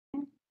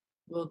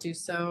we'll do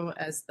so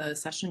as the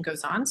session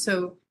goes on.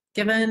 So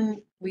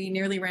given we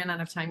nearly ran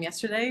out of time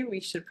yesterday, we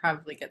should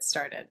probably get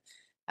started.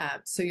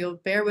 So you'll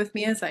bear with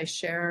me as I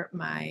share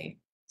my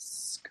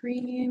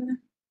screen.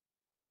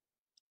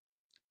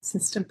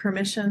 System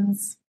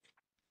permissions.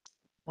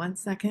 1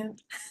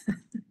 second.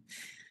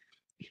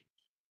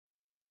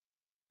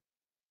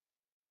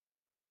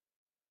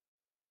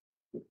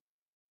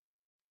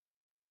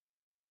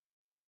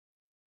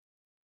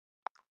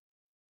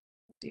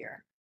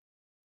 Dear.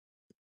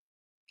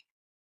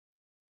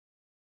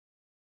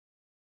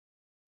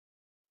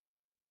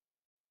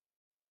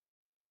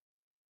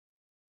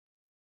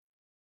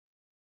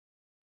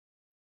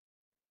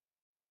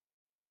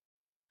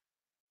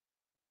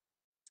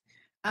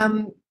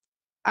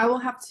 I will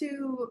have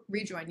to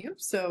rejoin you,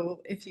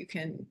 so if you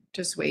can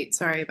just wait,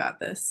 sorry about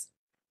this.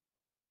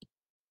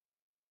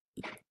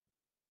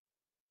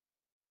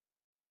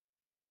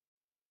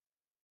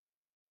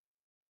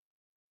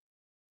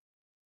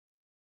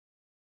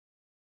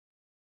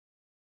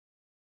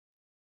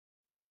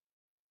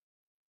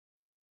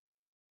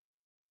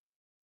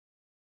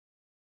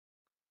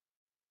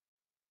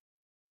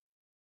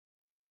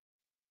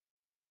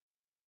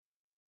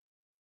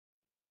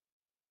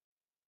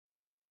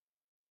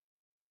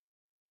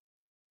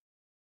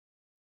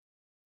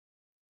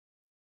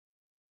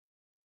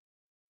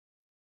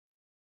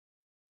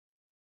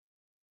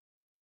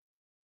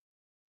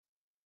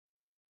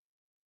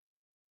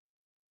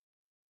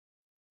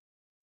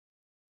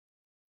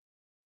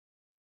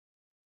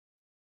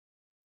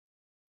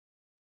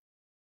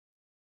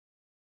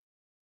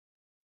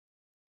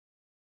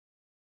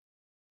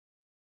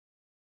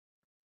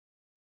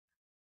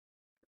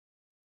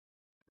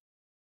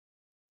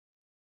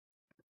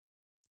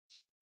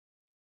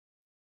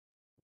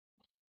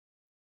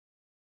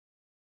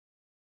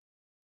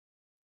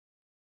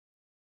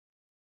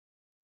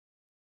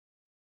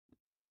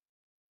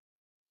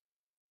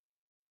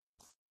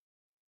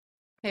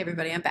 Hey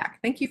everybody, I'm back.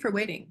 Thank you for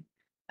waiting.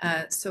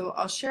 So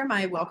I'll share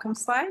my welcome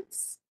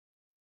slides.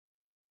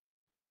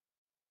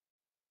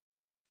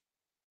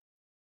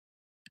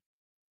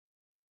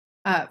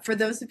 For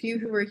those of you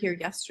who were here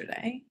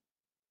yesterday,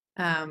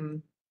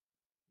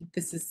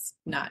 this is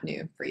not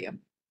new for you.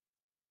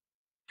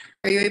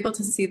 Are you able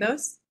to see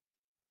those?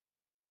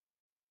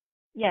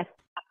 Yes.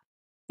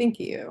 Thank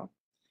you.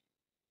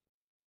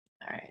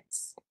 All right.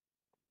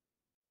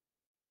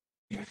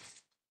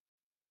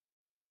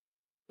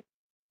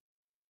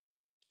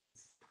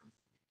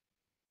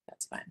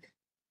 That's fine.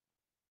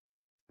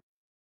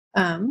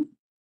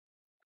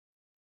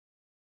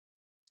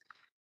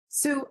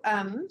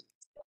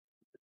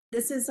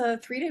 This is a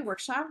 3-day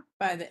workshop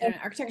by the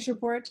Internet Architecture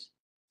Board.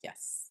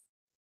 Yes.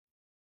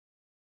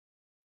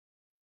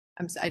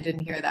 I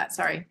didn't hear that,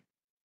 sorry.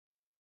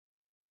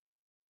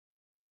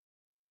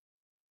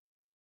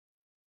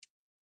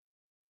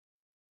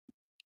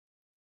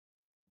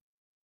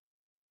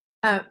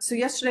 So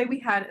yesterday we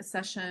had a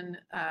session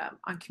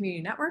on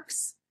community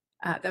networks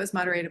that was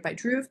moderated by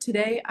Drew.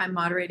 Today I'm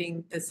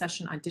moderating the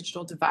session on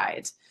digital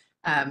divide.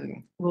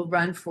 We'll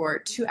run for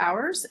 2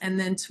 hours, and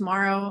then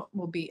tomorrow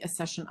will be a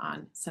session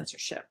on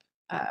censorship.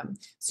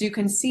 So you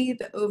can see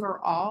the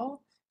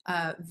overall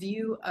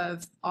view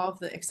of all of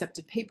the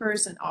accepted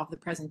papers and all of the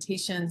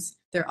presentations.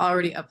 They're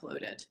already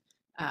uploaded,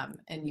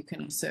 and you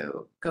can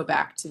also go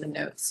back to the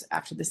notes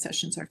after the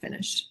sessions are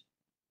finished.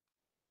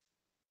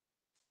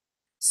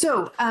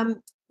 So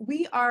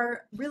we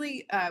are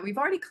really, we've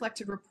already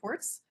collected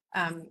reports.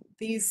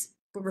 These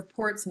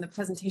reports and the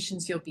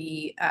presentations you'll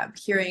be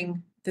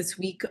hearing this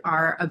week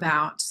are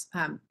about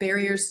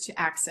barriers to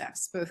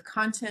access, both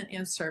content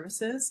and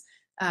services.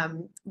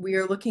 We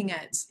are looking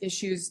at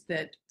issues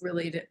that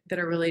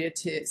are related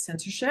to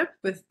censorship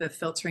with the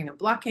filtering and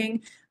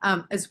blocking,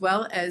 as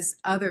well as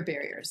other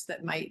barriers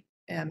that might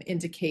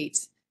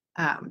indicate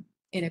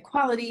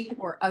inequality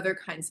or other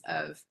kinds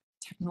of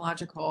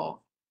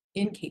technological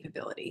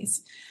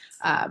incapabilities.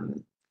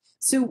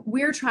 So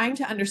we're trying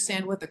to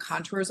understand what the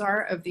contours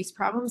are of these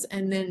problems,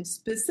 and then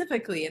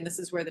specifically, and this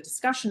is where the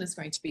discussion is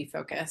going to be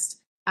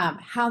focused,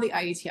 how the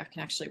IATF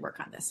can actually work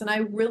on this.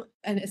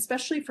 And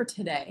especially for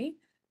today,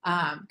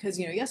 because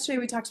yesterday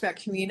we talked about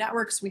community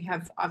networks. We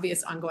have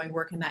obvious ongoing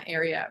work in that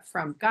area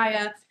from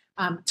Gaia.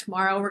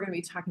 Tomorrow we're going to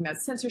be talking about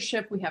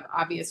censorship. We have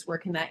obvious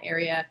work in that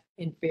area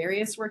in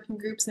various working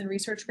groups and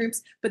research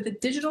groups, but the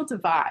digital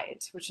divide,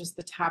 which is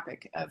the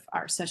topic of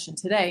our session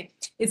today,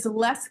 is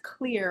less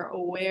clear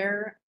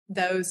where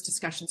those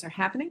discussions are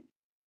happening,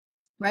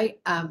 right,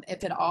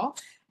 if at all.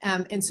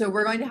 And so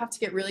we're going to have to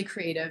get really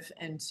creative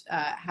and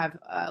have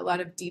a lot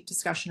of deep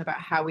discussion about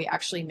how we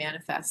actually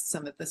manifest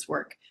some of this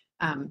work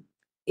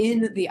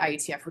in the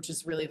IATF, which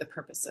is really the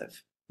purpose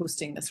of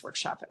hosting this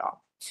workshop at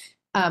all.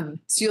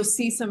 So you'll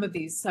see some of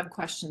these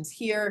sub-questions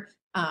here,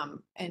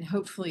 and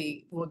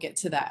hopefully we'll get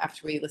to that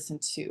after we listen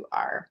to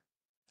our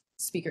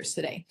speakers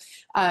today.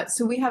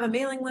 So we have a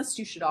mailing list.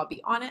 You should all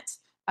be on it.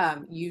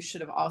 You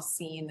should have all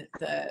seen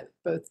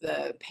both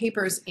the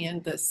papers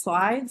and the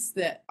slides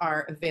that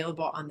are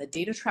available on the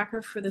data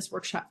tracker for this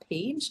workshop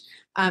page.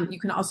 You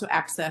can also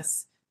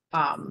access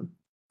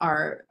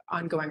our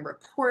ongoing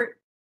report,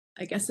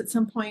 I guess at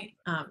some point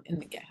in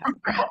the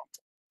GitHub.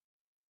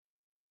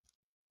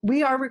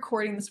 We are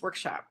recording this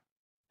workshop.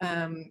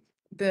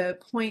 The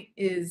point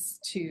is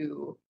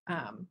to,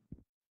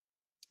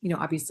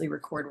 obviously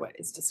record what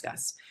is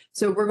discussed.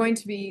 So we're going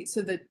to be,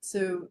 so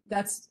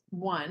that's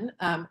one.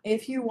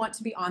 If you want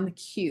to be on the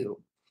queue,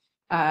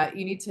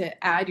 you need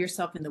to add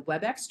yourself in the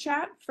WebEx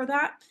chat for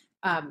that.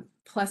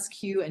 Plus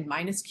Q and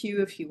minus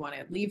Q if you want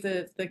to leave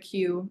the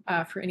queue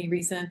for any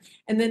reason.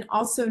 And then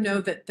also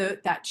know that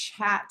that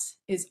chat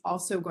is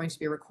also going to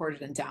be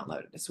recorded and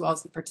downloaded as well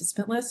as the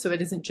participant list. So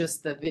it isn't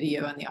just the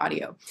video and the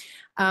audio.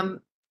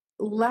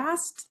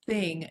 Last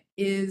thing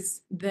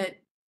is that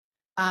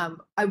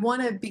I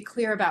want to be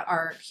clear about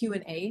our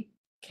Q&A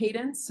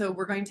cadence. So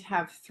we're going to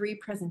have 3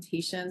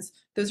 presentations.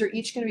 Those are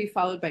each going to be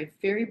followed by a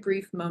very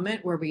brief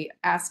moment where we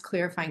ask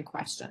clarifying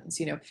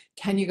questions.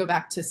 Can you go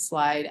back to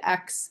slide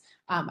X?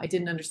 I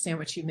didn't understand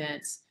what you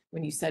meant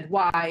when you said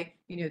Y,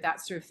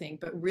 that sort of thing.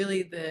 But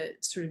really the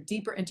sort of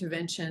deeper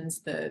interventions,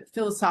 the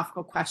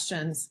philosophical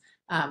questions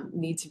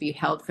need to be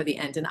held for the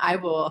end. And I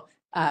will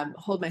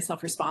hold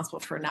myself responsible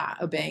for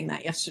not obeying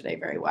that yesterday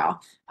very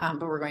well,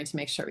 but we're going to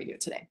make sure we do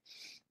it today.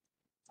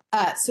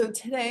 So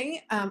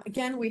today,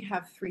 again, we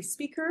have 3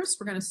 speakers.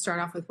 We're going to start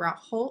off with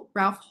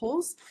Ralph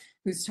Holz,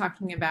 who's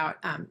talking about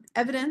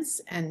evidence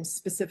and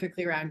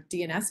specifically around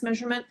DNS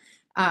measurement.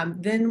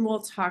 Then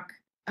we'll talk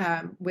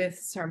with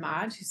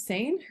Sarmad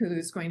Hussain,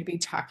 who's going to be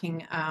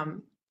talking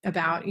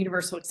about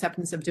universal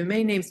acceptance of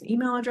domain names and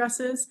email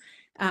addresses,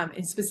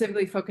 and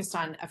specifically focused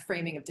on a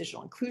framing of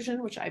digital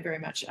inclusion, which I very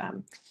much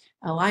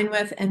align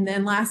with. And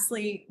then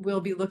lastly,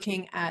 we'll be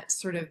looking at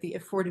sort of the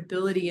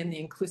affordability and the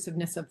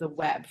inclusiveness of the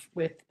web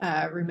with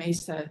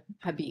Rumeysa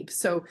Habib.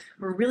 So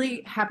we're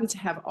really happy to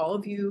have all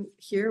of you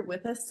here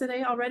with us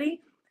today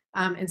already.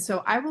 And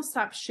so I will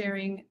stop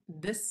sharing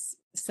this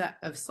set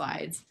of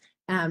slides.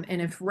 And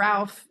if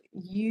Ralph,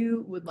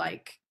 you would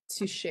like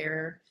to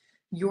share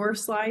your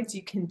slides,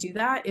 you can do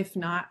that. If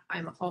not,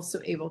 I'm also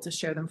able to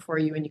share them for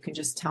you and you can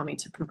just tell me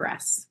to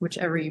progress,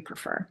 whichever you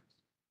prefer.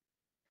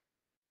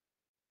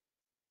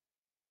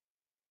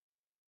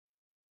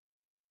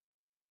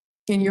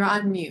 And you're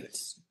on mute.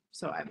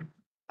 So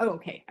oh,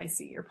 okay, I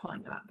see you're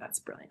pulling them up. That's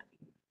brilliant.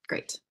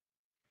 Great.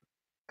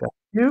 Got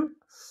you.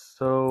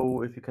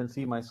 So if you can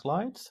see my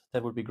slides,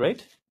 that would be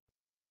great.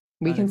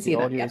 We can see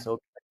them, yeah.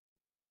 Okay.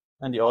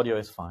 And the audio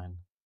is fine.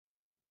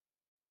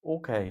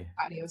 Okay.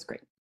 Audio is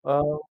great.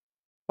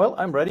 Well,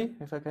 I'm ready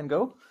if I can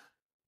go.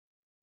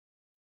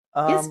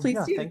 Yes, please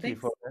do. Thank you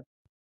for that.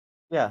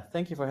 Yeah,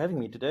 thank you for having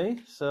me today.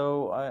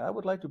 So I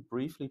would like to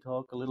briefly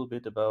talk a little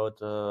bit about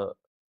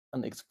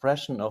an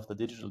expression of the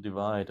digital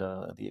divide,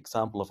 the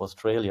example of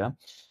Australia.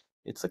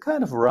 It's a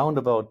kind of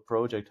roundabout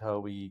project how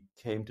we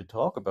came to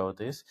talk about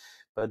this,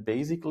 but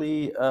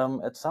basically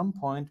at some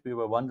point we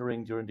were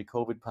wondering during the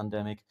COVID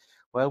pandemic,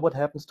 well, what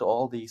happens to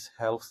all these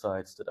health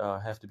sites that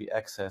have to be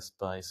accessed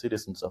by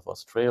citizens of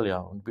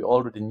Australia? And we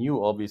already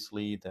knew,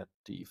 obviously, that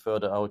the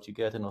further out you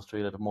get in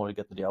Australia, the more you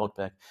get to the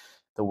outback,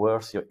 the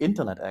worse your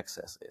internet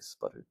access is.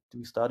 But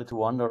we started to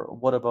wonder,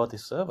 what about the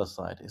server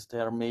side? Is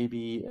there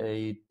maybe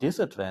a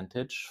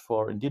disadvantage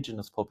for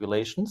indigenous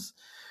populations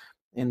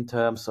in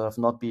terms of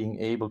not being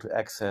able to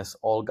access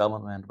all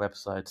government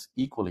websites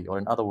equally? Or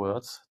in other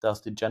words,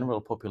 does the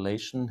general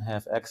population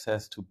have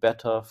access to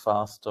better,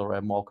 faster,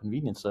 and more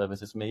convenient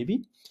services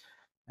maybe?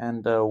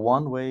 And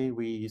one way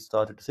we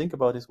started to think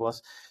about this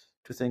was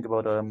to think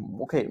about,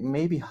 okay,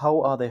 maybe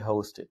how are they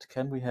hosted?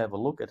 Can we have a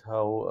look at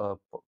how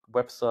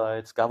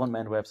websites,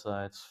 government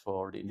websites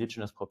for the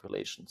indigenous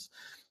populations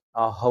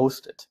are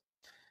hosted?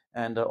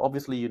 And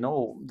obviously, you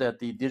know that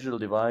the digital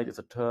divide is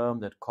a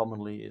term that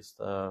commonly is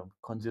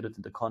considered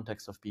in the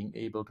context of being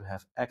able to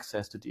have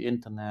access to the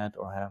internet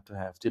or have to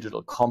have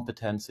digital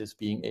competencies,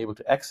 being able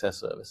to access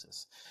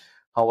services.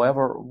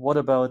 However, what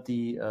about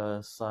the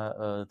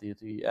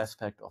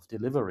aspect of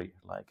delivery?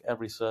 Like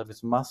every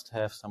service must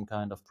have some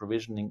kind of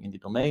provisioning in the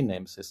domain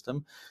name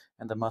system,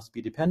 and there must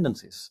be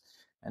dependencies.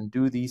 And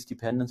do these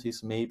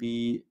dependencies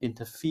maybe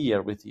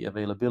interfere with the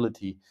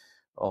availability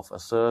of a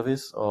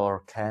service,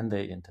 or can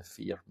they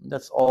interfere?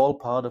 That's all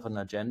part of an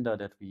agenda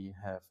that we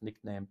have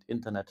nicknamed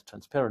Internet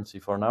Transparency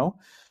for now.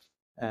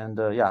 And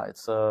yeah, it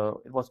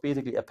was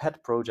basically a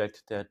pet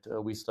project that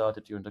we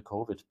started during the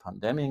COVID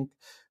pandemic.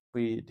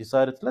 We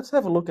decided, let's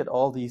have a look at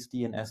all these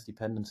DNS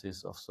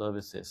dependencies of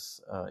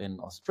services in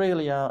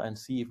Australia and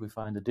see if we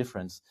find a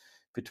difference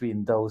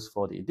between those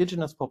for the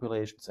indigenous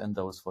populations and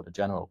those for the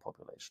general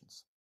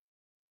populations.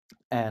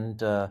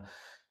 And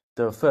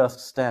the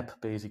first step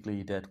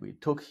basically that we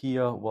took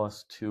here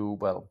was to,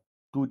 well,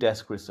 do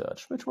desk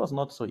research, which was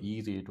not so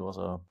easy. It was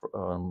a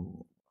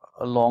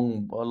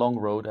long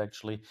road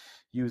actually,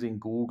 using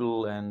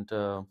Google and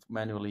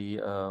manually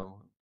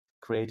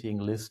creating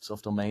lists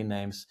of domain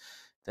names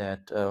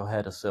that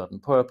had a certain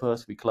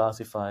purpose. We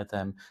classified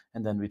them,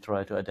 and then we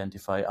try to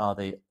identify, are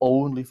they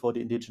only for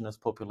the indigenous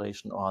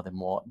population or are they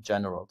more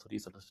general? So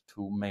these are the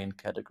 2 main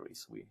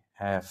categories we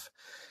have.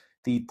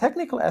 The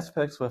technical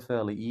aspects were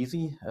fairly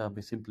easy.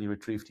 We simply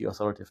retrieved the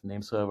authoritative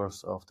name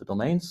servers of the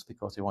domains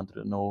because we wanted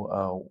to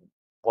know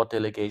what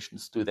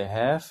delegations do they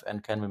have,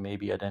 and can we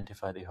maybe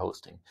identify the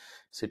hosting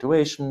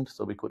situation.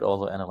 So we could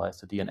also analyze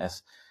the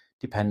DNS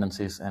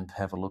dependencies and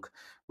have a look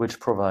which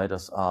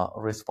providers are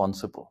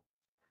responsible.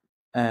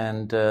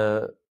 And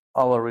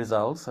our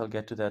results, I'll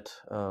get to that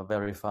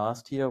very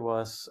fast here,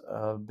 was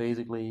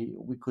basically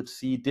we could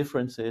see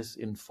differences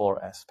in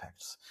 4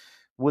 aspects.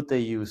 Would they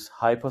use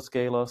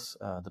hyperscalers,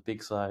 the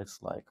big sites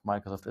like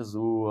Microsoft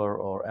Azure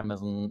or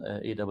Amazon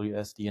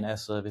AWS DNS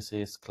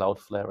services,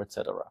 Cloudflare,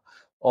 etc.?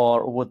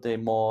 Or would they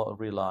more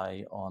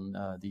rely on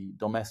the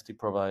domestic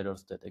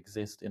providers that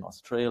exist in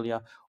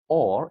Australia?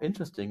 Or,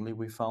 interestingly,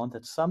 we found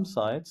that some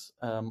sites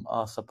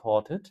are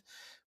supported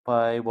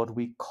by what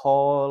we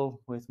call,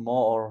 with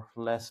more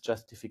or less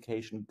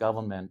justification,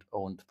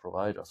 government-owned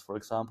providers. For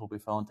example, we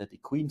found that the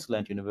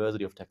Queensland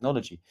University of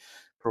Technology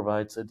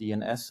provides a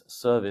DNS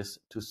service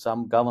to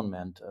some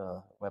government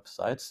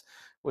websites,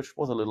 which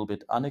was a little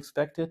bit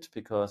unexpected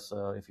because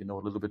if you know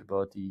a little bit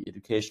about the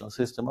educational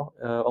system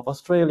of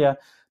Australia,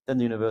 then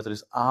the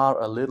universities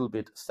are a little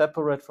bit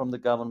separate from the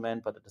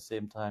government, but at the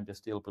same time they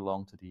still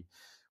belong to the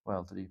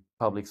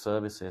public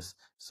services.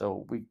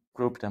 So we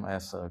group them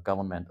as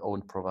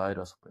government-owned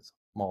providers with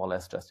more or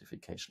less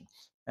justification.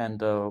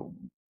 And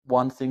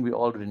one thing we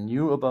already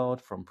knew about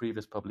from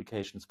previous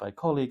publications by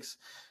colleagues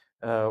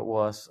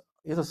was,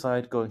 is a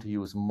site going to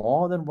use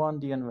more than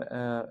one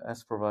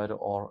DNS provider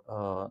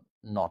or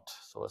not?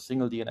 So a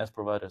single DNS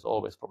provider is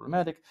always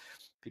problematic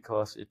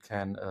because it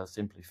can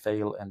simply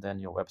fail and then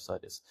your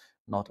website is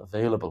not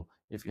available.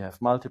 If you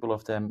have multiple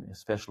of them,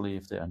 especially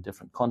if they're on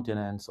different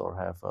continents or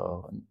have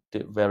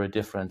very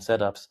different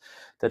setups,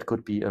 that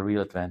could be a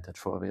real advantage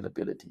for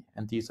availability.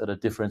 And these are the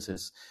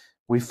differences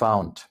we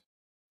found.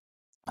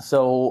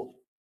 So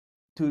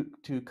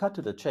to cut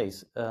to the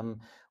chase,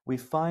 we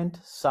find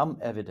some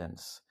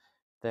evidence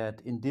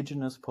that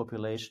indigenous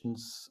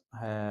populations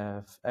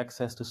have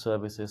access to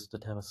services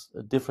that have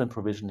a different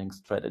provisioning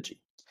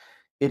strategy.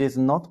 It is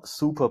not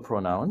super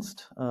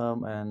pronounced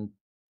and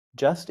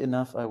just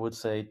enough, I would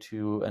say,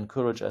 to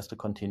encourage us to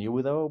continue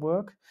with our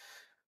work.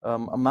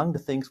 Among the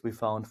things we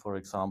found, for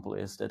example,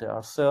 is that there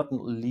are certain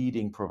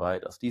leading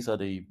providers. These are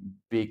the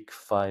big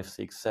 5,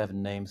 6,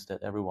 7 names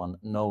that everyone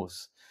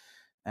knows.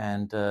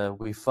 And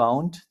we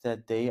found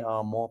that they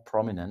are more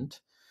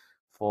prominent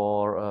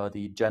for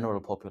the general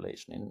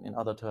population. In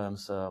other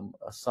terms, a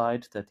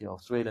site that the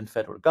Australian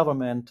federal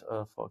government,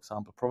 for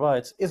example,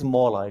 provides is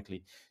more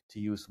likely to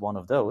use one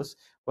of those,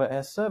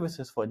 whereas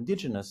services for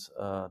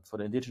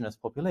the indigenous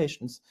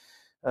populations,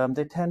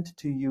 they tend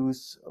to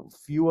use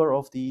fewer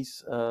of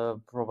these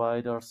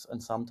providers,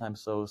 and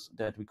sometimes those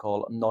that we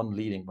call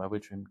non-leading, by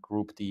which we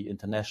group the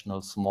international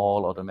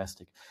small or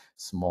domestic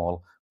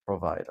small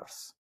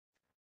providers.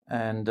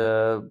 And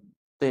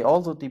they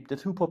also, the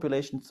 2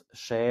 populations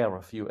share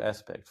a few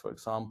aspects. For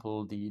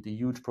example, the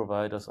huge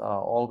providers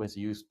are always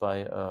used by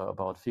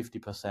about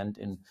 50%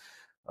 in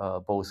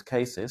both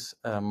cases.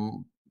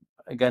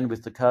 Again,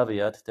 with the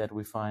caveat that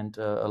we find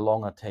a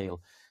longer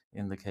tail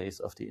in the case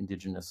of the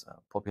indigenous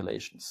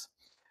populations.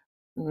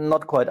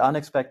 Not quite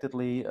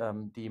unexpectedly,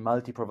 the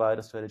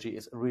multi-provider strategy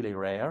is really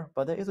rare,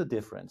 but there is a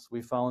difference.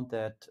 We found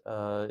that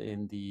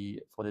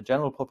for the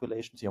general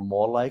populations, you're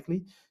more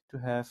likely to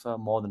have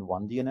more than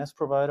one DNS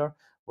provider,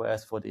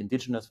 whereas for the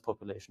indigenous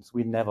populations,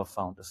 we never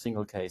found a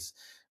single case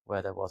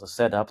where there was a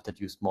setup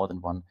that used more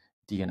than one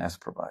DNS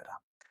provider.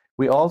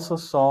 We also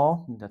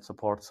saw, that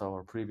supports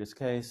our previous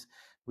case,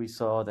 we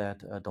saw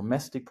that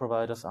domestic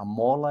providers are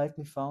more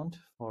likely found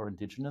for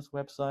indigenous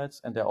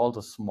websites, and they're also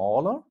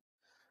smaller.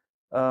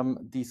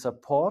 The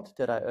support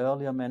that I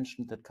earlier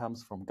mentioned that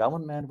comes from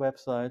government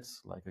websites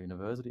like a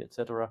university,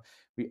 etc.,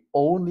 we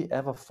only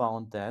ever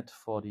found that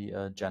for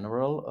the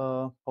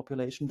general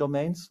population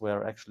domains,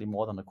 where actually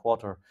more than a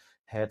quarter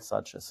had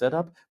such a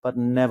setup, but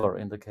never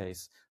in the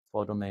case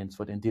for domains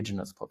for the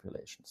indigenous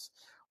populations.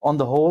 On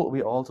the whole,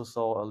 we also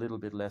saw a little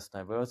bit less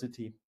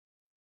diversity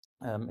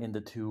in the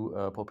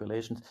 2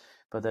 populations,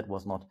 but that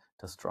was not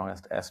the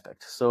strongest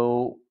aspect.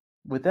 So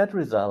with that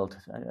result,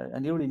 I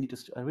really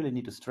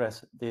need to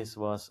stress this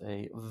was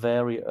a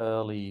very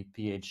early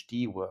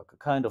PhD work, a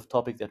kind of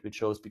topic that we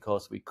chose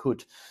because we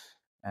could.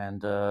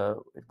 And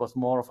it was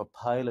more of a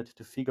pilot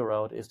to figure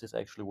out, is this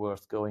actually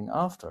worth going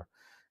after?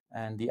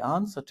 And the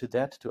answer to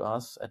that, to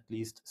us at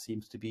least,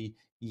 seems to be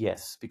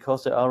yes,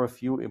 because there are a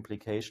few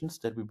implications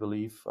that we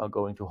believe are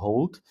going to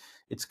hold.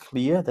 It's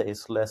clear there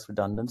is less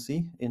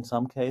redundancy in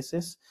some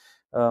cases,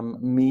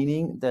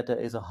 meaning that there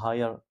is a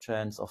higher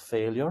chance of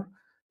failure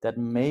that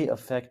may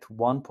affect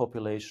one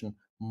population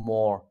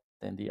more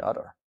than the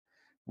other.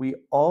 We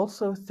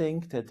also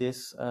think that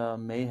this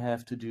may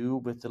have to do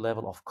with the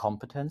level of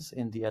competence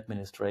in the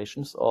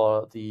administrations,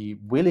 or the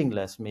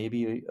willingness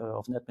maybe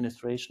of an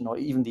administration, or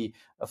even the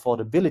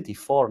affordability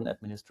for an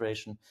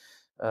administration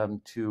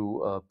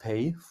to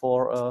pay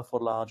for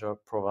larger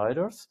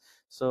providers.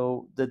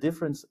 So the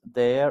difference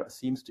there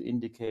seems to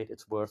indicate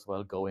it's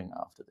worthwhile going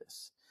after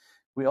this.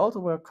 We also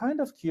were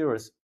kind of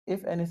curious,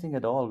 if anything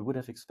at all, we would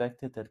have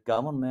expected that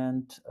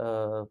government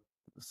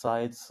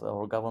sites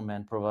or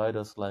government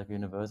providers like a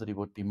university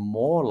would be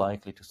more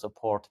likely to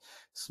support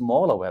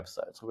smaller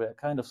websites. We're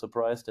kind of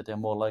surprised that they're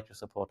more likely to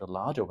support a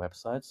larger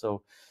website.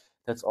 So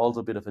that's also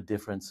a bit of a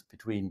difference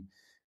between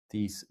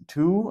these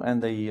two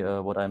and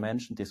the what I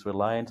mentioned, this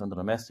reliance on the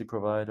domestic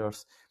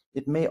providers.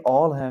 It may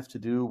all have to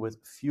do with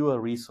fewer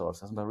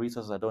resources. And by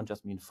resources, I don't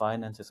just mean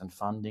finances and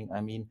funding.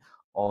 I mean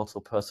also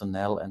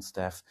personnel and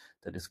staff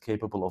that is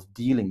capable of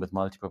dealing with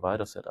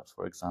multi-provider setups,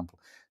 for example.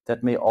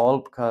 That may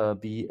all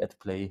be at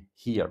play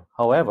here.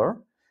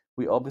 However,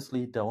 we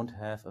obviously don't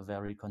have a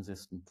very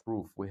consistent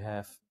proof. We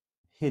have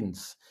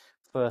hints,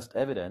 first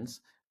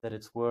evidence that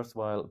it's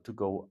worthwhile to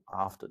go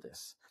after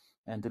this.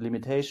 And the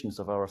limitations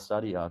of our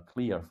study are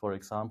clear. For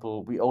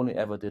example, we only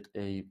ever did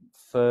a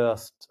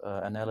first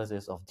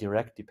analysis of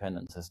direct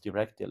dependencies,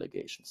 direct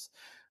delegations.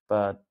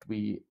 But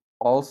we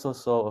also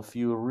saw a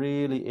few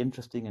really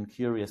interesting and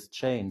curious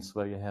chains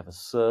where you have a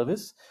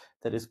service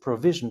that is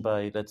provisioned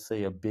by, let's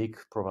say, a big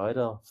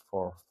provider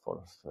for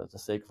the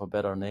sake of a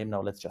better name.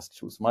 Now let's just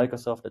choose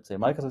Microsoft. Let's say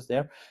Microsoft is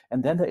there.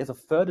 And then there is a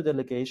further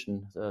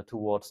delegation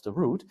towards the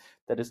root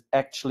that is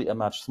actually a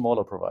much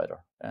smaller provider.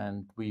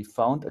 And we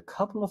found a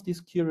couple of these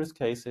curious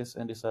cases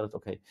and decided,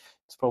 okay,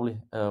 it's probably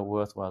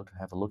worthwhile to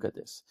have a look at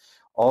this.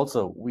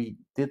 Also, we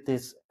did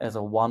this as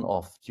a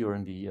one-off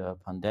during the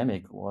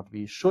pandemic. What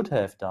we should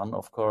have done,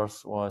 of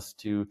course, was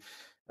to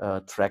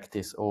track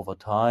this over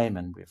time,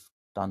 and we've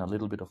done a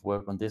little bit of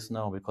work on this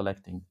now. We're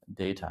collecting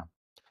data.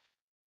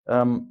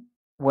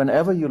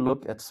 Whenever you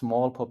look at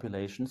small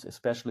populations,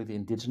 especially the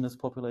indigenous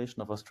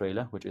population of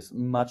Australia, which is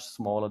much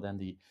smaller than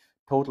the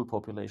total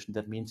population,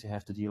 that means you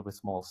have to deal with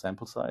small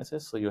sample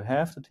sizes. So you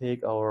have to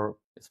take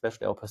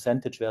especially our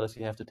percentage values,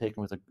 you have to take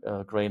them with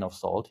a grain of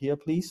salt here,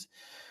 please.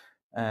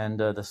 And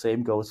the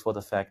same goes for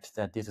the fact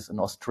that this is an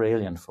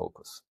Australian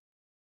focus.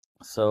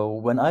 So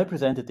when I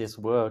presented this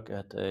work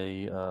at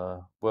a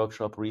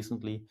workshop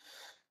recently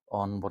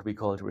on what we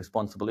call the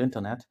responsible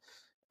internet,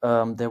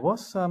 there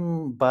was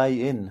some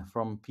buy-in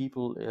from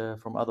people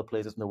from other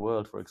places in the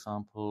world. For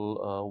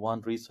example,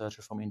 one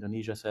researcher from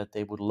Indonesia said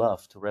they would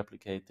love to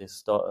replicate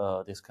this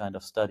kind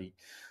of study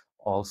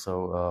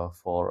also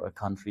for a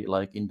country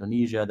like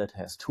Indonesia that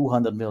has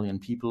 200 million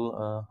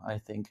people, I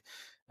think,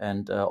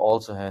 and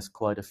also has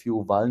quite a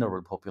few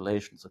vulnerable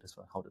populations. So this is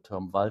how the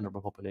term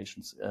vulnerable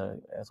populations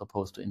as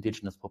opposed to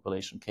indigenous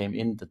population came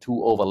in. The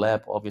two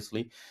overlap,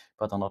 obviously,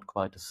 but are not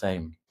quite the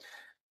same.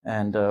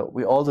 And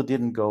we also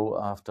didn't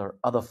go after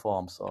other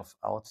forms of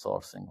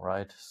outsourcing,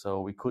 right?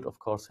 So we could, of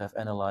course, have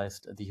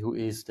analyzed the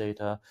whois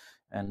data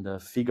and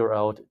figure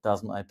out,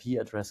 does an IP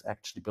address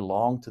actually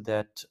belong to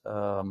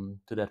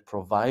that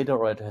provider,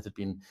 or has it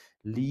been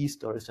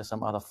leased, or is there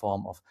some other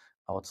form of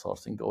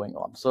outsourcing going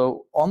on?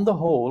 So on the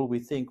whole, we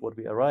think what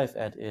we arrive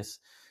at is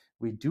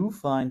we do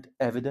find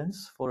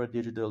evidence for a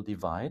digital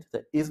divide.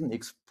 There is an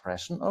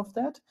expression of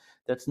that.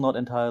 That's not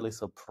entirely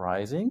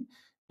surprising.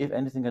 If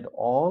anything at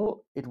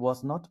all, it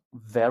was not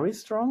very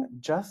strong,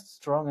 just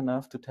strong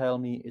enough to tell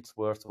me it's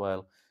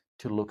worthwhile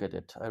to look at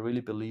it. I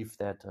really believe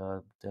that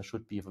there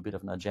should be a bit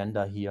of an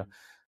agenda here,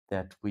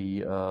 that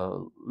we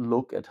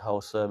look at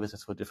how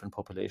services for different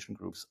population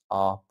groups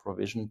are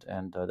provisioned,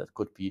 and that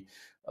could be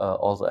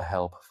also a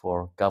help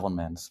for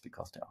governments,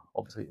 because they are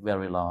obviously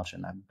very large.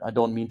 And I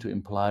don't mean to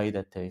imply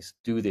that they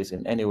do this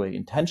in any way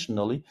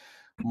intentionally,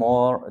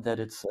 more that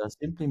it's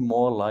simply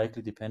more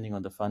likely, depending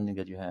on the funding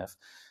that you have,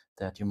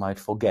 that you might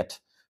forget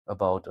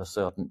about a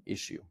certain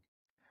issue.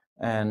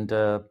 And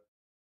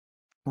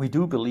we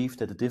do believe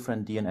that the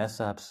different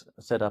DNS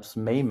setups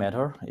may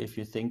matter. If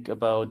you think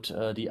about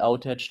the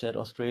outage that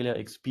Australia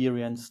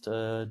experienced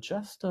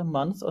just a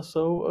month or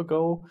so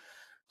ago,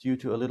 due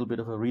to a little bit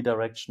of a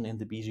redirection in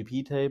the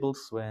BGP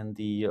tables when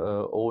the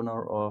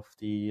owner of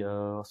the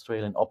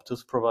Australian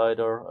Optus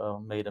provider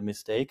made a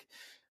mistake.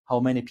 How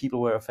many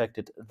people were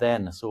affected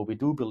then? So we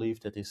do believe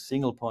that these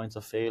single points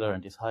of failure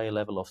and this high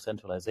level of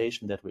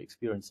centralization that we're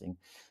experiencing,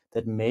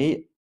 that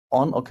may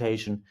on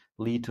occasion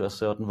lead to a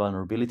certain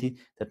vulnerability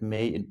that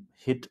may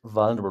hit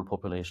vulnerable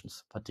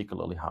populations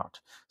particularly hard.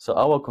 So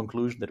our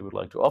conclusion that we would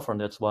like to offer, and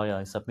that's why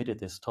I submitted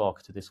this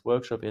talk to this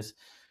workshop, is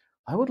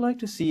I would like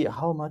to see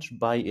how much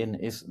buy-in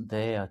is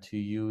there to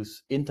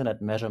use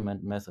internet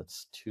measurement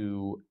methods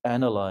to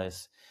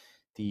analyze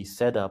the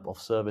setup of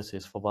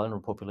services for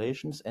vulnerable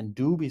populations, and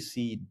do we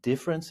see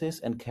differences,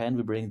 and can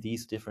we bring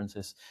these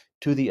differences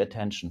to the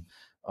attention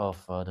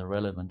of the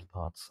relevant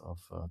parts of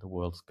the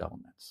world's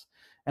governments.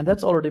 And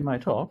that's already my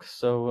talk,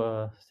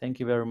 so thank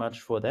you very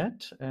much for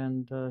that,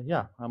 and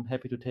yeah, I'm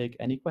happy to take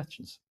any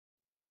questions.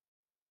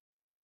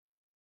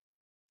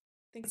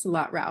 Thanks a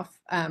lot, Ralph.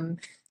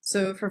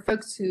 So for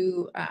folks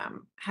who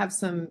have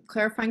some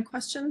clarifying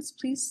questions,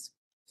 please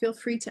feel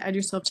free to add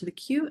yourself to the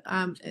queue.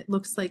 It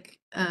looks like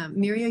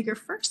Miria, you're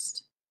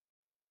first.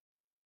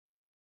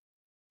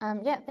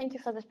 Yeah, thank you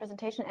for this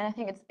presentation. And I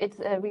think it's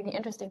really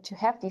interesting to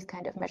have these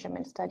kind of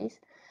measurement studies.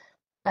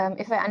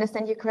 If I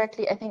understand you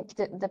correctly, I think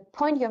the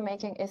point you're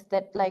making is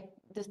that like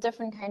this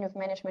different kind of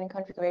management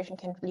configuration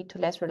can lead to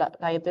less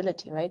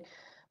reliability, right?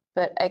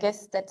 But I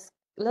guess that's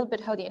a little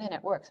bit how the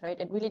internet works, right?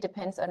 It really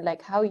depends on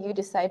like how you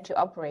decide to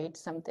operate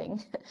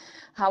something,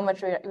 how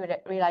much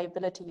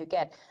reliability you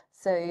get.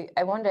 So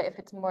I wonder if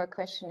it's more a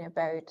question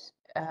about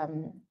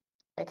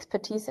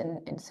expertise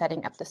in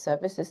setting up the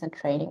services and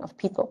training of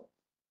people.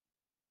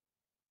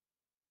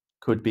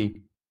 Could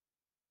be.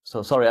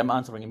 So sorry, I'm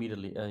answering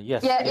immediately.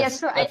 Yes. Yeah, yes,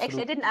 sure. I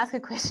absolutely. didn't ask a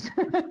question.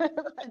 Yeah.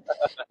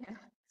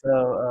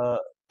 So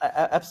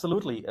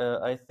absolutely,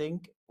 I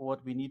think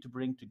what we need to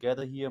bring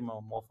together here,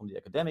 more from the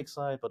academic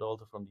side, but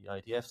also from the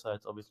IETF side,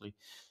 obviously,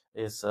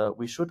 is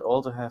we should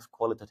also have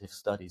qualitative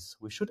studies.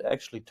 We should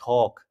actually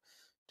talk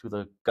to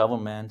the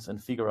governments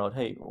and figure out,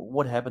 hey,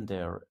 what happened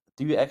there?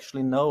 Do you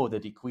actually know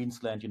that the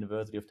Queensland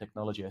University of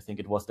Technology, I think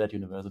it was that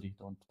university,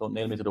 don't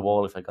nail me to the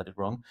wall if I got it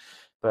wrong,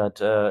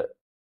 but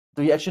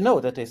do you actually know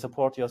that they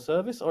support your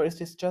service, or is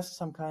this just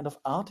some kind of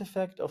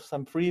artifact of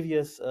some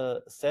previous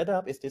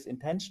setup? Is this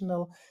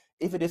intentional?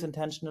 If it is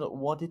intentional,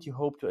 what did you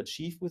hope to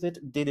achieve with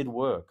it? Did it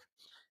work?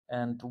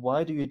 And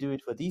why do you do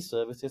it for these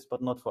services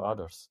but not for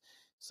others?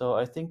 So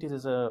I think this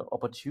is an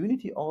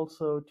opportunity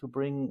also to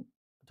bring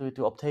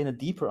to obtain a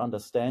deeper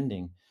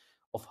understanding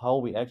of how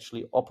we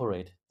actually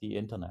operate the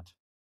internet,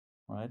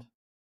 right?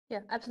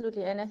 Yeah,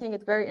 absolutely. And I think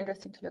it's very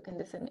interesting to look in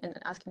this and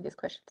asking these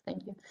questions.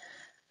 Thank you.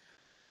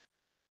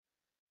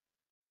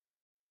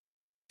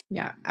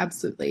 Yeah,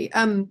 absolutely.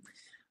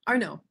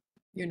 Arno,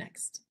 you're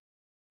next.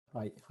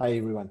 Hi,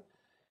 everyone.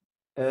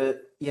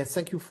 Yes,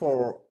 thank you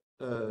for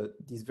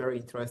this very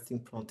interesting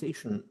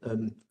presentation.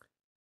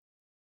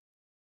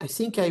 I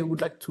think I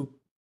would like to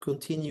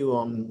continue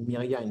on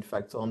Mirja, in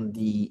fact, on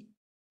the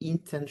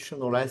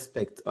intentional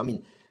aspect. I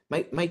mean,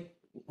 my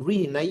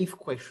really naive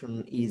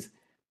question is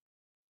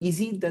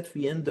it that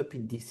we end up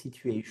in this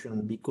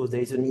situation because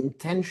there is an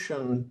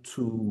intention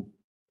to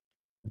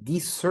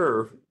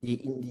deserve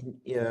the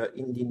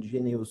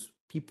indigenous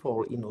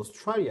people in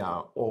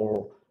Australia,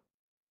 or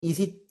is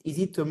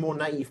it a more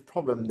naive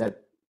problem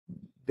that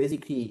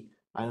basically,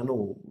 I don't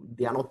know,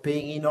 they are not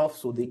paying enough,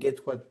 so they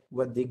get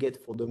what they get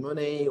for the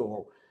money?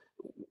 Or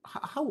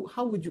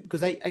how would you,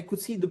 because I could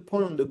see the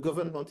point on the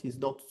government is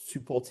not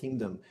supporting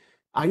them.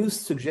 Are you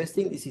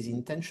suggesting this is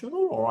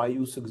intentional, or are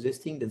you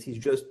suggesting that it's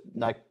just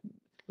like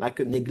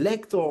a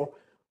neglect, or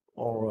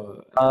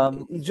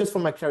it's just for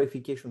my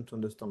clarification to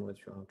understand what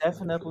you're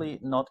Definitely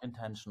not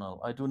intentional.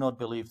 I do not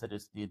believe that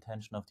it's the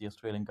intention of the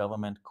Australian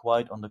government.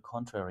 Quite on the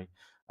contrary.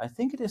 I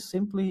think it is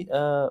simply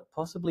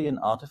possibly an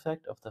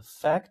artifact of the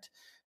fact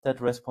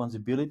that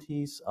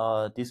responsibilities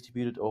are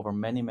distributed over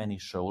many, many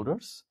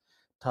shoulders.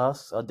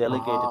 Tasks are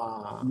delegated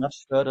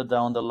much further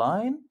down the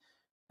line.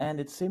 And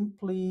it's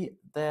simply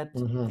that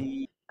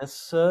a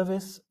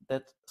service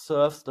that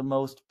serves the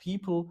most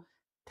people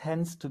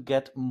tends to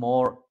get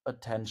more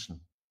attention.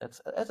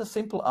 That's a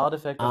simple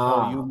artifact of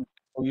how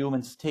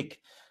humans tick.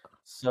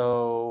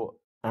 So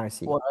I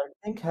see. what I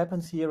think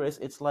happens here is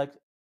it's like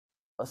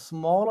a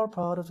smaller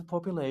part of the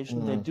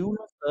population. They do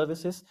have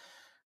services,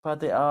 but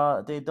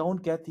they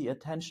don't get the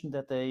attention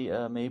that they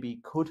maybe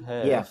could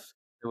have if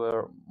there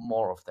were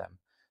more of them.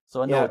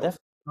 So no, definitely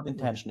not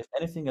intention. If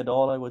anything at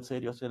all, I would say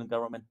the Australian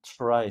government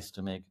tries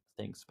to make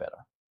things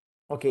better.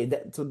 Okay,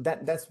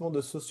 that's more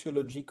the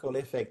sociological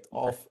effect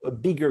of a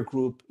bigger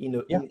group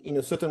in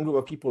a certain group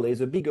of people.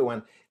 There's a bigger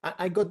one.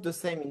 I got the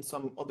same in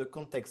some other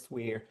contexts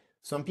where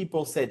some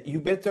people said you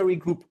better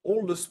regroup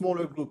all the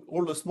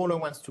smaller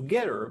ones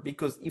together,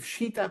 because if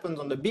shit happens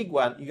on the big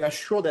one, you are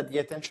sure that the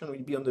attention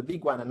will be on the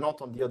big one and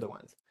not on the other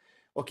ones.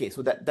 Okay,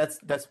 so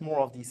that's more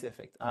of this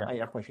effect. I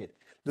appreciate.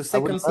 The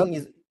second thing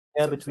is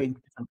between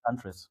different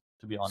countries,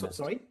 to be honest.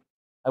 Sorry?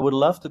 I would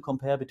love to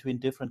compare between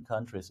different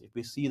countries. If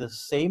we see the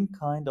same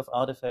kind of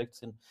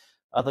artifacts in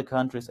other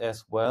countries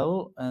as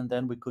well, and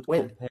then we could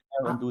compare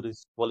and do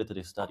these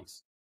qualitative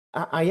studies.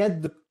 I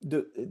had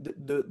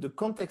the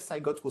context I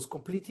got was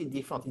completely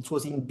different. It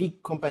was in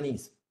big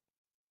companies.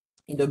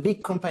 In the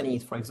big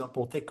companies, for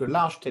example, take a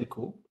large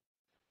telco.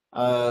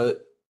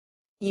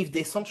 If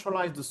they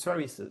centralize the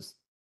services,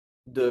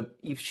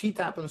 if shit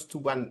happens to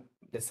one,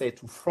 let's say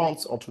to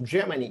France or to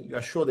Germany, you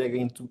are sure they're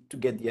going to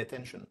get the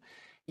attention.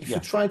 If you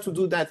try to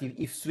do that,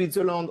 if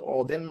Switzerland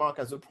or Denmark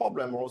has a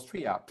problem, or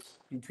Austria,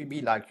 it will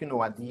be like,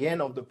 at the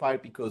end of the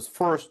pipe, because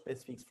first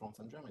let's fix France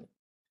and Germany.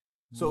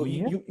 So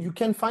you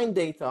can find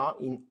data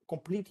in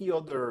completely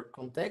other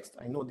context.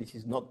 I know this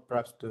is not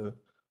perhaps the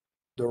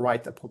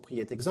right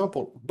appropriate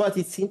example, but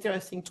it's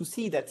interesting to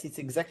see that it's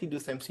exactly the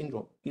same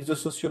syndrome. It's the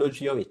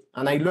sociology of it.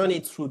 And I learned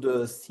it through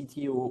the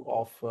CTO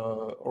of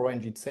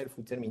Orange itself,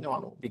 who tell me,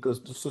 no,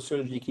 because the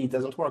sociologically it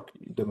doesn't work,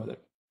 the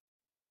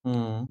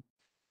model.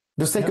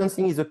 The second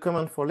thing is a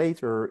comment for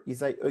later,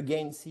 is I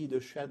again see the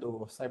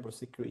shadow of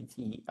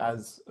cybersecurity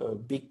as a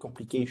big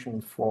complication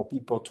for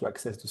people to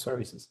access the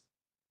services.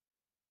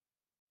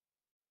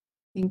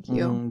 Thank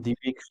you. The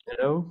big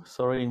shadow.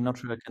 Sorry, I'm not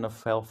sure I kind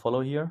of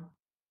follow here.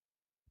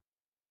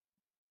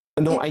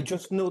 No, I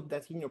just note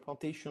that in your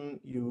presentation,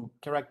 you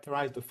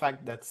characterize the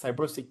fact that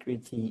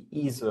cybersecurity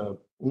is an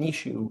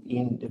issue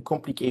in the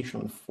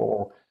complication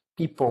for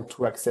people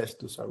to access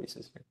the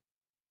services.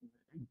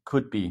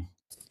 Could be.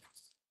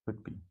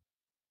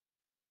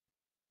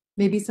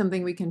 maybe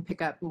something we can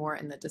pick up more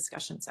in the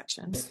discussion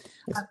section. Yes,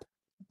 yes.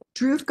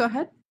 Drew, go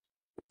ahead.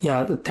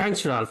 Yeah,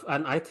 thanks, Ralph.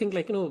 And I think,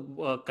 like,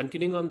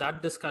 continuing on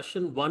that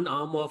discussion, one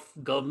arm of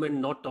government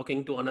not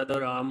talking to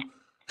another arm,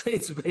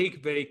 it's very,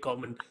 very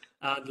common.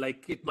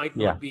 Like, it might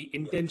Yeah. not be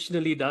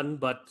intentionally done,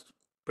 but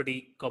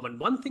pretty common.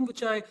 One thing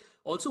which I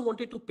also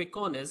wanted to pick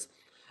on is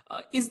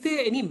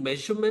there any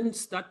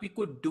measurements that we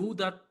could do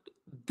that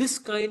this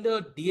kind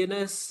of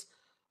DNS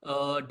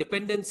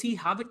dependency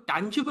have a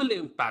tangible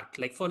impact?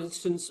 Like, for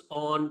instance,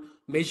 on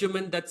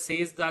measurement that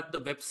says that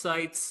the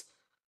websites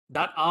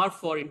that are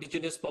for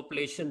indigenous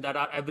population that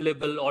are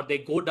available, or they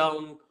go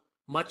down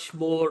much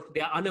more,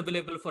 they are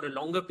unavailable for a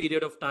longer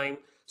period of time.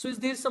 So is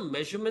there some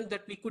measurement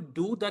that we could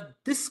do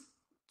that this,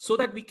 so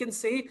that we can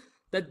say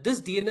that this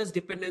DNS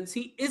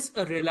dependency is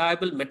a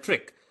reliable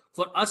metric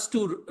for us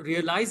to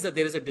realize that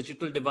there is a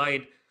digital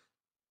divide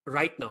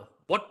right now?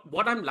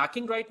 What I'm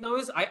lacking right now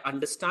is I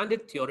understand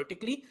it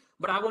theoretically,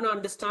 but I want to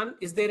understand,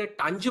 is there a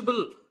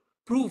tangible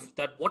proof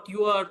that what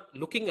you are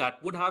looking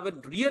at would have a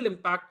real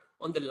impact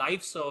on the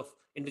lives of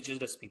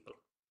indigenous people?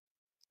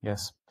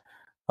 Yes,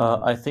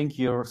 I think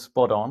you're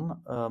spot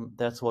on.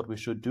 That's what we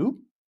should do.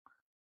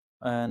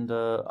 And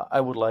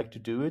I would like to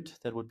do it.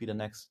 That would be the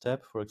next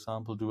step. For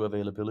example, do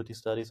availability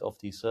studies of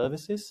these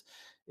services.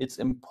 It's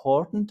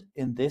important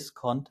in this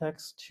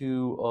context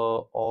to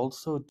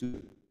also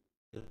do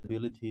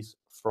availabilities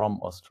from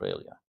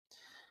Australia.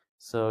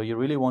 So you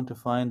really want to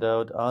find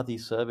out, are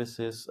these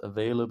services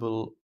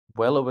available,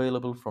 well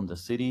available from the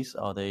cities?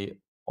 Are they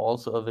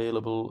also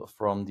available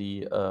from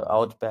the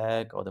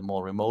outback or the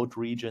more remote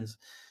regions,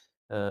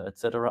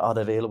 etc.? Are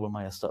they available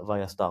via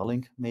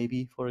Starlink,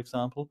 maybe, for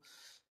example?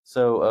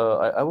 So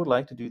I would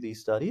like to do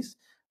these studies.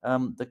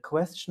 The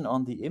question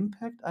on the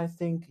impact, I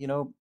think,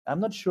 I'm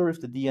not sure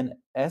if the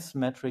DNS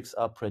metrics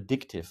are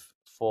predictive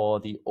for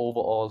the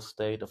overall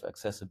state of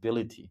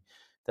accessibility.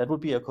 That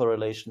would be a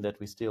correlation that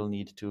we still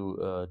need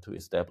to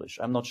establish.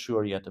 I'm not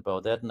sure yet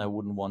about that, and I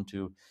wouldn't want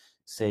to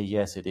say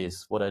yes, it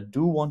is. What I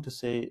do want to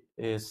say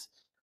is,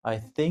 I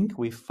think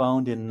we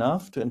found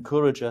enough to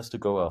encourage us to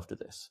go after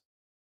this.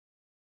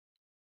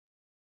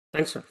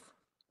 Thanks, Ralph.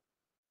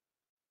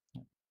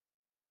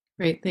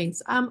 Great,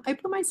 thanks. I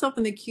put myself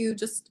in the queue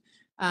just,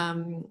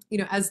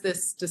 as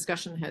this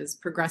discussion has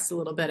progressed a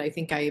little bit, I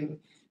think I'm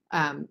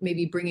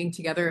maybe bringing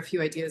together a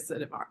few ideas that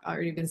have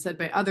already been said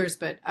by others,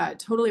 but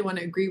totally want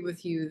to agree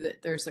with you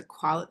that there's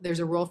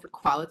a role for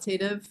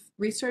qualitative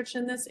research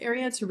in this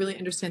area to really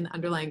understand the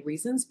underlying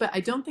reasons, but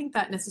I don't think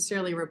that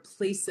necessarily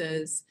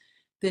replaces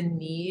the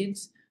need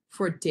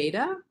for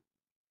data,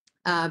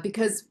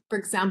 because, for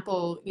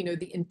example,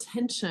 the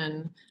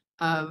intention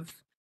of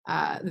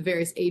the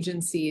various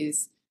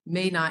agencies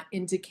may not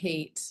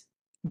indicate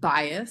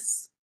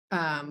bias,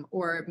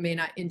 or may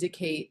not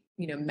indicate,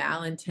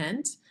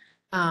 malintent.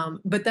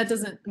 But that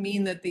doesn't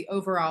mean that the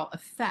overall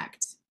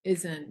effect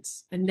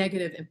isn't a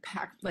negative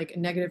impact, like a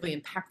negatively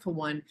impactful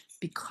one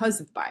because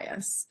of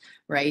bias,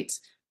 right?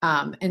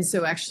 And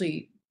so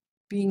actually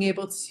being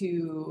able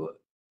to,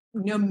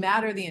 no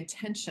matter the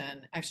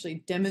intention, actually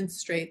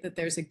demonstrate that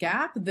there's a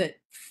gap that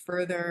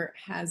further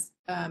has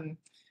an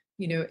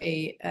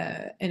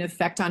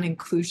effect on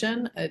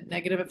inclusion, a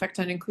negative effect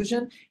on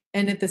inclusion,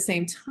 and at the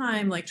same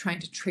time, like trying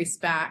to trace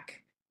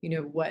back,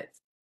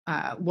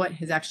 what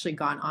has actually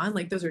gone on.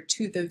 Like those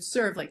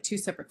serve like two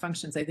separate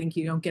functions. I think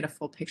you don't get a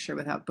full picture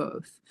without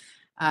both.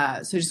 So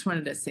I just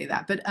wanted to say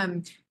that. But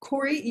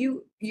Corey,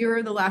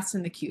 you're the last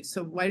in the queue,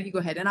 so why don't you go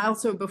ahead? And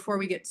also, before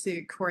we get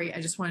to Corey,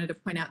 I just wanted to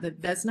point out that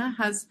Vesna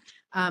has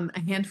a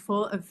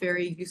handful of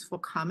very useful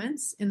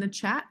comments in the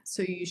chat,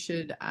 so you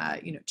should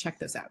check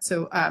those out.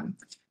 So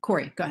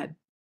Corey, go ahead.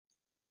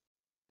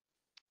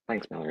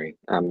 Thanks, Mallory.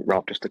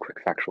 Ralph, just a quick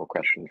factual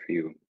question for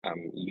you.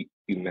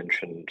 You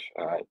mentioned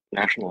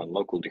national and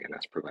local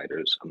DNS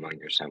providers among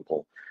your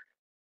sample.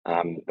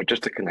 But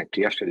just to connect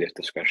to yesterday's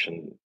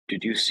discussion,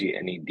 did you see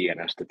any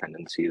DNS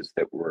dependencies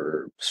that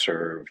were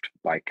served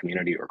by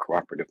community or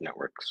cooperative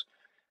networks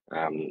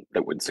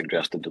that would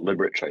suggest a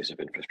deliberate choice of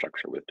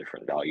infrastructure with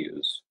different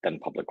values than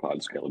public cloud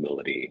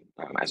scalability,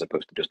 as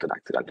opposed to just an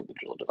accidental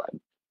digital divide?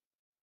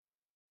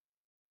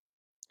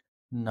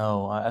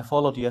 No, I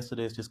followed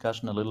yesterday's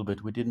discussion a little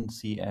bit. We didn't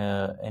see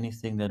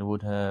anything that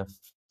would have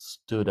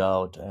stood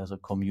out as a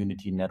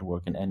community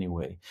network in any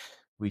way.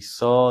 We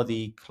saw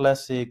the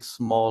classic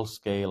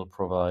small-scale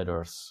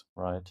providers,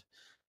 right?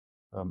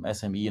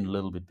 SME and a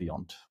little bit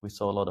beyond. We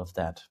saw a lot of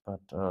that, but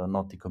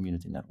not the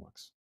community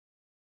networks.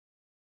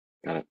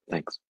 Got it.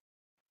 Thanks.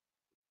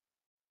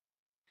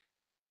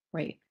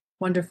 Great,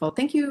 wonderful.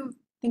 Thank you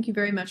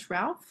very much,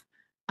 Ralph.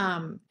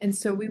 And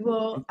so we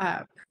will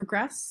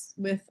progress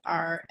with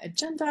our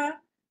agenda.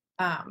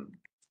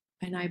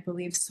 And I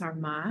believe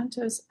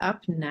Sarmad is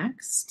up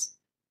next.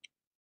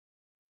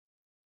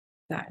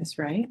 That is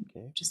right.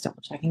 Okay. Just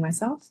double checking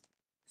myself.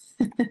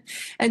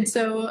 And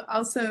so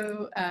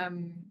also,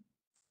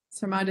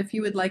 Sarmad, if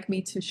you would like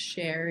me to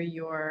share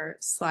your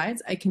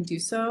slides, I can do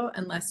so,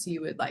 unless you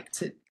would like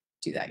to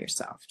do that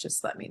yourself.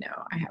 Just let me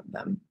know. I have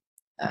them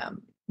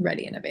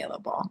ready and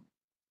available.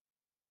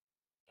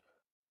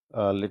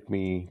 Let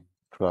me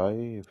try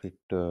if it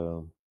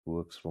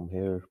works from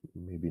here.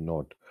 Maybe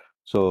not.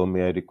 So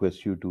may I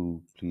request you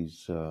to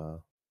please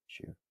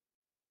share?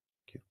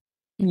 Thank you.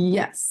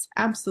 Yes,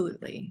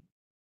 absolutely.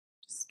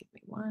 Just give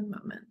me one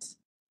moment.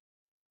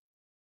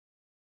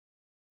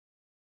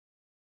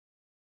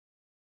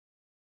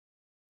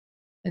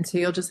 And so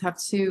you'll just have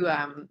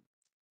to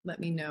let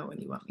me know when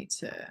you want me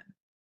to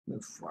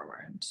move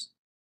forward.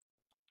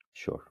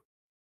 Sure.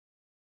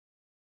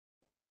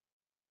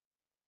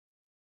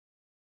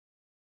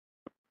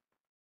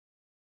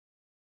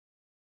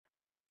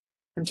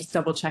 I'm just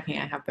double checking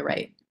I have the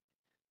right,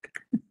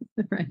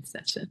 the right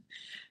session.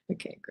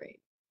 Okay, great.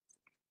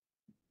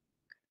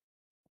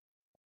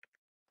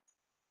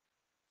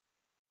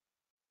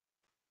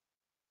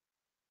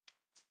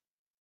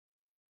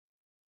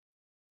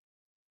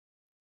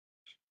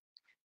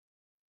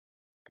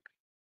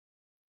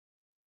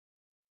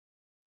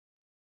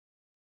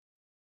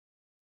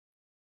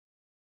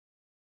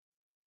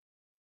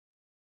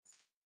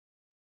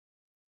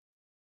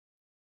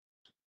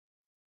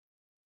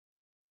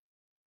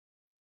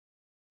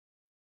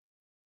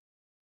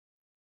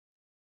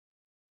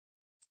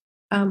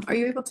 Are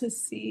you able to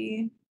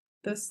see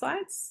those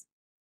slides?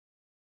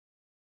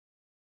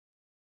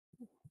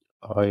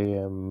 I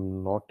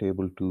am not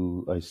able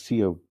to. I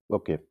see a.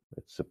 Okay,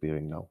 it's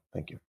appearing now.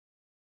 Thank you.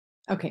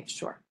 Okay,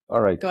 sure.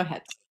 All right. Go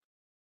ahead.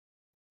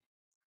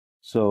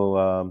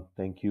 So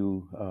thank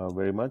you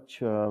very much.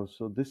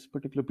 So this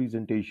particular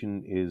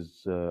presentation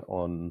is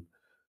on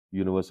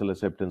universal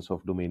acceptance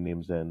of domain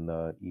names and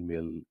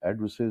email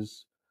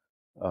addresses,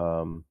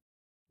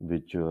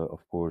 which of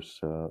course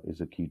is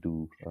a key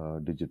to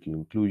digital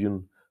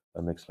inclusion.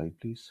 Next slide,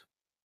 please.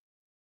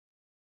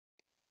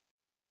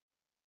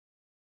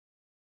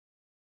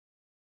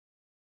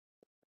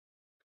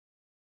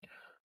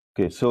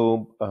 Okay,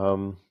 so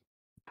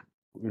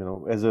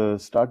as a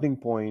starting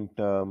point,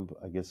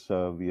 I guess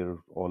we are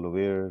all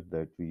aware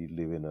that we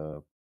live in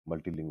a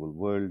multilingual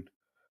world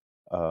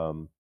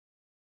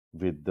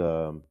with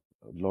a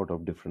lot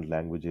of different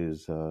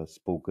languages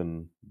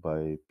spoken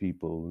by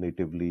people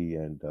natively,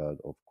 and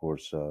of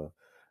course,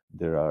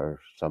 there are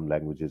some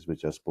languages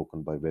which are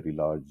spoken by very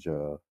large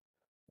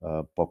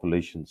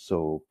populations.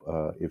 So,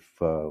 if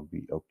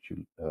we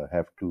actually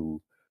have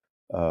to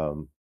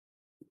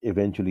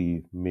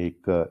eventually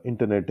make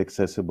internet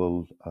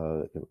accessible,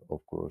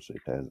 of course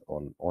it has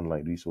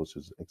online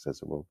resources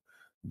accessible,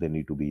 they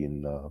need to be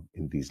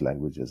in these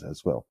languages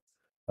as well.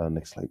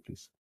 Next slide,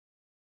 please.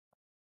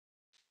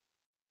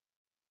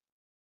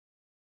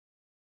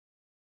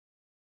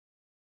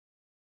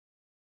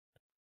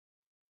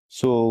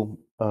 So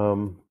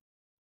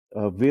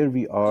where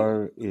we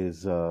are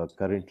is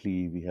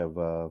currently we have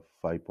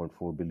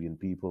 5.4 billion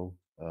people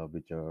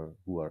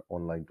who are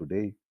online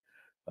today.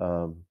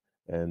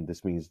 And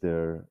this means there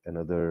are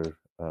another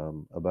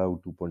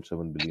about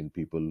 2.7 billion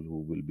people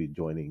who will be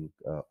joining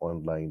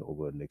online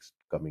over next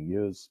coming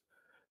years.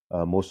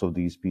 Most of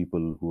these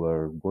people who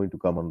are going to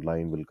come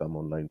online will come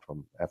online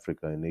from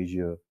Africa and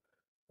Asia.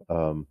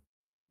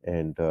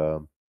 And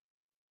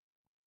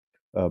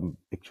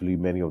actually,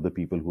 many of the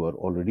people who are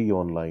already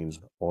online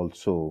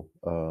also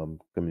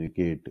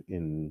communicate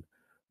in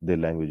their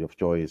language of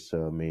choice,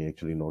 may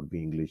actually not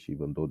be English,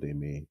 even though they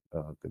may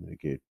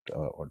communicate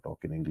or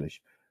talk in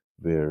English,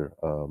 where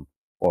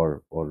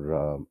or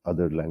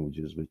other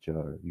languages which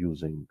are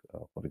using,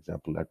 for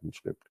example, Latin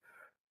script.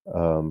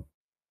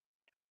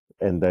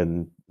 And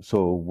then,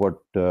 so what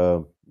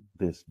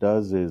this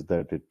does is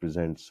that it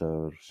presents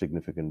a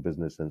significant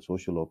business and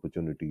social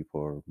opportunity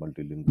for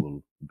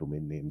multilingual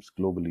domain names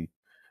globally.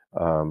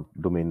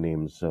 Domain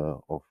names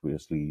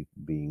obviously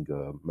being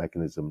a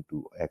mechanism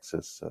to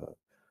access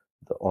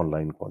the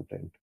online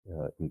content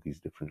in these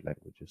different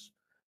languages.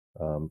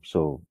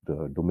 So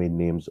the domain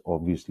names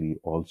obviously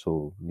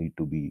also need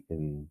to be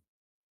in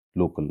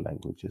local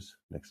languages.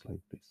 Next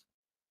slide, please.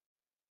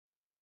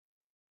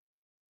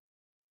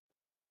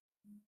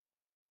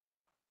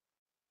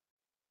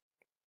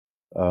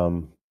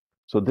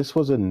 So this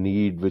was a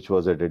need which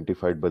was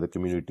identified by the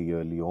community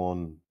early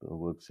on. The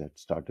works had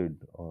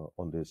started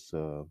on this.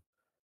 There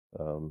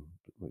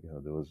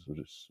was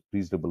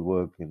reasonable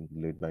work in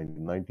late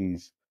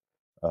 1990s.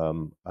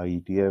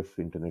 IETF,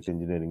 Internet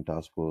Engineering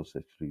Task Force,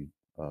 actually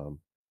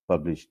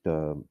published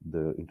the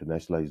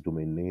internationalized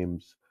domain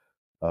names,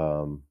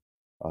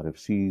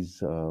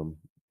 RFCs,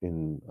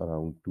 in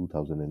around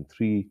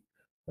 2003,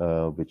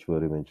 which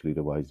were eventually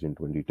revised in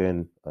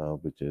 2010,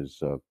 which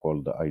is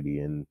called the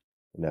IDN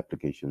in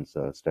Applications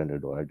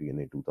Standard, or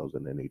IDNA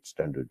 2008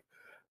 standard,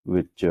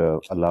 which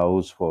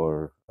allows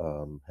for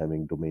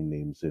having domain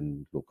names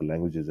in local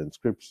languages and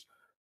scripts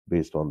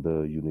based on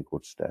the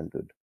Unicode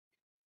standard.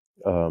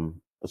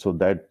 So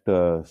that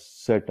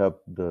set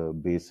up the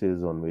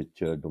basis on which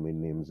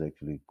domain names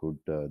actually could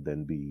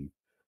then be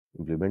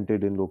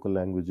implemented in local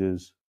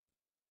languages.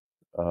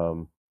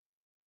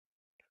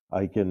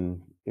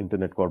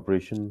 Internet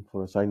Corporation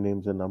for Assigned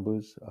Names and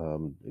Numbers.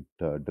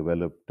 It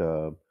developed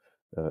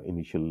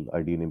initial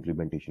IDN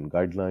implementation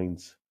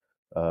guidelines,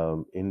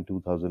 in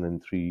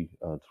 2003,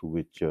 through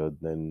which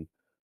then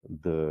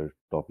the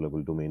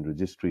top-level domain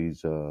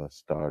registries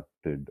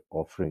started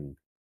offering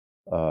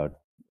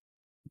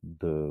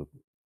the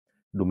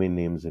domain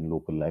names in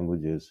local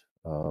languages.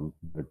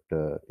 But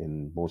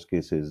in most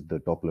cases, the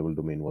top-level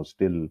domain was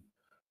still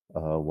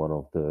one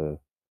of the,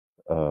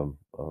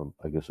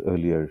 I guess,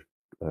 earlier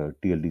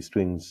TLD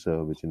strings,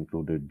 which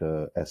included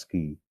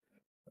ASCII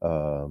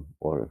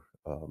or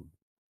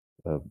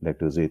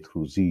letters A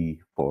through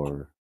Z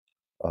for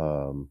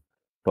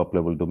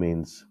top-level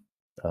domains.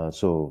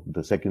 So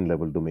the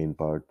second-level domain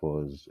part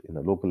was in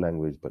a local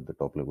language, but the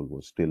top level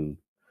was still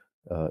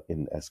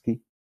in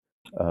ASCII.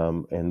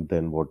 And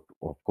then what,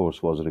 of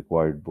course, was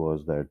required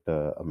was that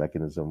a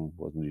mechanism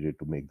was needed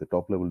to make the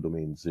top-level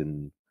domains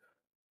in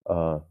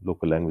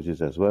local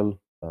languages as well.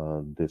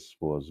 This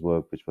was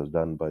work which was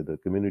done by the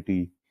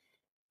community,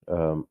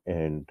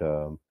 and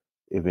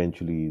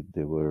eventually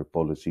there were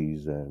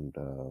policies and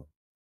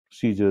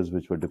procedures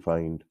which were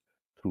defined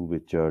through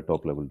which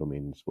top-level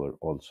domains were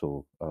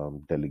also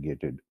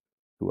delegated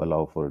to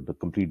allow for the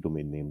complete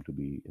domain name to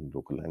be in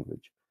local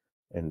language.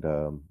 And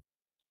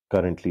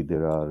currently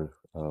there are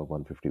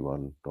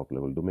 151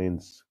 top-level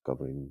domains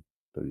covering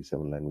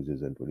 37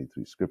 languages and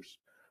 23 scripts,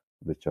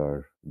 which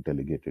are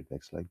delegated.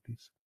 Next slide,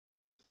 please.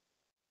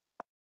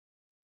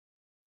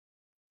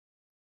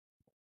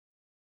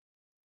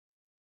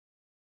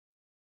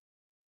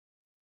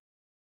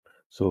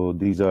 So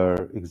these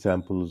are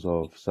examples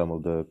of some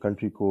of the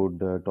country code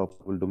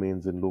top-level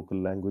domains in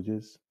local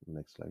languages.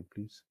 Next slide,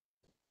 please.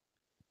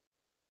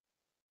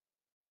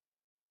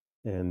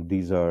 And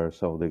these are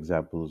some of the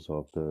examples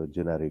of the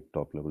generic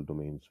top-level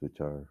domains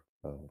which are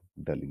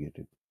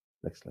delegated.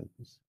 Next slide,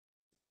 please.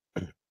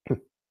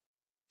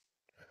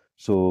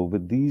 So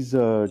with these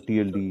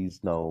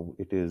TLDs now,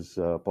 it is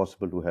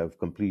possible to have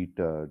complete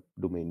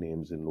domain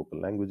names in local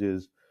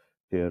languages.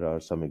 Here are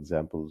some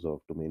examples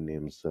of domain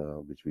names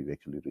which we've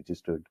actually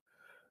registered.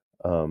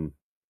 And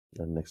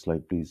next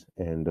slide, please.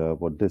 And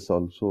what this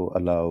also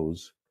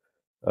allows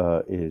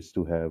is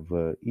to have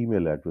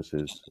email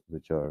addresses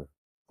which are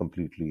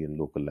completely in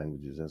local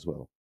languages as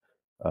well,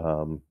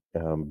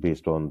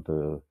 based on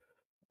the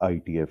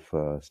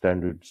IETF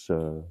standards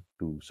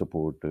to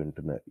support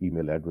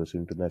email address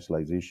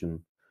internationalization,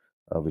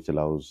 which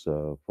allows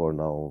for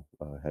now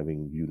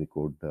having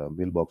Unicode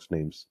mailbox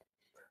names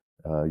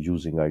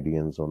using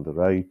IDNs on the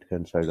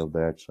right-hand side of the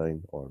 @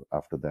 sign or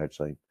after the @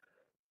 sign,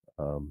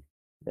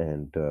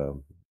 and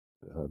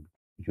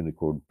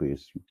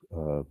Unicode-based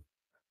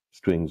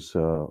strings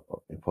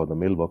for the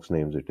mailbox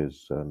names. It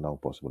is now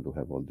possible to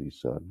have all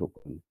these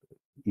local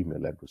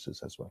email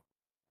addresses as well.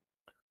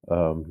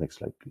 Next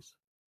slide, please.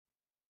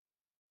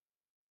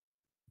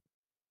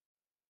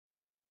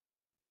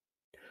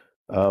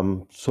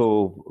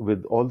 So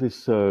with all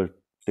this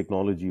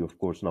technology, of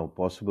course, now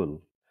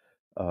possible,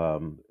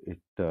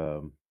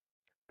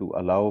 to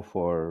allow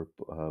for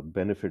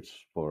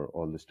benefits for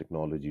all this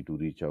technology to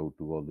reach out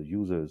to all the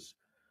users,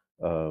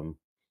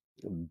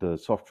 the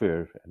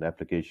software and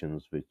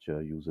applications which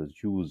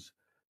users use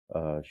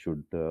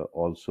should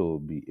also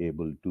be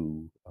able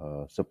to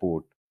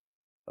support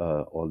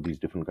all these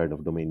different kind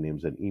of domain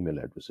names and email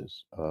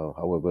addresses.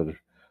 However,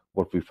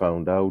 what we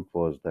found out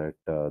was that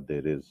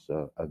there is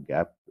a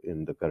gap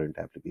in the current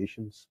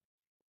applications.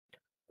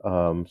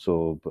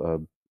 So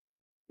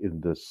in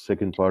the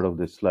second part of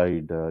this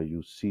slide,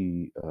 you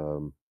see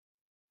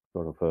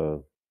sort of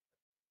a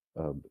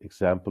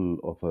example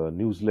of a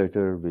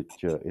newsletter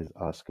which is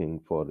asking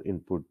for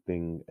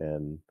inputting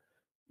an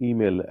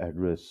email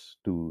address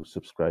to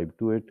subscribe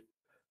to it.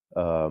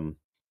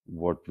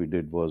 What we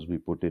did was we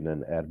put in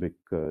an Arabic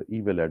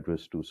email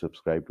address to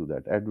subscribe to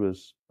that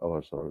address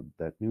or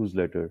that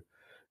newsletter.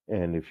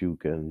 And if you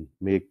can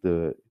make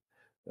the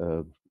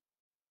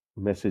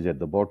message at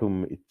the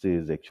bottom, it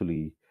says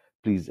actually,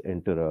 please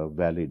enter a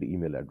valid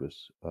email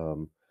address.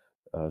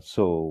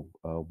 So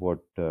what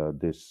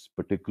this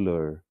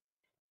particular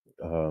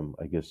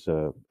I guess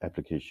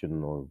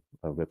application or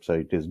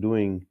website is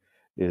doing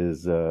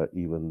is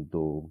even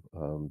though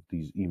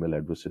these email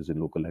addresses in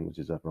local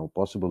languages are now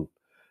possible,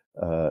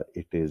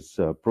 it is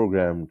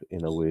programmed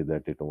in a way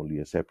that it only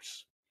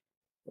accepts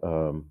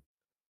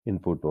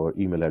input or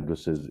email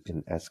addresses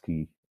in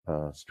ASCII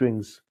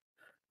strings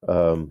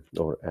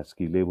or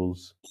ASCII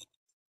labels,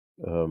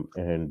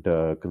 and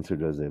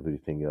considers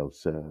everything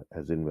else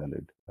as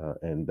invalid.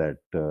 And that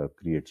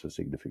creates a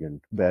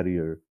significant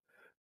barrier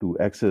to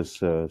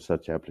access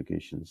such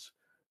applications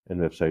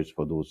and websites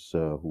for those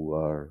who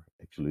are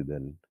actually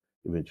then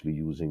eventually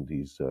using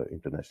these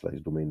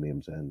internationalized domain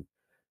names and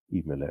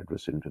email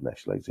address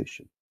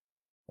internationalization.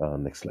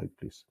 Next slide,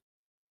 please.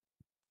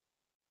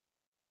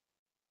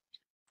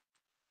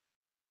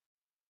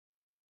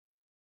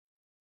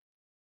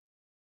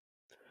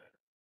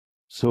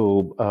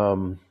 So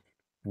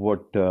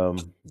what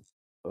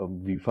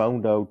we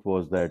found out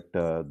was that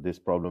this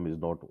problem is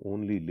not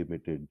only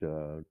limited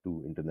to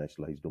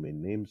internationalized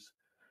domain names.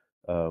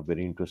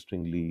 Very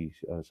interestingly,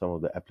 some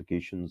of the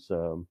applications,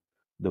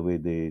 the way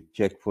they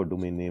check for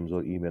domain names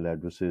or email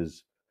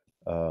addresses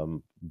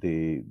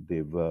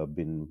They've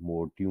been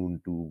more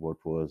tuned to what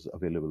was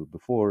available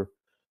before.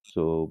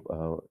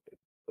 So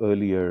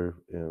earlier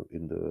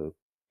in the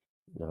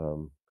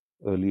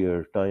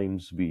earlier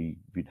times,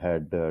 we'd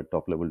had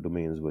top level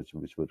domains which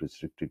were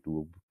restricted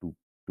to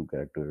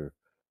character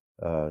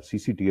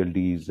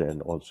CCTLDs,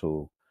 and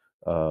also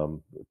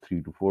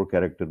 3 to 4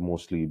 character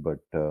mostly, but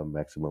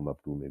maximum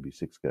up to maybe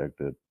 6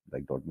 character,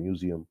 like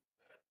 .museum,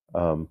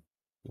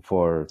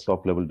 for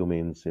top level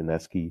domains in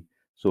ASCII.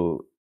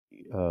 So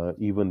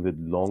even with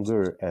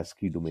longer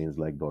ASCII domains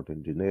like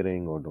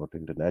 .engineering or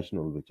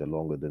 .international, which are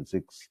longer than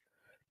 6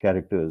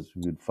 characters,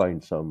 you'd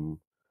find some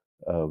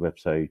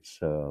websites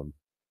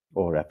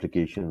or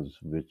applications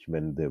which,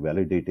 when they're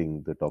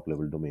validating the top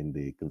level domain,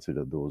 they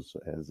consider those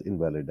as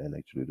invalid and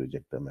actually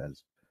reject them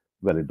as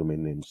valid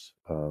domain names,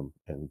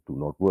 and do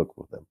not work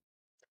with them.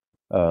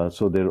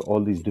 So there are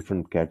all these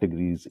different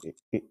categories.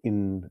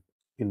 In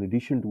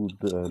addition to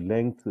the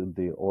length,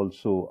 they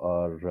also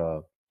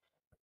are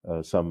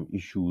some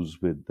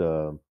issues with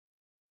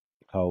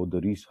how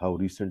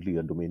recently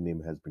a domain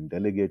name has been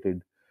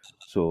delegated.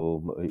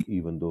 So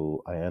even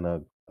though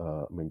IANA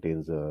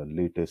maintains a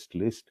latest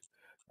list,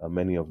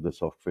 many of the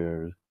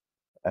software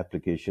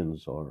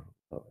applications, or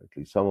at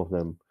least some of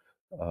them,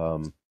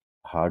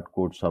 hard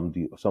code some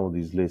of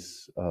these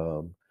lists,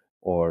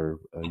 or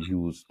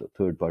use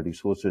third-party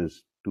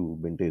sources to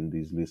maintain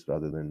these lists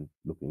rather than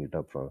looking it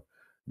up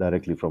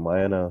directly from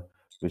IANA,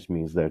 which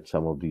means that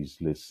some of these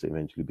lists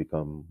eventually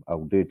become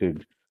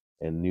outdated,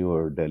 and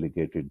newer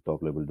delegated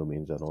top-level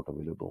domains are not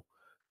available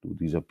to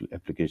these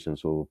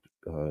applications. So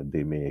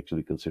they may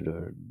actually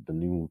consider the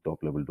new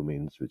top-level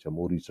domains, which are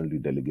more recently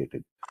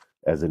delegated,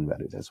 as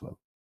invalid as well.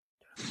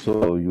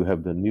 So you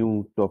have the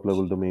new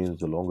top-level domains,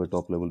 the longer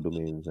top-level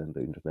domains, and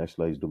the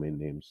internationalized domain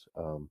names,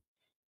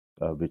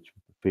 which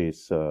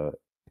face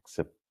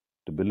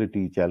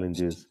acceptability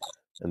challenges,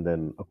 and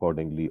then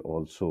accordingly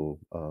also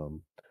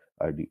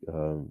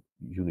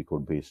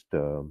Unicode-based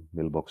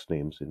mailbox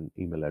names and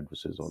email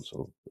addresses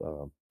also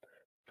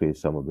face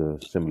some of the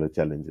similar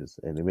challenges.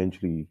 And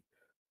eventually,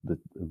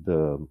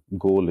 the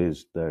goal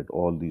is that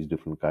all these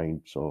different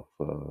kinds of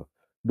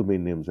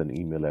domain names and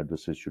email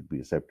addresses should be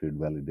accepted,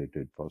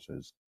 validated,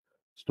 processed,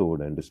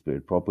 stored, and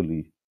displayed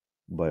properly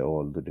by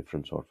all the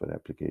different software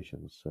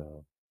applications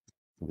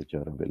which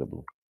are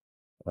available.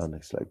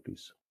 Next slide,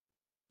 please.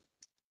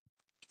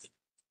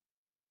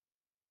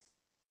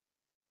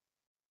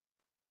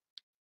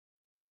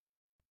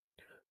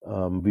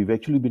 We've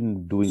actually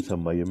been doing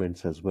some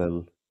measurements as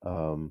well,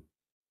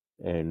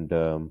 and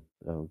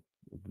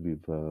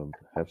we've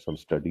have some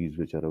studies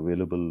which are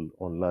available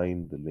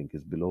online. The link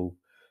is below.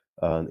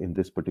 In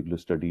this particular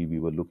study, we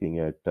were looking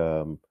at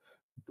 2,000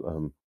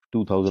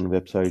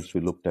 websites. We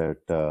looked at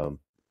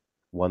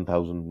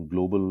 1,000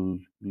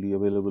 globally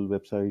available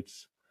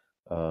websites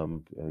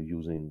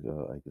using,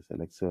 I guess,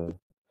 Alexa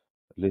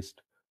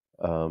list.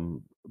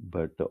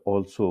 But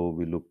also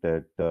we looked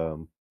at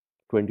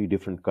 20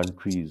 different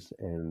countries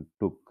and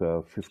took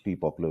 50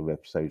 popular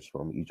websites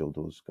from each of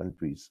those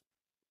countries.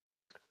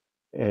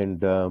 And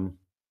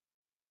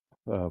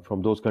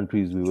from those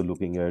countries, we were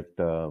looking at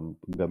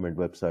government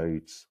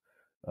websites,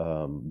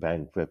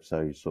 bank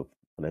websites of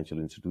financial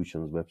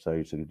institutions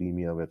websites,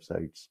 academia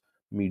websites,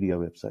 media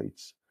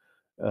websites.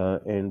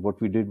 And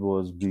what we did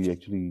was we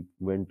actually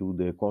went to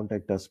their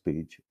contact us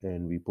page,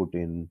 and we put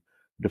in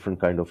different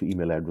kind of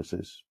email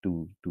addresses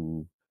to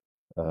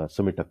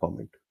submit a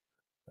comment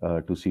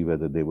to see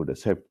whether they would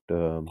accept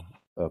a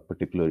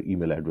particular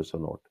email address or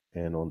not.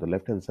 And on the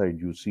left hand side,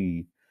 you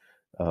see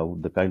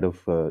the kind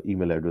of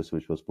email address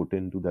which was put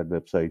into that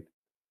website,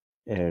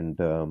 and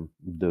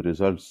the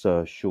results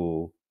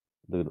show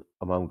the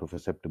amount of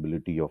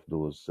acceptability of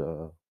those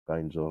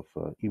kinds of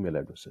email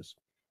addresses.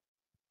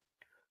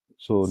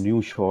 So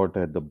new short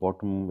at the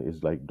bottom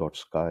is like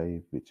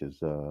 .sky, which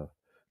is a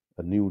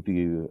new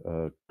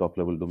top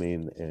level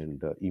domain,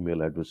 and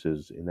email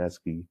addresses in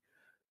ASCII,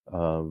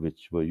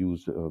 which were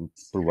used,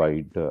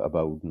 provide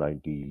about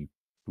 90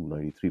 to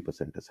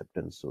 93%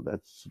 acceptance. So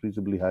that's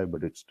reasonably high,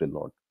 but it's still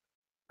not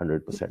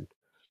 100%.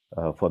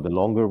 For the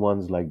longer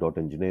ones like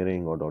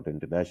 .engineering or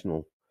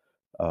 .international,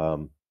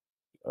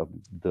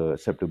 the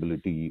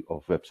acceptability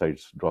of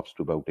websites drops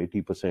to about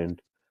 80%,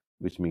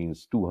 which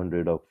means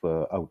 200 out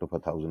of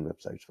 1,000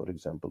 websites, for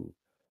example,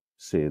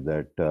 say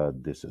that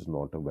this is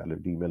not a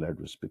valid email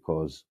address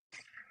because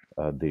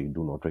they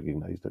do not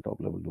recognize the top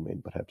level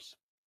domain, perhaps.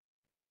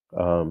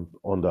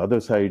 On the other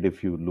side,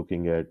 if you're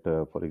looking at,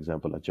 for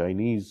example,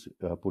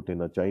 put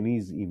in a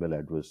Chinese email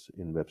address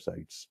in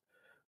websites,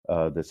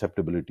 the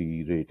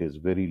acceptability rate is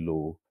very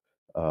low.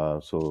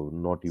 So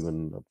not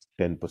even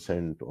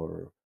 10%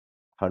 or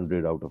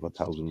 100 out of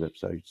 1,000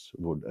 websites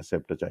would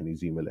accept a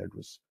Chinese email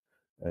address,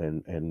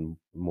 and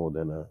more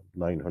than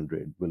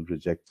 900 will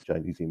reject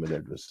Chinese email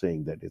address,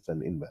 saying that it's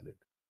an invalid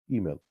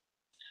email.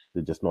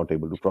 They're just not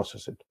able to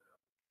process it.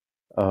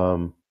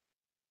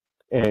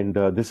 And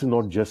this is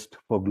not just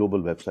for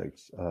global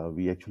websites.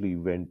 We actually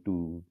went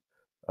to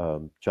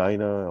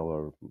China,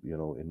 or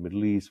in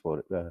Middle East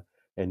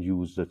and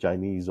used the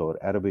Chinese or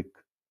Arabic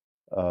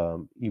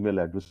email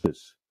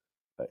addresses,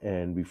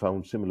 and we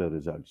found similar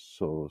results.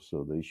 So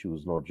the issue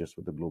is not just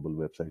with the global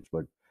websites,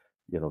 but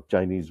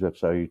Chinese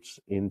websites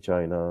in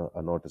China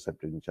are not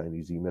accepting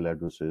Chinese email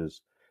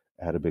addresses.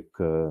 Arabic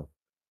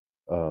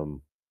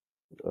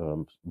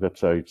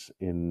websites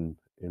in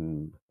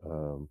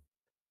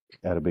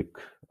Arabic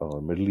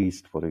or Middle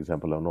East, for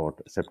example, are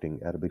not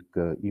accepting Arabic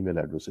email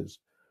addresses.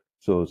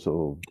 So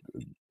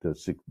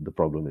the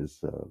problem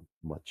is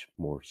much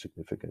more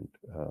significant,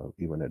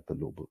 even at the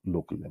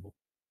local level.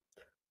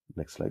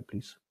 Next slide,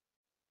 please.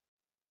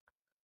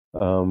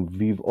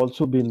 We've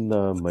also been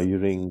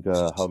measuring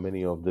how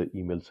many of the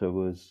email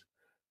servers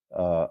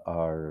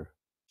are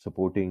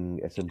supporting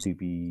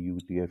SMTP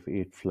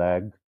UTF-8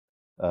 flag,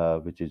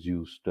 which is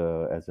used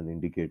as an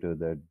indicator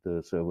that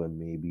the server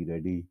may be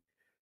ready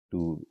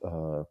to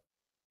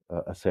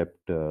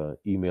accept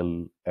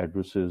email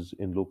addresses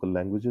in local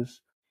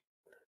languages.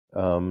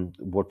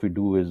 What we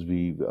do is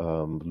we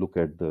look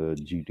at the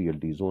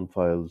GTLD zone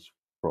files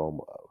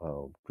from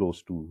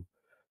close to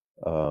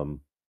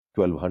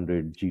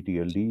 1,200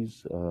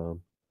 GTLDs.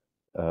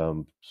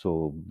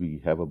 So we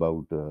have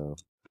about a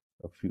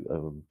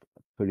few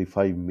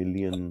 35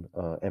 million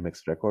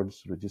MX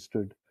records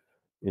registered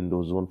in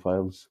those zone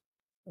files.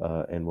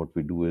 And what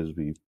we do is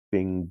we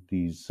ping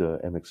these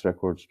MX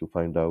records to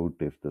find out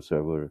if the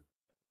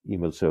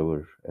email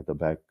server at the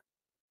back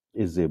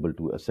is able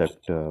to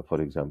accept,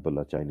 for example,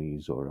 a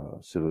Chinese or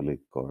a Cyrillic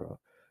or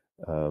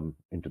a,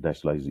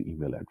 internationalized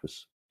email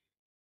address.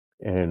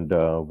 And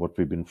what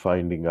we've been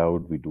finding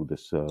out, we do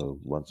this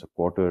once a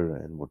quarter,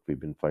 and what we've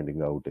been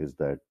finding out is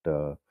that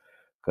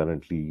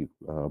currently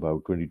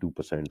about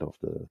 22% of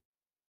the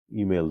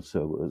email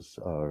servers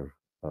are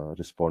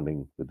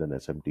responding with an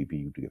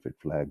SMTP UTF-8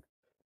 flag.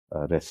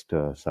 Rest,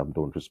 some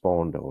don't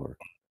respond, or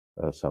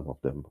some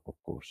of them,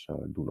 of course,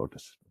 do not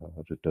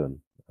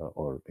return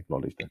or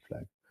acknowledge that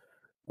flag.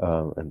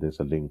 And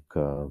there's a link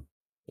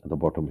at the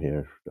bottom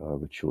here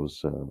which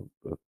shows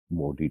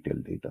more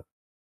detailed data.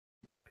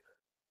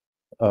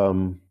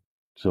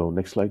 So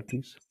next slide,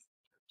 please.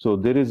 So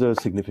there is a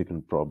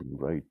significant problem,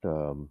 right?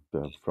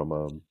 From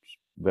a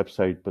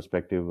website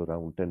perspective,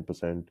 around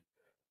 10%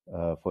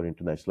 for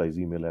internationalized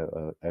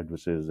email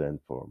addresses, and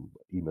from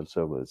email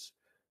servers,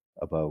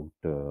 about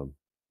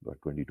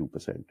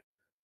 22%.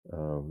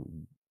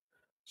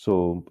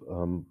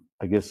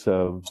 I guess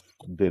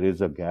there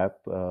is a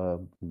gap.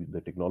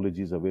 The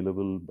technology is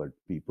available, but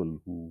people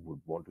who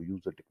would want to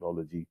use the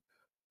technology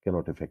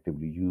cannot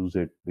effectively use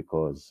it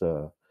because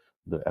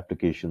the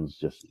applications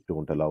just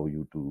don't allow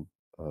you to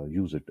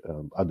use it.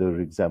 Other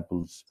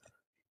examples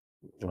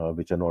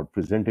which are not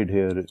presented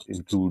here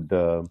include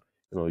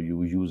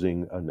you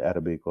using an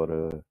Arabic or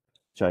a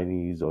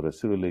Chinese or a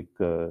Cyrillic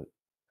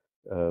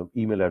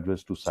email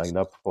address to sign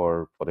up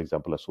for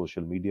example, a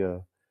social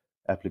media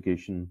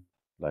application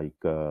like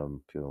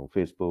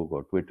Facebook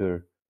or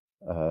Twitter,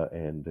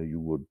 and you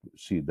would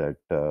see that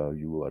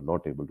you are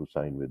not able to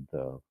sign with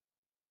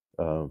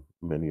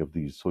many of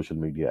these social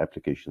media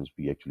applications.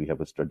 We actually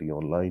have a study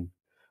online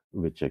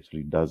which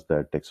actually does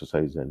that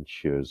exercise and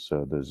shares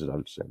the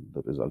results, and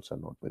the results are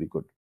not very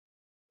good.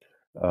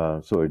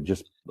 So it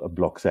just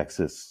blocks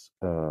access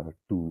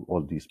to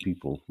all these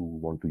people who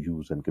want to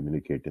use and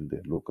communicate in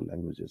their local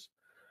languages.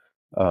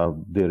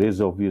 There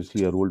is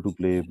obviously a role to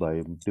play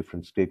by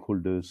different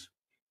stakeholders.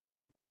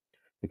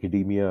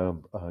 Academia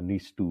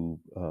needs to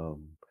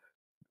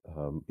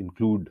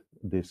include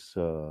this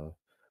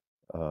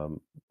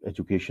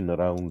education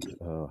around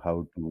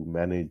how to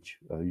manage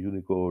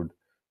Unicode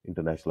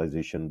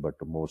internationalization, but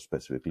more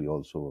specifically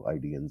also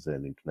IDNs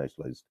and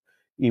internationalized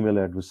email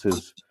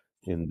addresses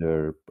in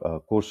their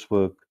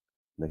coursework.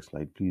 Next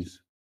slide,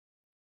 please.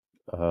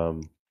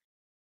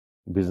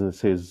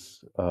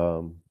 Businesses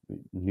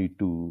need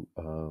to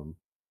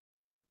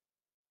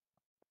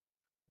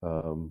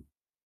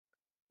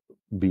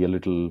be a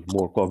little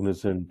more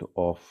cognizant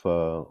of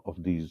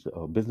these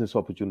business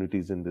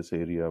opportunities in this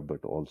area,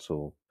 but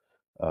also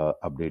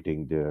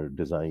updating their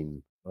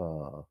design,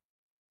 I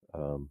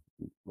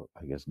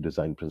guess,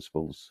 design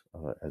principles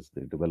as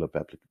they develop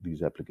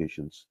these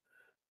applications.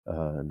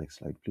 Next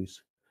slide,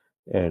 please.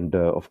 And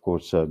of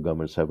course,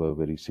 governments have a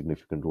very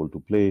significant role to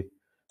play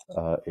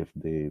if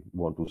they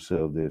want to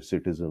serve their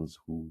citizens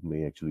who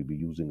may actually be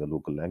using a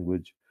local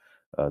language.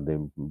 They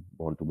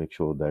want to make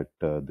sure that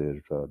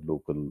their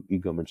local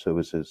e-government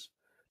services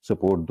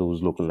support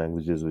those local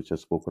languages which are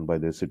spoken by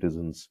their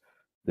citizens.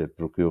 Their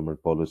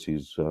procurement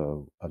policies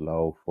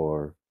allow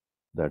for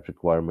that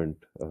requirement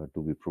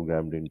to be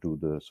programmed into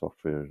the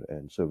software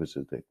and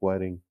services they're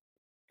acquiring.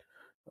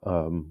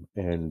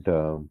 And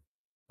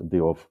they,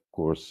 of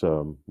course,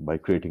 by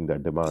creating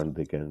that demand,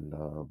 they can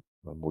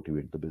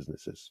motivate the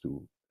businesses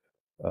to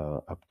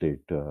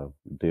update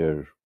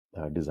their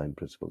design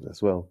principles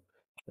as well.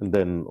 And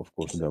then, of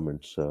course,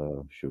 governments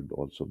should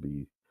also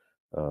be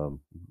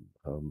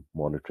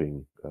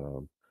monitoring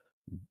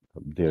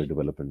their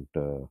development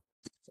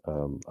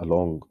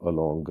along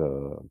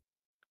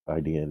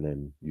IDN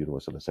and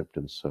universal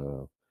acceptance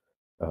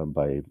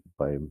by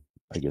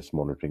I guess,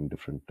 monitoring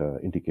different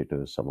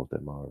indicators. Some of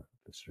them are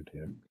listed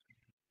here.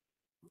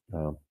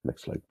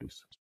 Next slide,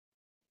 please.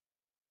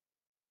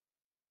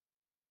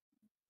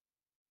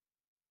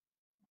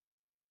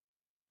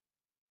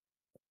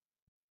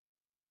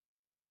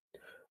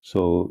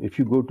 So if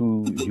you go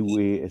to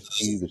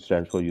UASG, which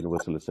stands for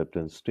Universal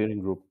Acceptance Steering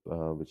Group,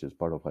 which is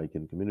part of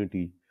ICANN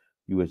community,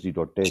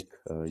 usg.tech,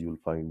 you'll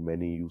find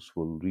many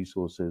useful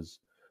resources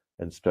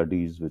and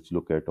studies which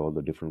look at all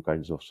the different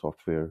kinds of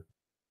software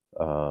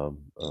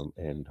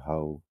and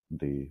how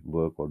they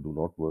work or do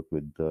not work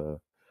with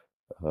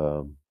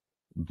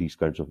these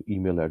kinds of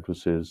email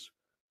addresses.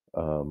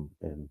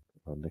 And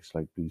next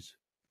slide, please.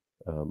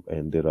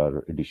 And there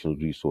are additional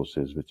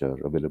resources which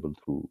are available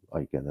through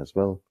ICANN as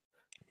well,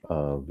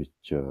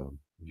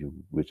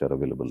 which are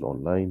available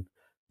online.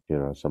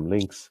 Here are some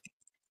links,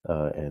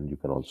 and you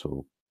can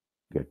also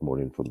get more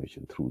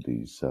information through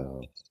these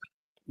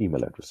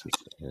email addresses.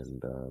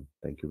 And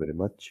thank you very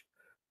much.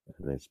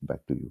 And it's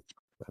back to you,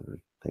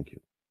 Valerie. Thank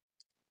you.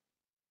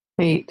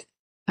 Great.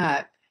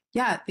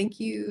 Yeah, thank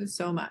you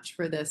so much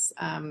for this.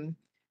 I'm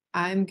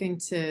going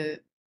to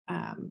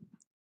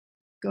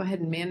go ahead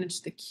and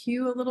manage the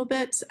queue a little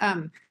bit.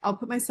 I'll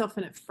put myself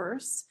in it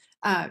first.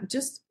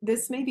 Just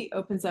this maybe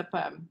opens up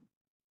a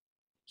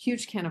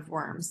huge can of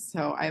worms,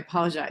 so I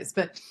apologize.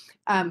 But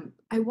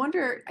I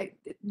wonder,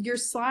 your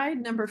slide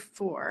number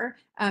 4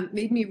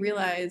 made me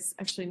realize,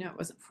 actually, no, it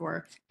wasn't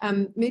 4,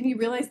 made me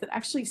realize that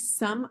actually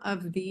some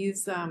of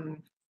these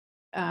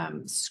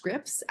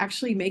scripts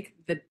actually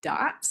make the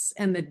dots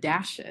and the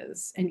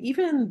dashes and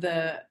even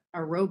the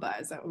arroba,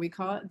 is that what we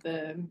call it,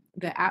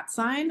 the @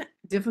 sign,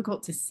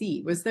 difficult to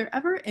see. Was there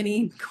ever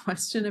any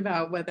question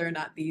about whether or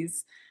not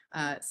these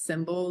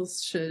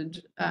symbols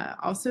should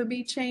also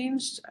be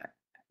changed?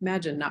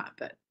 Imagine not,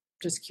 but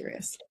just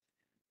curious.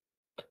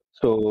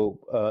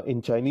 So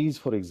in Chinese,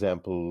 for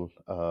example,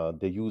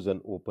 they use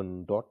an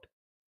open dot,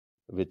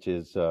 which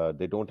is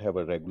they don't have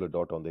a regular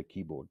dot on their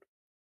keyboard.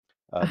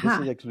 This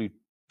is actually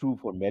true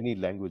for many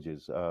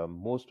languages.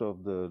 Most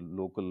of the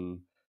local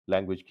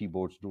language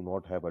keyboards do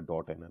not have a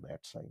dot and an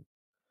 @ sign.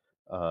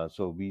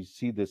 So we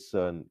see this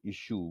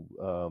issue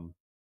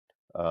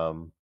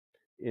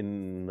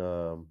in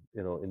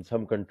in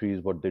some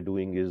countries. What they're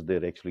doing is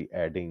they're actually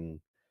adding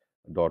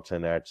dots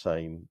and @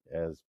 sign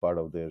as part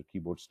of their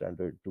keyboard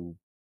standard to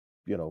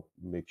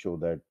make sure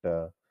that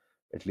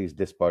at least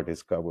this part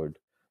is covered.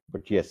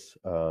 But yes,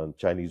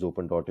 Chinese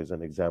open dot is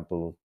an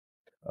example.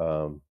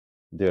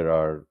 There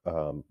are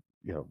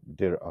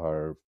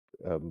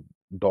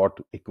dot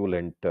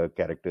equivalent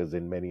characters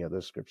in many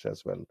other scripts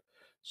as well.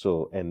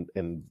 So and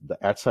the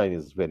 @ sign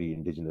is very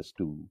indigenous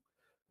to,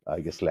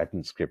 I guess,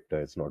 Latin script.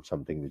 It's not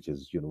something which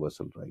is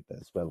universal, right,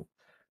 as well.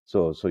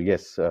 So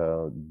yes,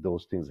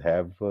 those things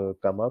have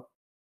come up.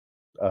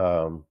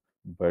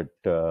 But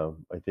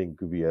I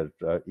think we are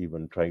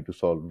even trying to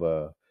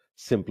solve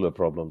simpler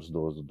problems.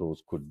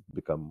 Those could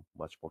become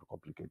much more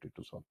complicated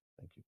to solve.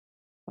 Thank you.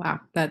 Wow,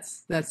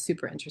 that's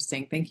super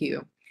interesting. Thank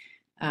you.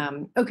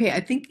 Okay, I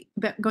think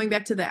going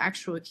back to the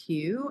actual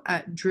queue,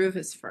 Dhruv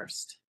is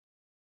first.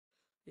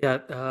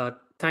 Yeah,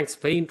 thanks.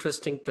 Very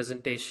interesting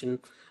presentation.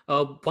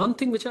 One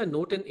thing which I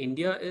note in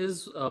India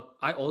is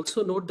I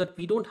also note that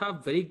we don't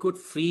have very good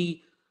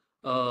free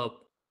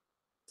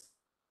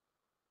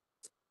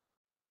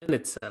in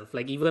itself.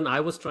 Like even I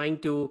was trying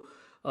to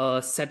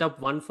set up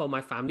one for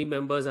my family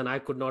members and I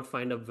could not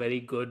find a very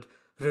good,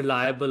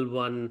 reliable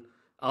one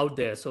out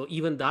there. So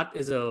even that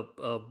is a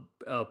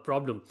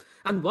problem.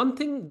 And one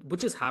thing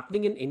which is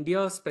happening in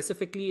India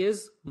specifically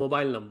is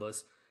mobile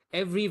numbers.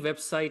 Every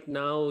website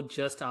now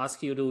just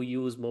asks you to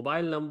use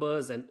mobile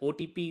numbers and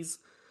OTPs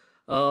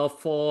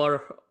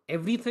for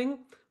everything,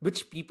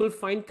 which people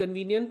find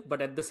convenient,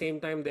 but at the same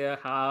time, there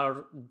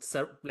are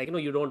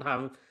you don't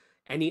have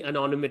any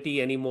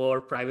anonymity anymore.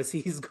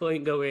 Privacy is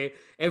going away.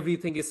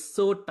 Everything is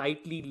so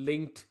tightly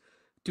linked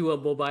to a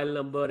mobile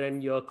number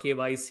and your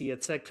KYC,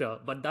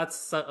 etc. But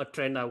that's a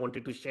trend I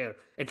wanted to share,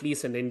 at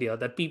least in India,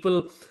 that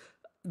people,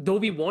 though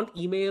we want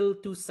email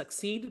to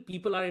succeed,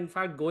 people are in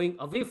fact going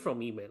away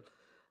from email.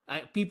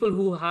 People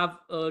who have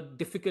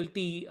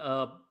difficulty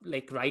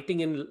like writing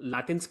in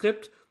Latin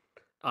script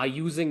are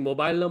using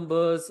mobile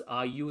numbers,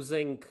 are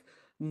using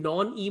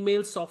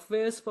non-email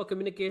softwares for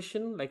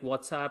communication like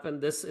WhatsApp,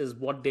 and this is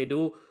what they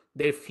do.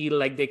 They feel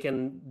like they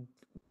can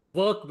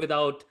work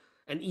without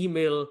an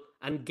email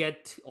and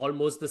get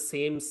almost the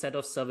same set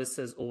of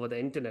services over the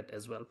internet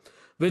as well,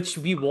 which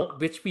we want,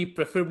 which we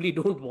preferably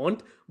don't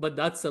want, but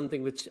that's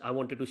something which I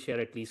wanted to share,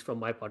 at least from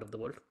my part of the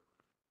world.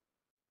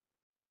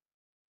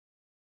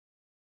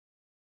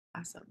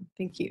 Awesome.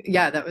 Thank you.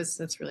 Yeah,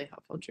 that's really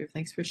helpful, Drew.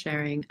 Thanks for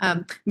sharing.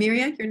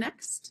 Miria, you're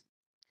next.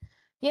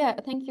 Yeah,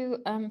 thank you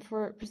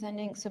for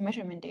presenting some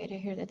measurement data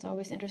here. That's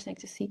always interesting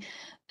to see.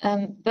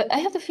 But I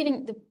have the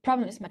feeling the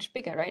problem is much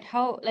bigger, right?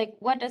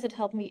 What does it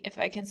help me if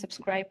I can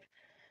subscribe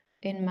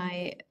in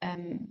my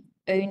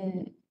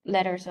own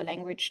letters or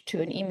language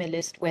to an email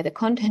list where the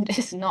content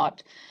is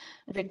not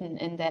written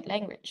in that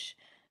language?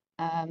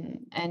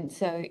 And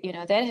so,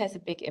 that has a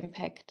big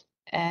impact.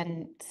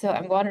 And so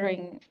I'm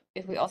wondering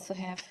if we also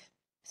have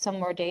some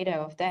more data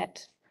of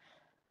that.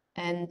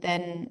 And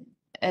then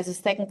as a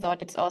second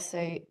thought, it's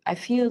also, I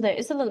feel there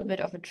is a little bit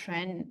of a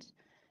trend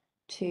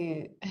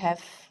to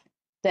have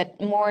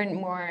that more and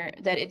more,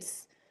 that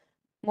it's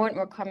more and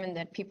more common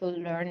that people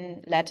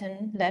learn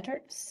Latin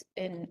letters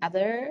in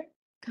other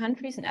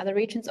countries and other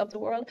regions of the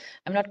world.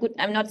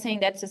 I'm not saying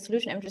that's the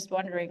solution. I'm just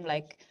wondering,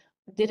 like,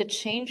 did it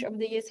change over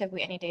the years? Have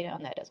we any data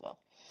on that as well?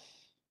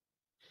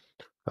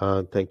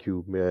 Thank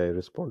you. May I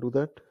respond to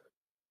that?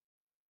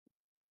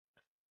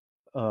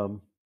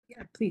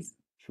 Yeah, please.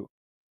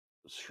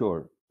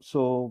 Sure.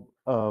 So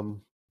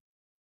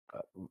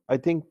I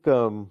think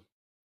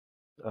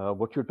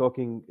what you're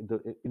talking,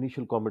 the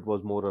initial comment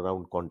was more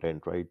around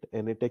content, right?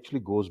 And it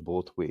actually goes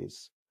both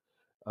ways.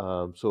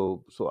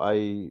 So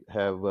I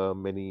have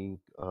many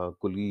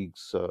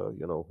colleagues,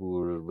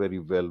 who are very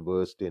well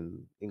versed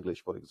in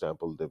English. For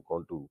example, they've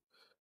gone to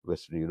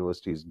Western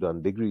universities,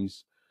 done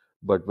degrees,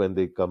 but when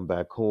they come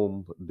back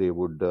home, they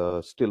would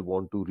still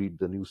want to read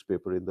the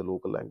newspaper in the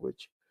local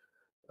language.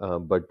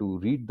 But to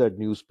read that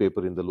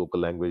newspaper in the local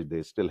language,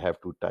 they still have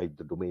to type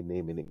the domain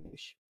name in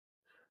English.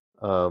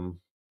 Um,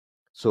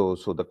 so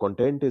the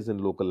content is in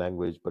local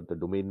language, but the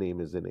domain name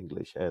is in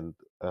English, and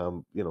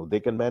they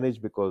can manage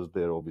because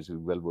they're obviously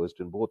well versed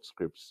in both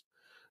scripts.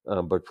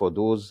 But for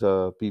those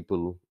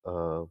people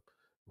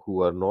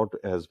who are not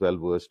as well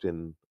versed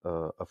in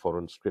a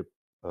foreign script,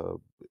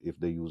 if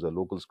they use a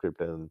local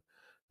script and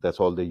that's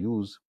all they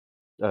use,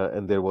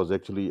 and there was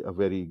actually a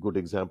very good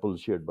example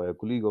shared by a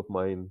colleague of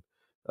mine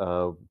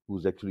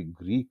who's actually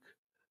Greek,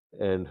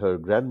 and her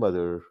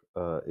grandmother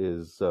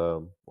is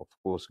of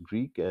course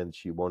Greek, and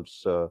she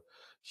wants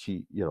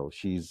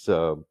she's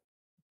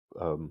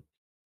um,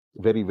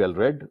 very well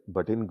read,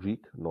 but in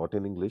Greek, not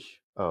in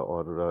English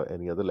or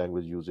any other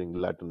language using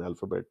Latin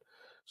alphabet.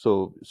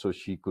 So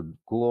she could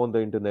go on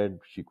the internet,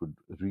 she could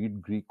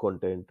read Greek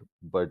content,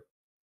 but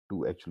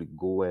to actually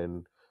go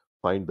and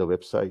find the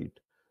website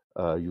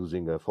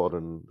using a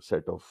foreign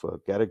set of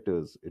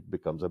characters, it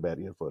becomes a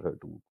barrier for her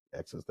to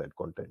access that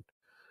content.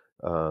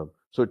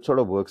 So it sort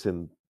of works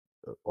in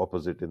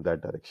opposite in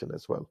that direction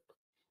as well.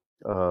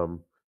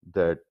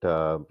 That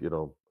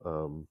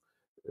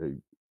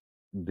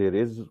there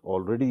is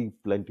already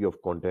plenty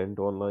of content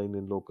online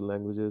in local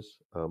languages,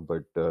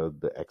 but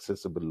the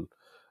accessible,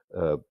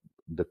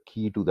 the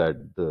key to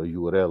that, the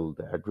URL,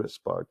 the address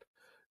part,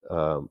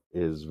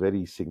 is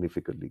very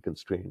significantly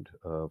constrained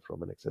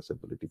from an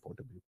accessibility point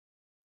of view.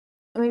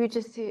 Maybe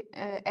just to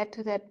add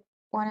to that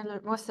one a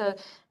little more. So,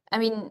 I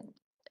mean,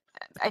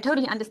 I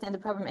totally understand the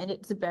problem, and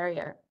it's a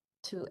barrier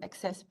to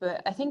access,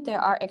 but I think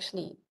there are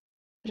actually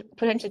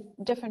potentially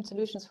different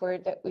solutions for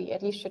it that we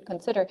at least should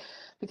consider.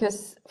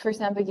 Because, for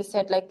example, you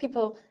said like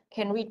people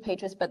can read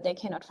pages, but they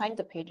cannot find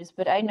the pages.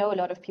 But I know a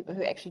lot of people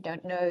who actually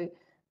don't know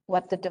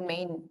what the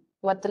domain,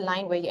 what the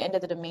line where you enter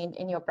the domain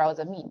in your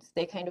browser means.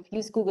 They kind of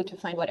use Google to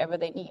find whatever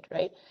they need,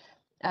 right?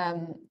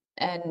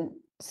 And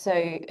so,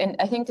 and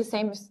I think the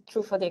same is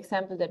true for the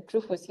example that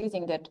Dhruv was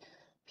using, that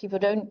people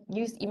don't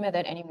use email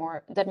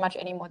that much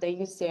anymore. They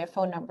use their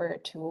phone number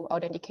to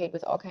authenticate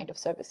with all kinds of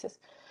services.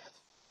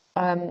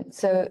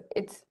 So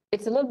it's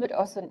a little bit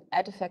also an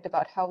artifact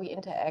about how we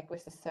interact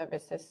with the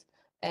services,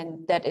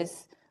 and that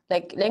is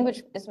like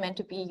language is meant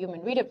to be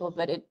human readable,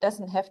 but it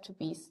doesn't have to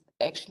be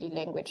actually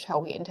language how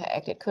we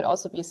interact. It could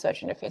also be a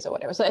search interface or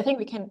whatever. So I think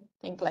we can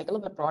think like a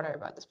little bit broader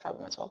about this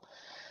problem as well.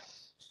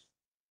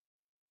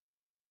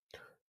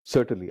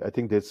 Certainly, I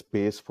think there's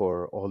space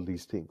for all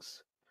these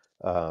things.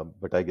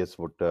 But I guess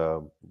what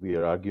we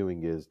are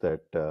arguing is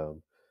that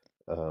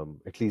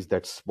at least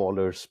that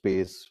smaller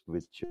space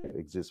which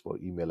exists for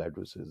email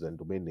addresses and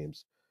domain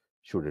names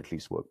should at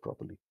least work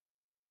properly.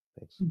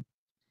 Thanks.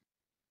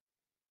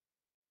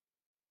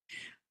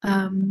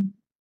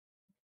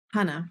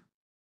 Hannah,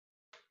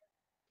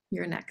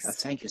 you're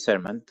next. Thank you,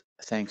 Sermon.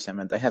 Thanks,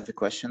 Sermon. I have a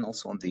question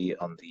also on the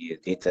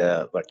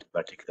data,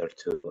 particular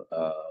to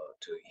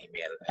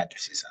email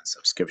addresses and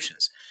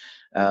subscriptions.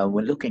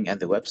 When looking at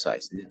the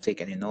websites, did you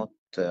take any note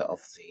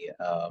of the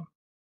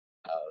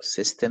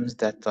systems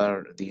that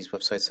are these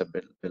websites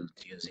are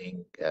built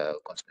using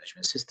content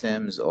management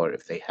systems, or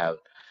if they have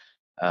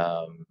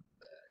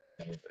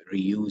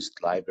reused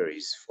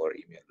libraries for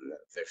email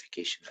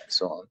verification and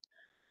so on?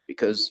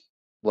 Because,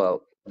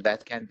 well,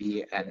 that can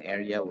be an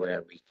area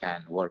where we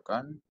can work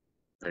on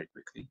very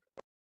quickly.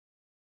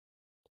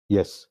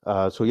 Yes.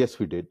 So yes,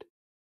 we did.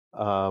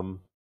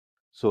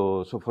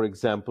 So for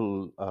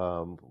example,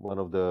 one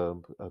of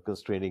the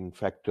constraining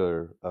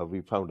factor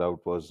we found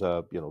out was,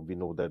 we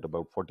know that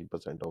about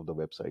 40% of the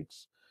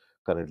websites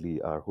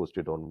currently are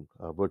hosted on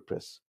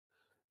WordPress.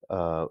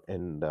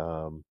 And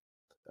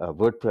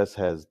WordPress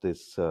has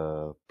this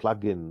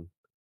plugin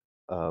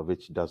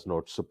which does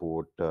not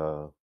support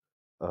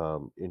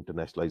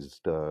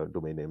internationalized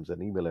domain names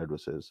and email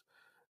addresses.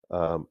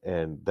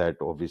 And that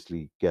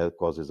obviously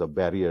causes a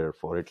barrier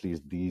for at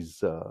least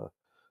these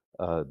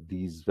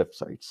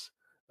websites.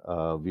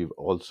 We've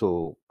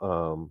also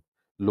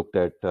looked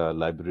at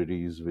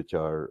libraries which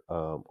are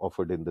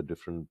offered in the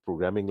different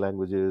programming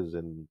languages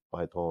in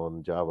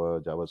Python,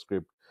 Java,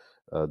 JavaScript.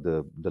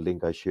 The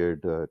link I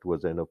shared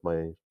towards the end of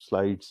my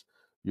slides,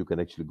 you can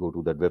actually go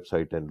to that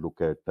website and look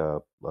at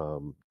the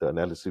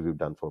analysis we've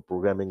done for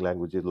programming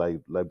languages,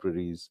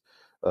 libraries,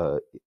 uh,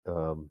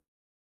 um,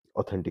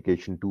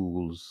 authentication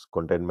tools,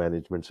 content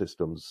management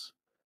systems.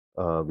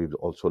 We've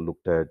also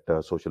looked at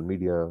social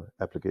media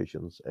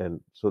applications.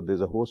 And so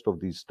there's a host of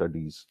these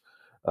studies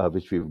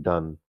which we've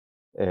done,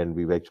 and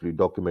we've actually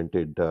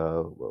documented,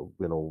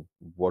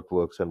 what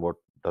works and what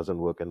doesn't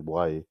work and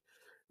why.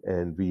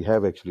 And we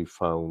have actually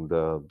found,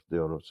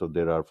 so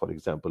there are, for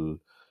example,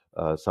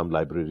 some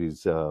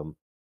libraries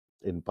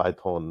in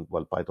Python.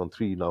 Well, Python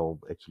 3 now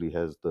actually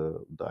has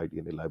the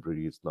IDNA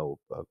library is now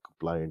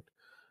compliant.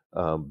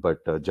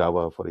 But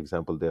Java, for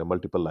example, there are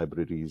multiple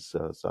libraries.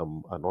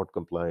 Some are not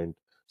compliant.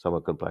 Some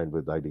are compliant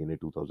with IDNA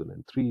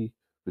 2003,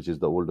 which is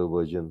the older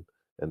version,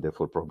 and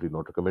therefore probably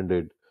not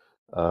recommended.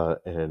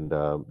 And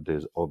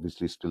there's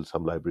obviously still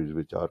some libraries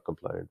which are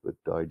compliant with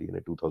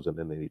IDNA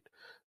 2008.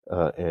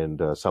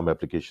 And some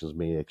applications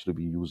may actually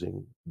be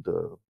using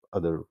the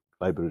other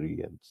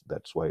library, and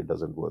that's why it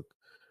doesn't work.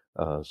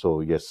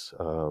 So yes,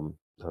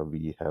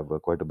 we have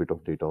quite a bit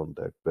of data on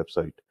that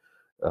website,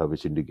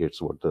 which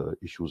indicates what the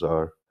issues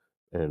are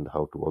and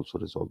how to also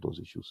resolve those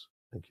issues.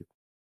 Thank you.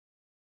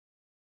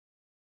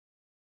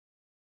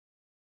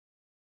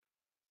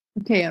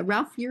 Okay,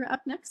 Ralph, you're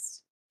up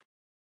next.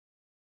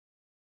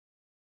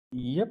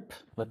 Yep,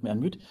 let me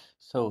unmute.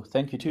 So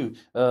thank you too.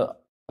 A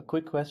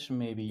quick question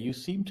maybe. You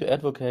seem to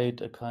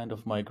advocate a kind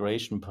of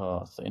migration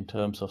path in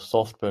terms of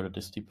software that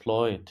is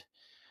deployed.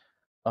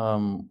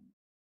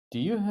 Do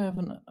you have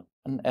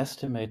an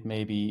estimate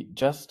maybe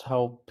just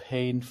how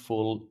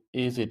painful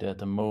is it at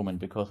the moment?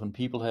 Because when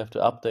people have to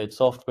update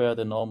software,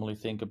 they normally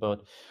think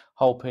about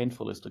how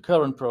painful is the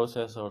current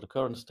process or the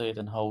current state,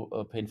 and how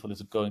painful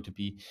is it going to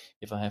be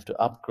if I have to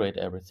upgrade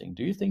everything.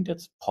 Do you think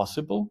that's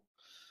possible?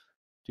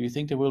 Do you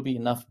think there will be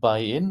enough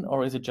buy-in,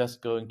 or is it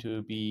just going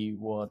to be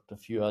what a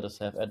few others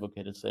have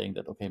advocated, saying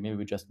that, okay, maybe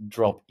we just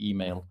drop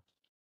email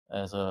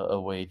as a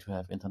way to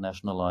have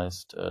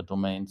internationalized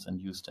domains and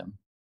use them?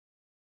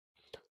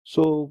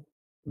 So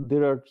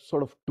there are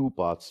sort of two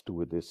parts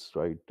to this,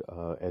 right?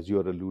 As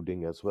you're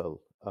alluding as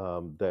well,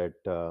 that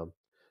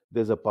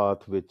there's a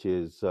path which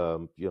is,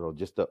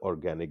 just the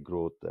organic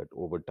growth that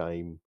over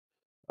time,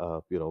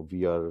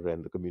 we are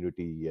and the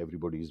community,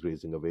 everybody is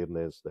raising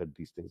awareness that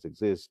these things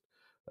exist.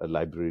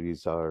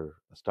 Libraries are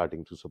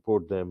starting to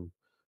support them.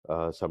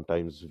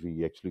 Sometimes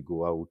we actually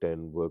go out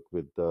and work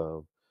with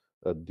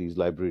these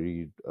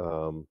library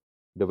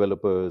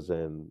developers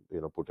and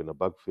put in a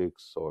bug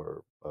fix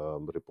or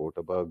report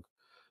a bug,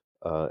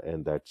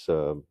 and that's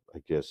I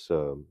guess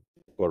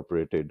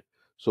incorporated.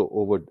 So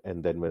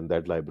and then when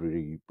that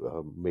library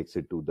makes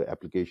it to the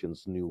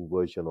application's new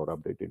version or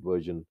updated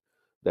version,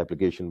 the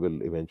application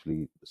will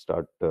eventually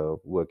start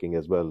working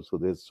as well. So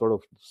there's sort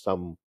of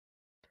some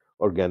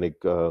organic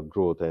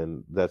growth,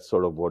 and that's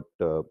sort of what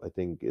I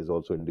think is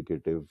also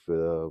indicative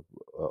from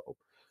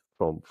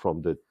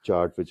the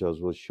chart which I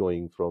was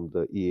showing from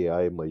the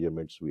EAI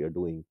measurements we are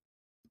doing,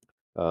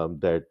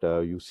 that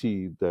you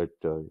see that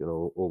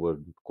over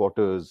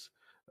quarters,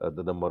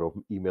 the number of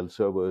email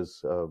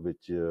servers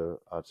which are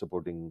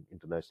supporting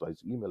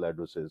internationalized email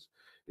addresses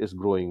is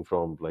growing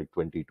from like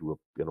 20 to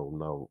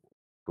now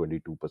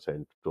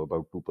 22% to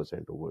about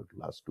 2% over the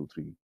last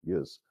 2-3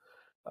 years.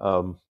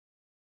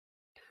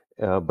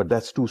 But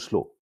that's too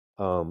slow.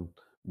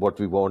 What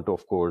we want,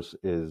 of course,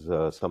 is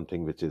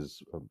something which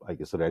is, I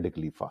guess,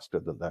 radically faster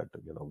than that.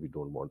 We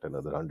don't want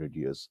another 100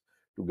 years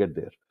to get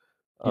there.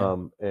 Yeah.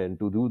 And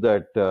to do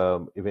that,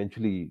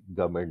 eventually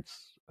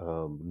governments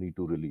need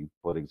to really,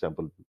 for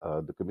example,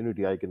 the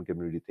community, ICANN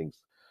community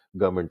thinks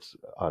governments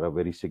are a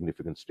very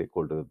significant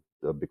stakeholder,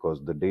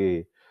 because the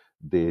day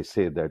they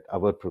say that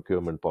our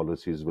procurement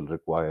policies will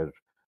require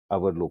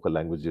our local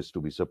languages to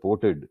be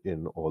supported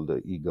in all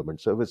the e-government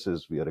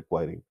services we are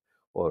requiring,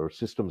 or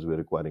systems we're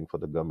requiring for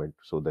the government,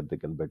 so that they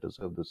can better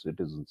serve the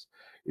citizens,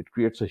 it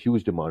creates a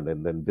huge demand,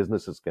 and then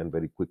businesses can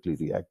very quickly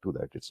react to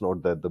that. It's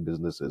not that the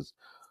businesses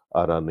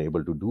are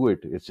unable to do it.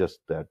 It's just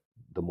that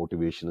the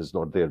motivation is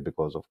not there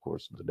because, of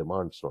course, the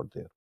demand's not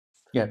there.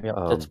 Yeah,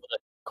 that's what I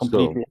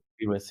completely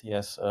agree with.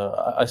 Yes,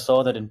 I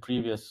saw that in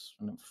previous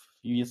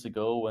few years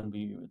ago when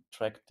we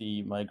tracked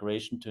the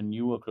migration to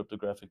newer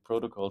cryptographic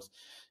protocols,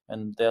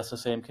 and there's the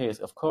same case.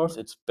 Of course,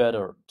 it's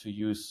better to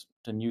use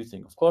the new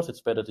thing. Of course,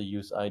 it's better to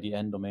use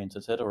IDN domains,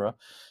 etc.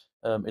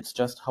 It's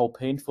just how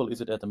painful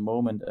is it at the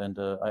moment, and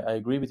I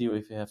agree with you.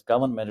 If you have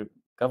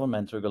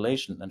government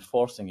regulation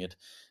enforcing it,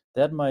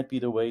 that might be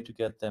the way to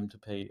get them to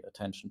pay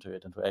attention to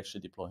it and to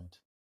actually deploy it.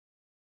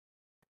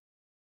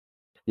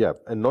 Yeah,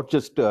 and not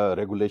just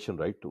regulation,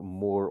 right?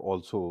 More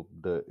also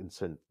the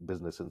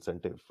business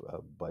incentive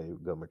by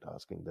government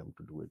asking them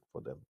to do it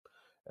for them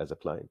as a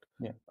client.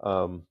 Yeah.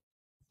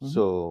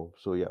 So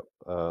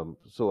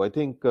I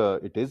think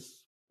it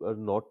is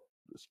not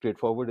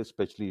straightforward,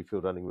 especially if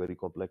you're running very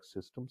complex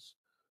systems.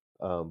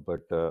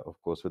 but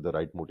of course, with the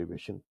right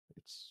motivation,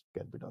 it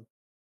can be done.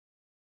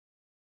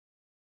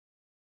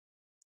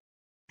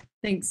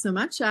 Thanks so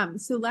much.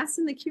 So last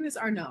in the queue is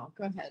Arnaud.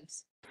 Go ahead.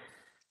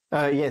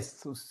 Yes,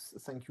 so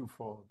thank you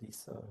for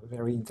this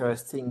very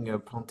interesting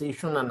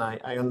presentation, and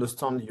I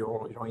understand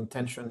your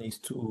intention is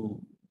to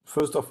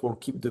first of all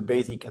keep the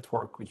basic at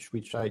work,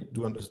 which I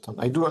do understand.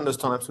 I do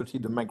understand absolutely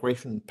the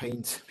migration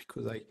pains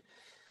because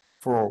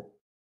for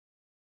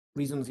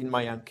reasons in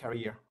my own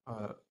career,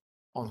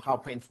 on how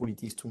painful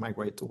it is to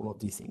migrate all of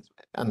these things.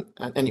 And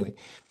anyway,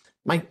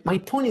 my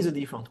point is a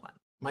different one.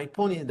 My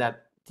point is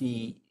that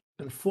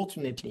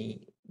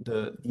unfortunately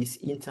this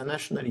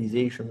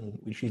internationalization,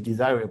 which is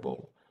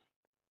desirable,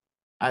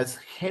 has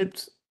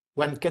helped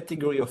one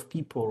category of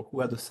people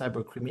who are the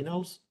cyber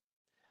criminals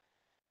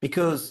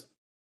because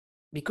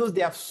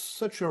they have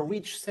such a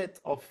rich set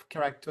of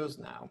characters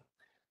now.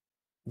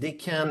 They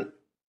can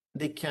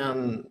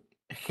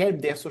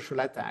help their social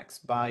attacks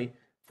by,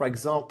 for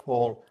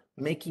example,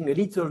 making a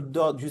little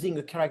dot, using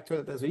a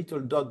character that has a little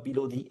dot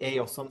below the A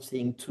or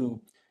something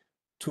to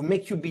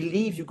make you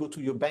believe you go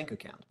to your bank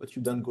account, but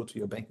you don't go to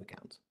your bank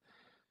account.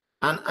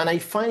 And I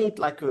find it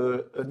like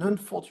an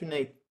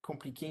unfortunate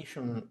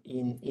complication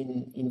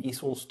in this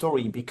whole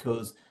story,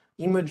 because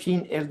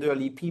imagine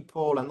elderly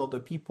people and other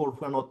people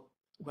who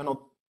are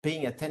not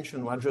paying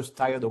attention, who are just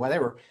tired or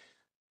whatever,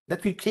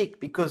 that will click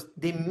because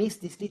they miss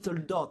this little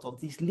dot or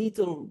this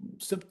little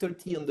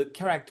subtlety on the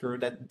character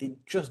that they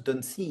just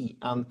don't see.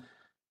 And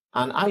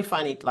I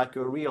find it like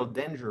a real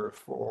danger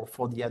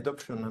for the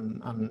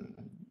adoption. And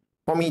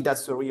for me,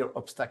 that's a real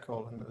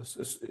obstacle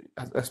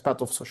as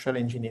part of social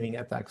engineering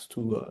attacks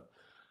to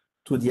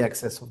the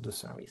access of the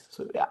service.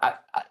 So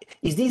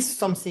is this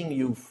something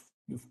you've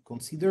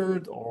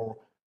considered, or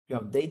you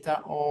have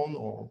data on,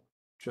 or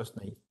just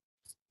naive?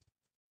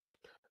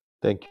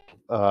 Thank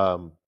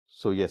you.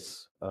 So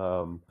yes,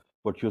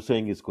 what you're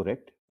saying is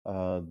correct.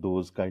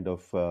 Those kind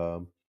of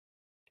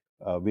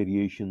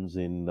variations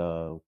in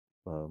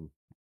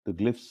the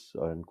glyphs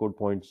and code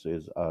points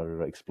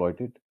are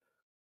exploited.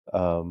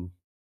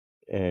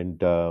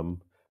 And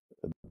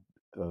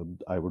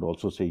I would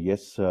also say,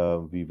 yes,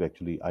 we've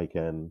actually,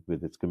 ICANN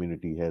with its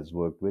community has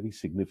worked very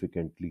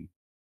significantly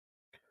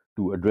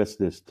to address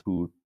this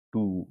through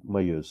two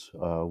measures.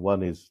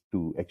 One is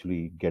to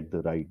actually get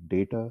the right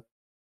data,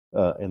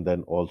 and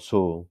then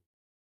also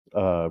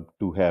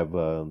to have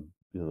the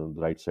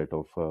right set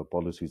of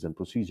policies and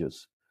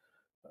procedures.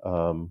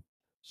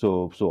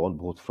 So on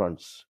both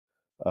fronts.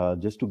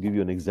 Just to give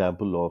you an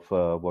example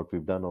of what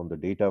we've done on the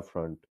data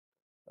front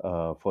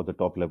for the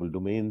top level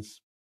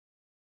domains.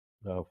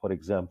 For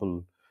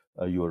example,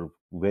 you're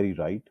very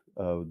right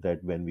that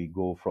when we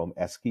go from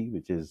ASCII,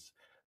 which is,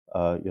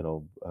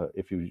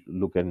 if you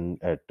look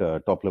at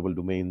top level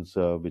domains,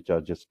 which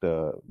are just,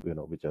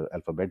 which are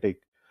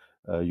alphabetic,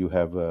 you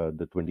have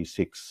the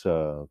 26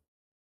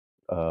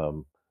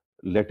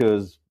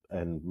 letters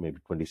and maybe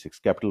 26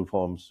 capital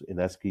forms in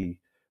ASCII.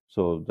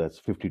 So that's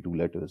 52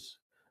 letters.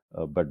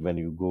 But when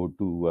you go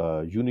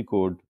to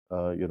Unicode,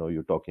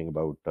 you're talking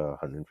about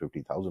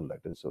 150,000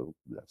 letters. So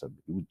that's a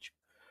huge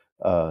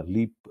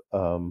leap.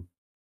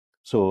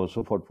 So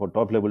for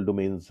top level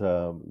domains,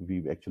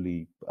 we've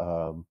actually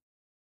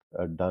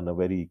done a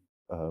very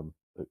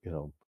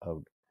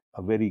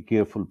a very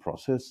careful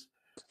process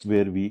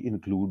where we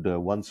include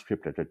one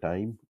script at a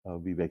time.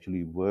 We've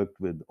actually worked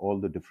with all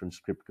the different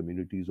script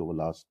communities over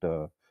last,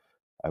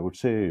 I would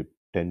say,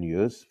 10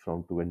 years,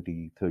 from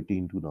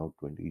 2013 to now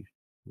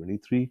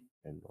 2023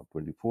 and now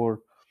 24,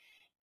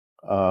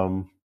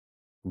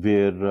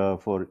 where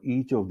for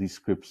each of these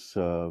scripts,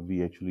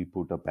 we actually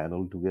put a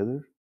panel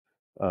together.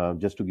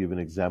 Just to give an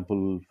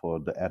example, for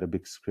the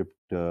Arabic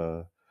script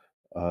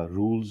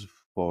rules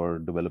for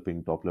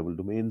developing top-level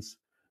domains,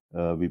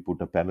 we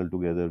put a panel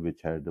together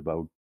which had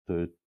about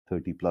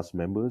 30 plus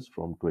members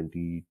from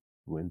 22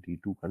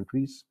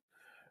 countries,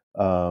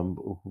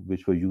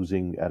 which were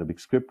using Arabic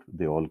script.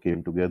 They all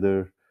came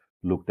together,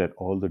 looked at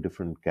all the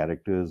different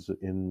characters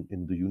in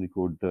the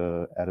Unicode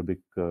Arabic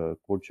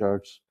code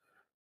charts,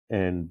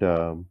 and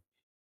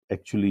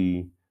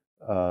actually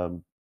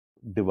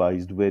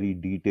devised very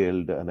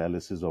detailed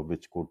analysis of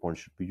which code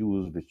points should be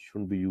used, which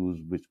shouldn't be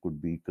used, which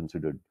could be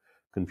considered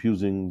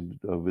confusing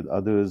with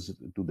others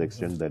to the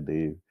extent that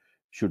they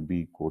should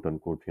be, quote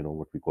unquote,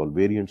 what we call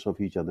variants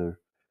of each other,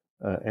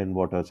 and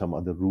what are some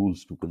other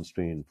rules to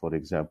constrain. For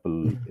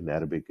example, in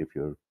Arabic, if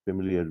you're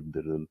familiar,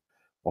 there are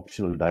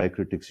optional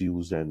diacritics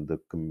used, and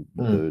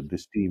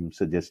this team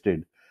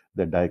suggested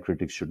that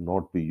diacritics should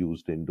not be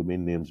used in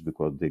domain names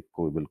because they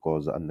will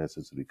cause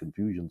unnecessary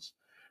confusions.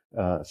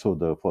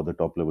 So for the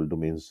top level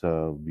domains,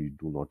 we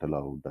do not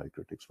allow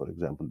diacritics, for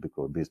example,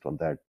 because based on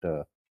that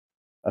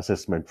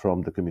assessment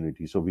from the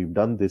community. So we've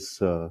done this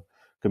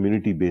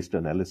community-based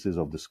analysis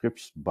of the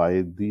scripts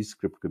by these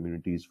script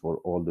communities for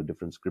all the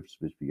different scripts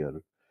which we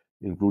are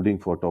including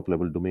for top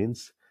level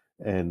domains.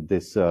 And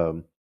this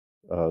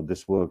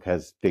work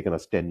has taken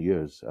us 10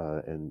 years,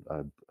 and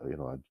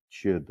I've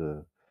shared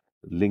the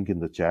link in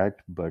the chat,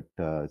 but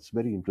it's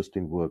very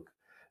interesting work.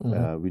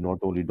 We not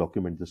only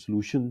document the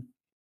solution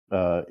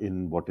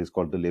in what is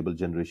called the label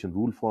generation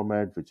rule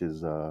format, which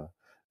is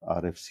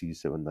RFC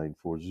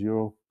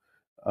 7940,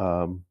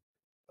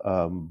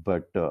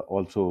 but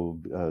also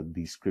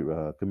these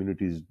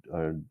communities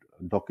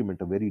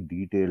document a very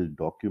detailed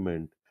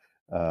document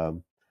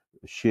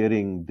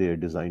sharing their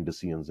design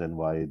decisions and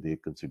why they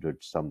considered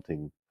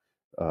something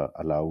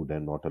allowed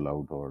and not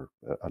allowed, or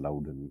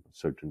allowed in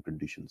certain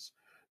conditions.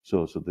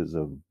 So there's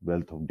a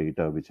wealth of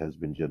data which has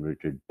been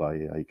generated by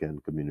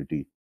ICANN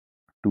community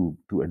to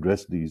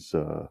address these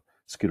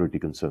security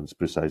concerns,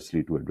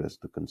 precisely to address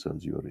the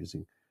concerns you are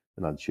raising.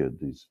 And I'll share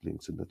these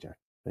links in the chat.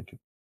 Thank you.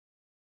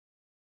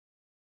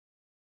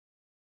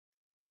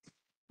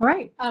 All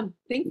right.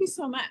 Thank you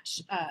so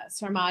much,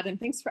 Sarmad, and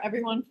thanks for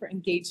everyone for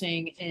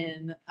engaging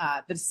in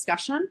the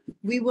discussion.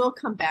 We will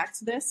come back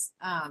to this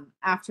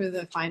after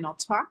the final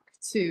talk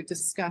to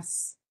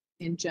discuss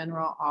in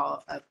general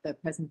all of the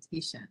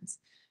presentations.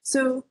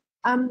 So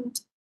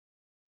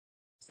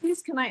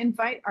please, can I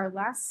invite our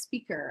last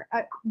speaker?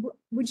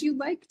 Would you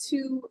like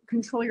to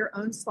control your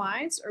own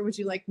slides, or would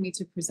you like me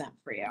to present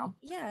for you?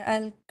 Yeah,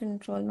 I'll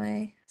control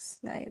my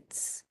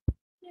slides.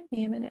 Give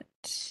me a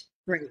minute.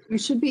 Great. You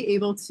should be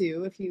able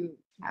to if you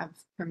have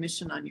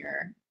permission on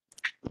your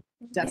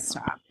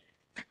desktop.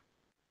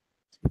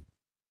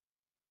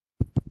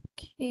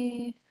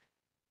 Okay.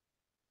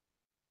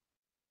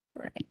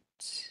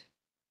 Right.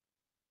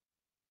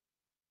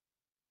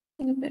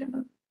 A bit of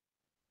a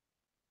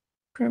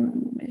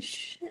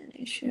permission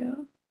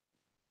issue.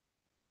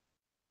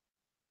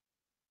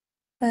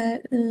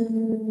 But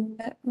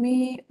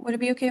would it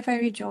be okay if I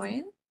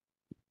rejoin?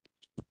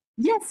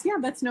 Yes, yeah,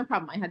 that's no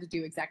problem. I had to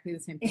do exactly the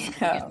same thing at the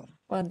Yeah, beginning.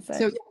 one sec.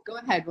 So yeah, go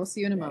ahead. We'll see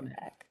you in a Right moment.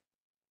 back.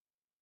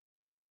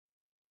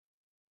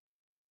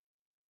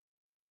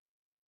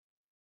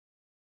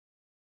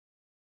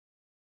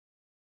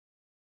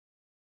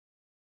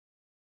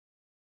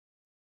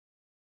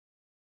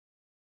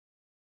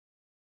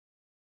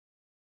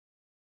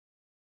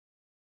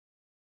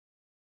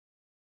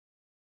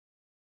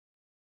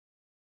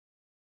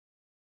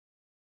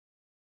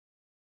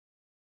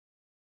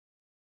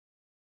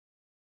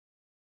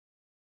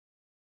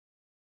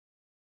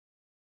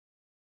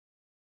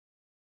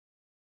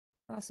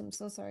 Awesome.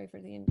 So sorry for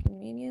the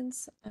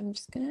inconvenience. I'm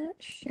just gonna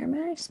share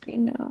my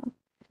screen now.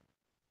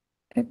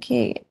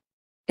 Okay.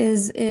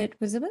 Is it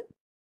visible?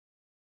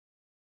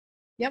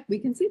 Yep, we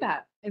can see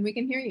that and we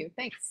can hear you.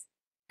 Thanks.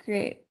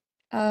 Great.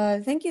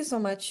 Thank you so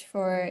much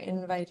for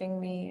inviting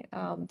me.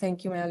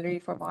 Thank you, Mallory,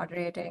 for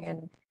moderating,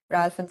 and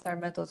Ralph and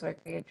Sarma, those were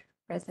great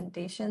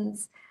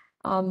presentations.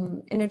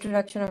 In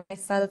introduction of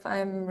myself,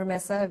 I'm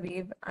Ramessa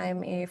Habib.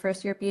 I'm a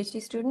first-year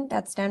PhD student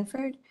at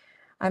Stanford.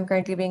 I'm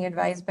currently being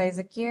advised by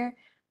Zakir,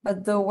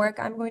 but the work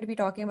I'm going to be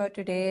talking about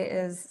today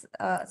is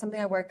something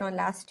I worked on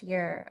last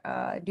year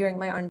during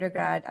my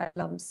undergrad at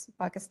LUMS,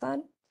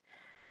 Pakistan.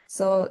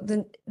 So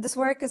this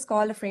work is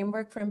called a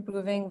framework for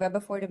improving web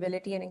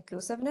affordability and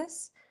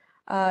inclusiveness.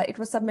 It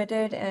was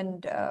submitted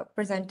and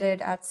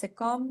presented at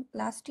SIGCOMM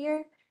last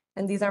year,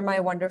 and these are my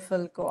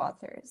wonderful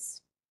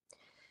co-authors.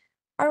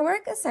 Our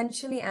work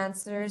essentially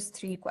answers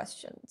three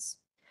questions.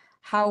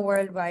 How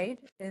worldwide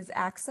is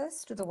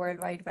access to the World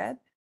Wide Web?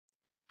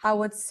 How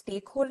would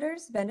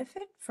stakeholders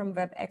benefit from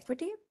web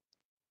equity?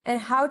 And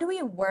how do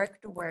we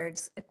work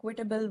towards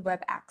equitable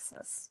web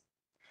access?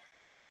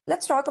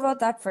 Let's talk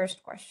about that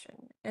first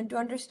question. And to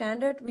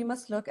understand it, we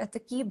must look at the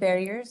key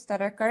barriers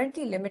that are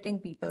currently limiting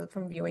people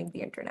from viewing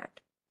the internet.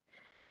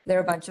 There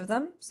are a bunch of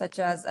them, such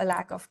as a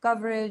lack of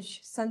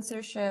coverage,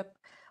 censorship,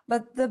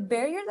 but the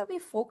barrier that we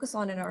focus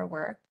on in our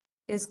work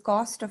is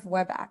cost of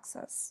web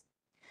access.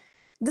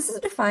 This is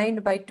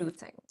defined by two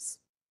things.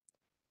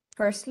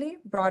 Firstly,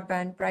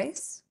 broadband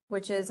price,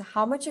 which is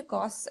how much it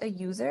costs a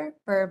user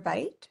per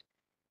byte,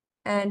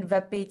 and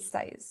web page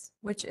size,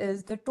 which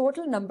is the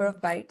total number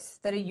of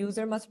bytes that a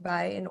user must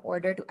buy in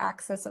order to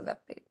access a web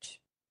page.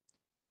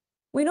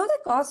 We know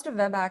that cost of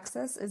web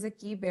access is a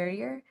key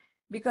barrier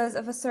because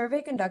of a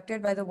survey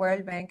conducted by the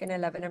World Bank in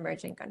 11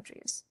 emerging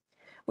countries,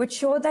 which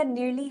showed that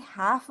nearly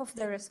half of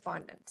the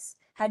respondents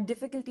had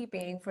difficulty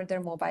paying for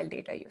their mobile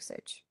data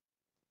usage.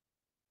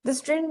 This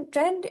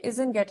trend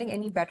isn't getting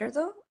any better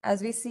though.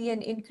 As we see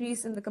an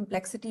increase in the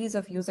complexities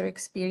of user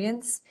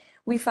experience,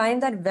 we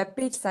find that web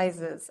page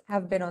sizes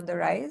have been on the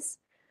rise,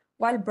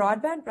 while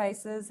broadband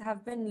prices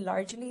have been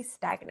largely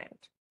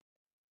stagnant.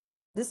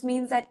 This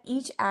means that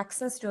each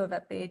access to a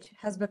web page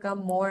has become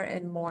more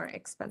and more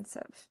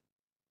expensive.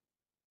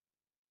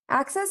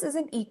 Access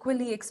isn't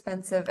equally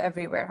expensive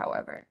everywhere,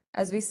 however,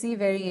 as we see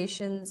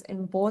variations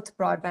in both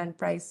broadband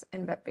price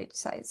and web page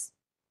size.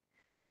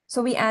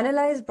 So we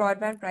analyzed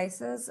broadband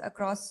prices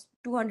across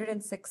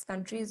 206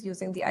 countries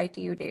using the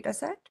ITU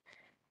dataset,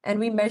 and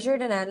we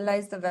measured and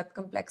analyzed the web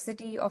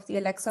complexity of the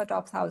Alexa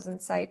top 1,000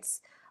 sites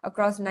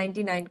across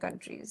 99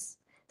 countries.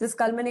 This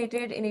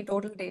culminated in a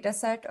total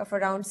dataset of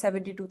around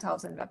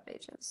 72,000 web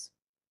pages.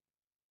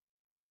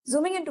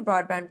 Zooming into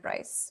broadband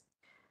price,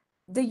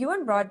 The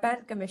UN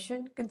Broadband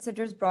Commission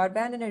considers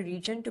broadband in a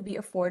region to be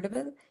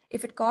affordable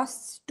if it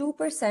costs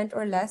 2%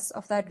 or less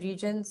of that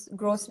region's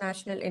gross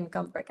national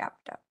income per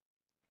capita.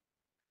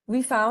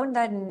 We found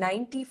that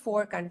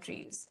 94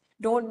 countries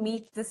don't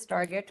meet this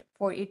target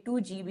for a 2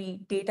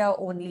 GB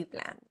data-only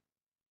plan.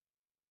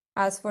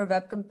 As for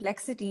web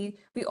complexity,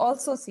 we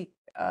also see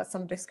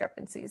some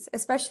discrepancies,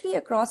 especially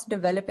across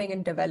developing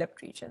and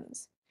developed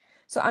regions.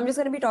 So I'm just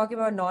going to be talking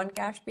about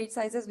non-cache page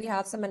sizes. We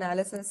have some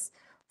analysis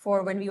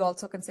for when we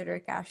also consider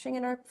caching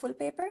in our full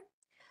paper.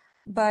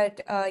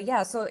 But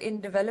yeah, so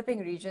in developing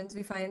regions,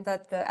 we find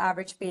that the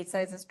average page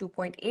size is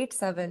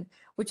 2.87,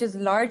 which is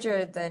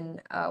larger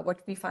than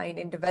what we find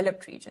in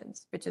developed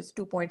regions, which is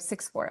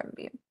 2.64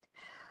 MB.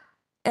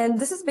 And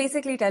this is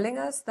basically telling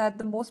us that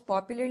the most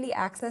popularly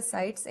accessed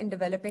sites in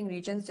developing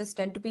regions just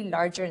tend to be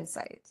larger in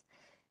size.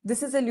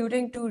 This is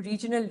alluding to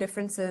regional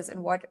differences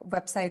in what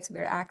websites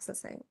we're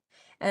accessing.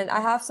 And I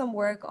have some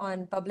work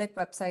on public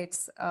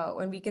websites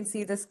when we can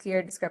see this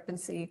clear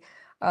discrepancy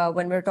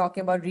when we're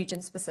talking about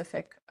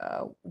region-specific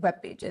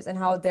web pages and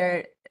how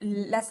they're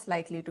less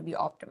likely to be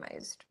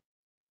optimized.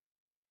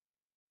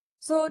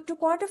 So to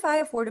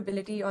quantify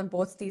affordability on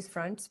both these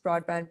fronts,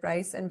 broadband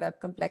price and web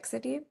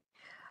complexity,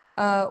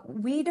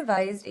 we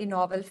devised a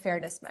novel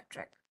fairness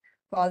metric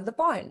called the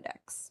PAW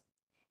index.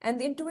 And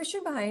the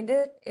intuition behind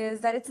it is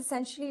that it's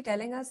essentially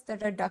telling us the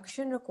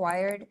reduction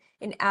required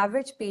in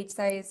average page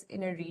size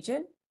in a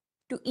region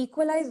to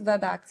equalize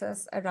web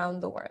access around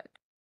the world.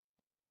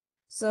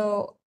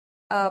 So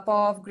a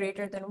PAW of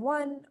greater than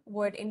 1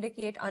 would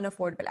indicate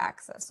unaffordable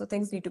access. So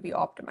things need to be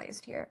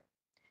optimized here.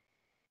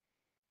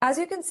 As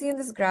you can see in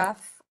this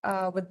graph,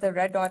 with the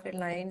red dotted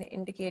line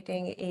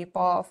indicating a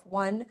PAW of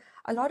 1,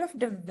 a lot of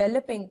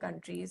developing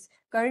countries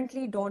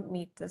currently don't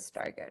meet this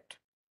target.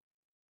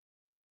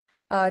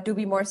 To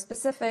be more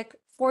specific,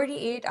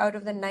 48 out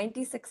of the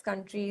 96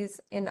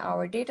 countries in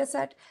our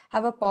dataset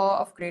have a PAW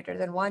of greater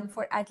than 1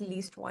 for at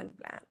least one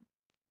plan.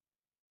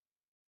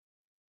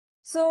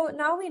 So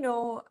now we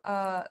know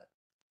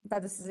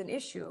that this is an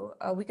issue.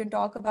 We can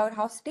talk about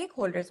how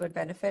stakeholders would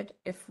benefit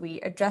if we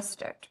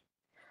addressed it.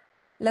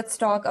 Let's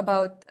talk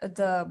about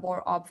the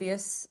more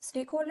obvious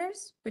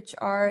stakeholders, which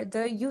are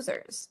the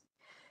users.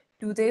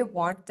 Do they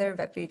want their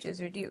web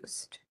pages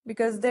reduced?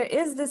 Because there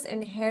is this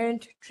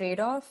inherent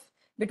trade-off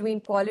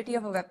between quality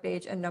of a web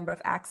page and number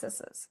of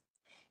accesses.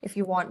 If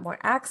you want more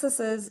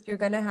accesses, you're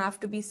going to have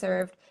to be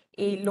served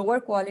a lower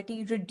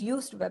quality,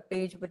 reduced web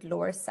page with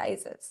lower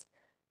sizes.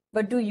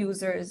 But do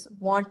users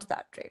want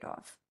that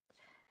trade-off?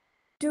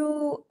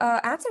 To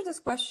answer this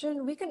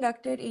question, we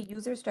conducted a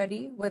user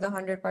study with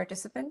 100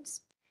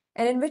 participants,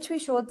 and in which we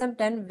showed them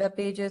 10 web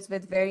pages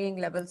with varying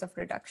levels of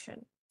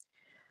reduction.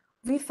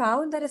 We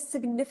found that a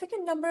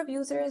significant number of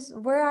users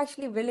were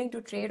actually willing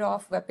to trade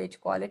off web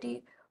page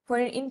quality for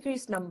an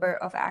increased number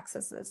of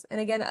accesses. And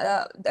again,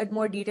 a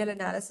more detailed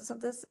analysis of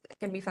this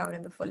can be found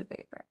in the full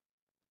paper.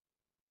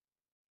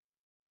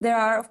 There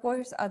are, of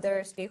course,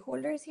 other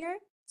stakeholders here.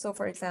 So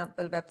for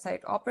example, website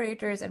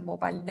operators and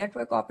mobile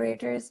network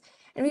operators.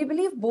 And we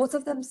believe both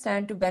of them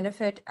stand to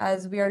benefit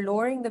as we are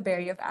lowering the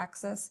barrier of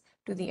access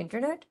to the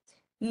internet,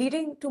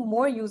 leading to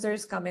more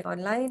users coming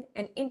online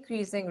and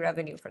increasing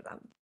revenue for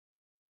them.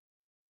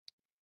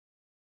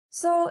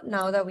 So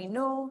now that we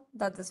know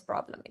that this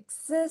problem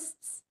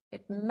exists,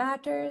 it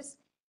matters,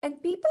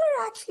 and people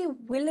are actually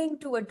willing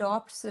to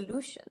adopt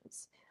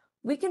solutions,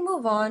 we can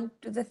move on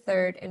to the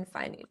third and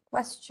final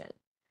question,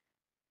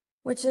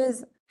 which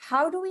is,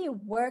 how do we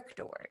work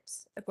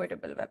towards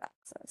equitable web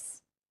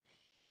access?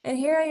 And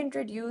here I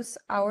introduce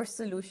our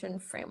solution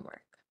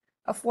framework,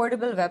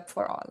 Affordable Web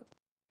for All.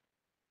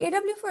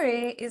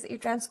 AW4A is a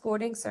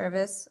transcoding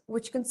service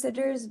which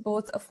considers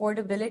both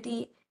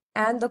affordability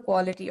and the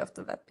quality of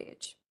the web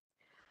page.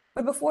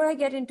 But before I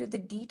get into the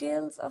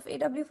details of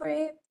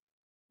AW4A,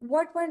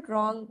 what went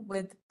wrong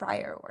with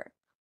prior work?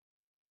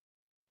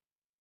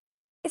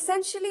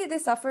 Essentially, they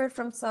suffered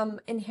from some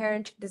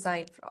inherent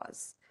design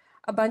flaws.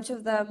 A bunch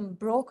of them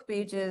broke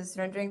pages,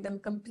 rendering them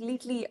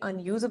completely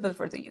unusable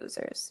for the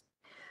users.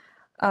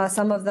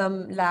 Some of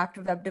them lacked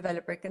web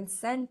developer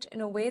consent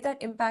in a way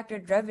that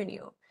impacted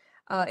revenue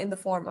in the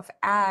form of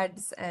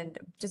ads and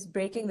just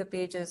breaking the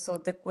pages so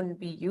they couldn't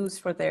be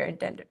used for their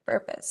intended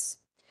purpose.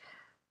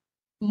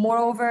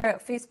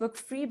 Moreover, Facebook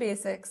Free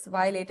Basics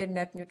violated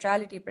net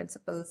neutrality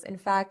principles. In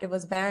fact, it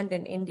was banned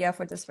in India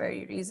for this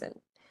very reason.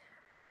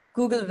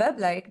 Google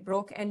Weblite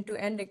broke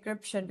end-to-end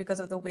encryption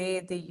because of the way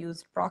they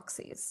used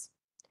proxies.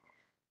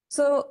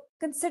 So,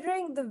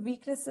 considering the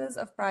weaknesses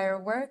of prior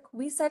work,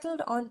 we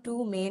settled on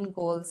two main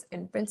goals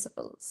and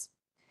principles.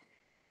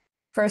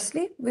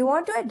 Firstly, we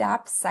want to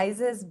adapt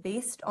sizes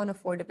based on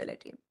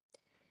affordability.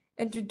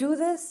 And to do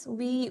this,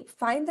 we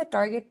find the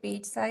target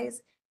page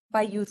size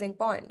by using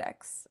PAW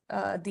index,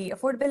 the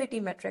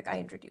affordability metric I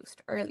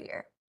introduced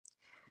earlier.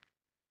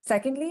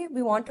 Secondly,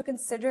 we want to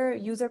consider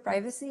user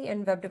privacy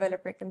and web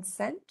developer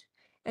consent.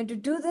 And to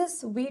do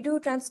this, we do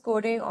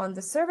transcoding on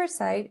the server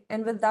side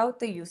and without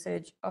the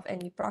usage of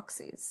any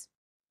proxies.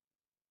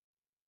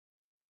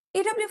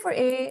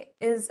 AW4A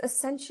is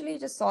essentially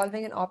just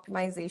solving an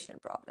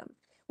optimization problem,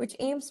 which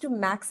aims to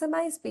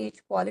maximize page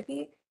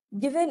quality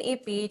given a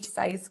page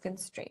size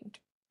constraint.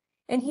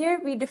 And here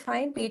we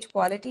define page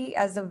quality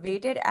as the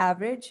weighted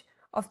average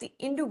of the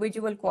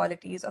individual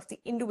qualities of the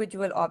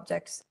individual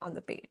objects on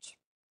the page.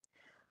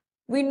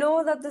 We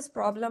know that this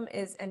problem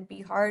is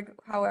NP hard,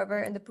 however,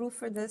 and the proof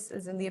for this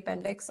is in the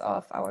appendix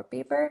of our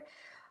paper.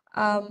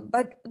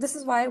 But this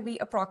is why we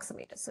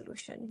approximate a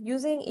solution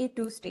using a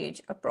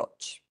two-stage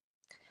approach.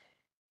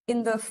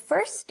 In the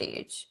first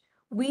stage,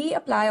 we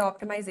apply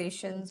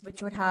optimizations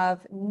which would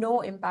have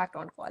no impact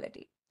on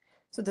quality.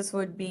 So this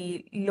would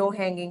be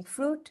low-hanging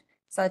fruit,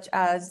 such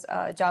as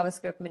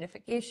JavaScript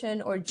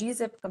minification or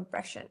gzip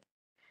compression.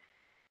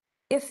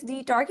 If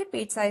the target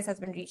page size has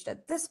been reached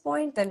at this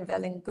point, then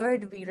well and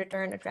good, we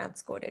return a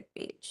transcoded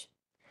page.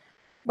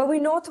 But we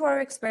know through our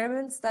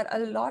experiments that a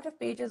lot of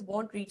pages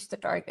won't reach the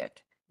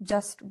target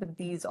just with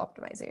these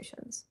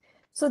optimizations.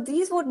 So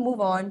these would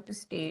move on to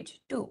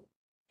stage 2.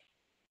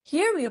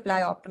 Here we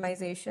apply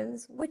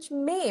optimizations which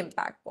may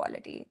impact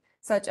quality,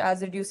 such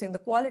as reducing the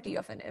quality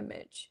of an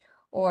image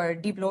or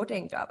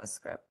debloating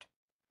JavaScript.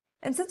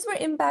 And since we're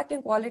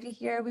impacting quality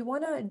here, we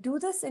want to do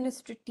this in a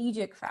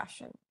strategic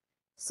fashion.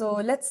 So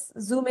let's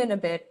zoom in a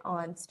bit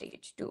on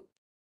stage 2.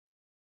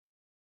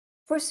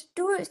 For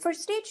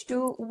stage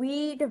 2,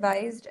 we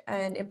devised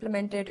and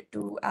implemented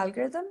 2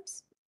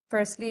 algorithms.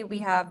 Firstly, we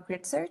have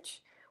grid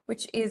search,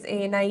 which is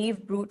a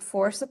naive brute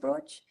force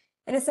approach.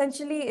 And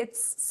essentially,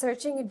 it's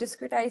searching a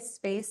discretized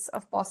space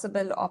of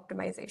possible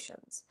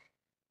optimizations.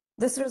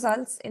 This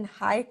results in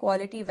high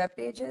quality web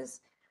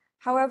pages.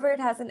 However, it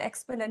has an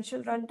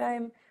exponential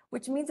runtime,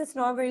 which means it's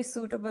not very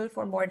suitable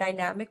for more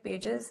dynamic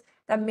pages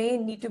that may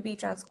need to be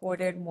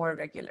transcoded more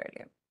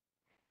regularly.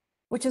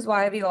 Which is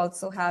why we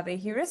also have a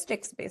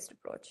heuristics-based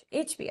approach,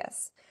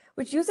 HBS,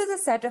 which uses a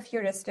set of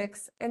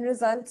heuristics and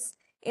results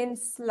in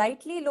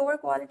slightly lower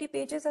quality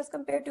pages as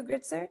compared to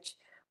grid search,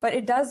 but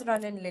it does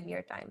run in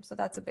linear time, so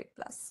that's a big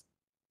plus.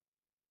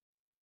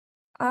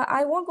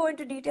 I won't go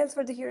into details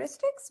for the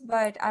heuristics,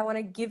 but I want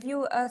to give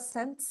you a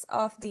sense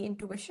of the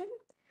intuition.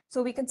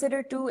 So we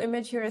consider 2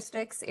 image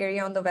heuristics,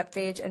 area on the web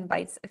page and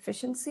bytes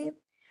efficiency.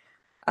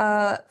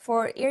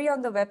 For area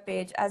on the web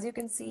page, as you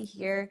can see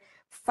here,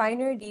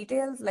 finer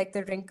details like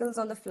the wrinkles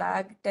on the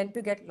flag tend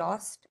to get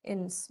lost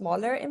in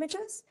smaller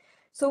images.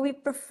 So we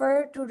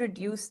prefer to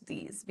reduce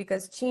these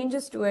because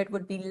changes to it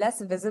would be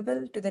less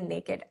visible to the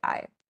naked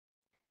eye.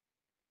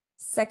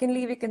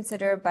 Secondly, we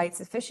consider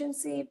bytes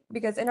efficiency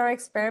because in our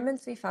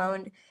experiments, we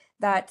found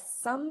that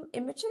some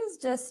images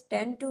just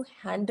tend to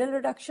handle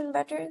reduction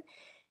better.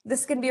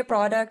 This can be a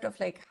product of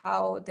like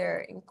how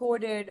they're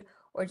encoded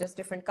or just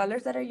different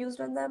colors that are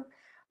used on them.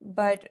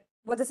 But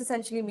what this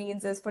essentially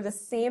means is for the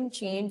same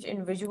change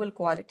in visual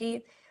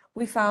quality,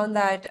 we found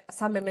that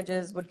some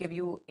images would give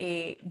you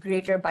a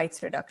greater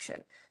bytes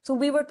reduction. So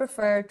we would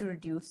prefer to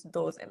reduce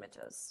those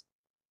images.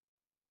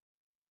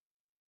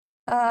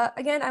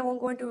 Again, I won't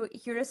go into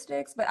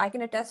heuristics, but I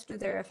can attest to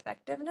their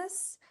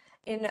effectiveness.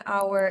 In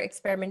our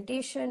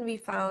experimentation, we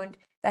found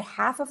that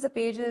half of the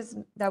pages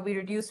that we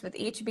reduced with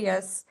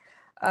HBS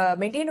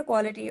maintain a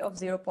quality of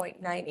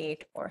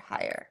 0.98 or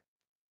higher.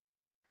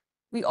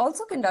 We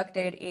also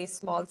conducted a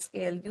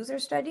small-scale user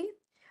study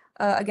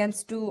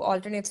against 2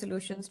 alternate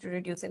solutions to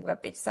reducing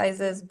web page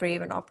sizes,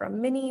 Brave and Opera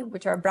Mini,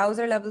 which are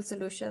browser-level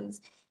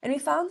solutions. And we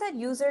found that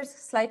users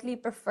slightly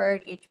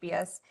preferred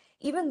HBS,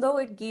 even though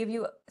it gave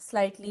you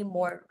slightly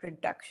more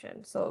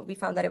reduction. So we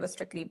found that it was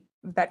strictly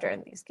better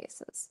in these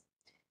cases.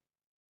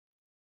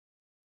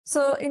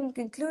 So in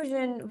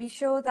conclusion, we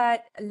show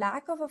that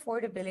lack of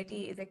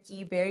affordability is a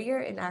key barrier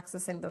in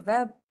accessing the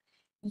web.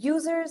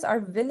 Users are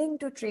willing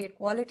to trade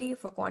quality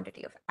for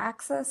quantity of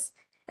access,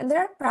 and there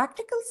are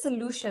practical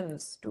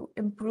solutions to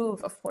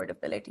improve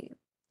affordability.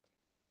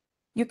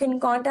 You can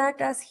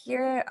contact us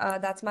here.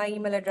 That's my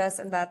email address,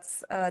 and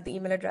that's the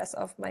email address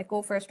of my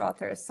co-first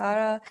author,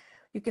 Sarah.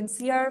 You can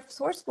see our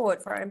source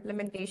code for our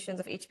implementations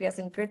of HBS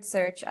and grid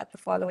search at the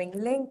following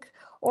link,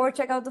 or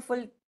check out the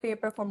full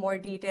paper for more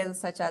details,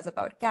 such as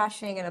about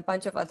caching and a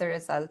bunch of other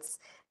results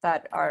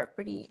that are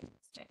pretty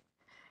interesting.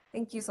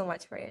 Thank you so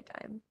much for your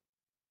time.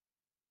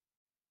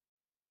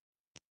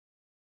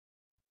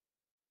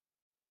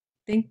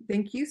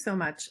 Thank you so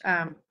much.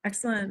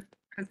 Excellent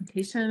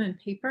presentation and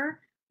paper.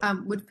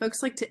 Would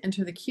folks like to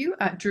enter the queue?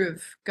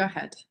 Dhruv, go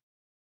ahead.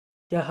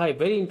 Yeah, hi,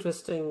 very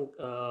interesting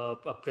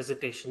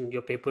presentation.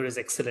 Your paper is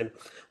excellent.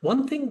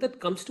 One thing that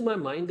comes to my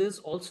mind is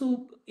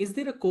also, is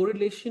there a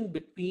correlation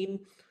between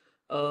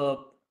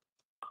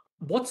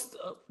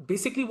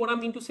basically what I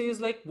mean to say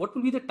is like, what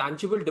will be the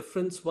tangible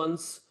difference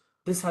once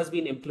this has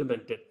been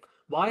implemented?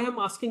 Why I'm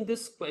asking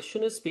this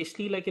question is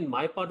especially like in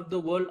my part of the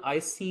world, I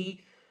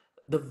see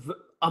the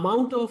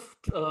amount of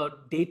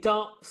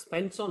data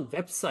spent on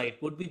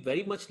website would be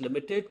very much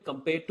limited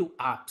compared to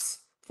apps,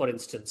 for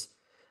instance.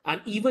 And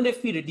even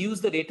if we reduce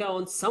the data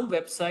on some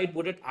website,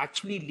 would it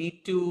actually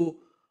lead to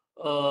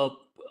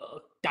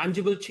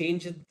tangible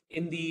change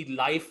in the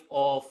life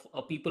of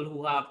people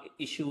who have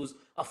issues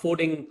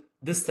affording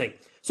this thing.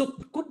 So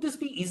could this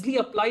be easily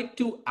applied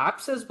to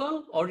apps as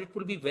well, or it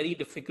will be very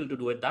difficult to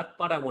do it? That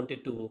part I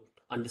wanted to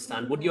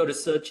understand. Would your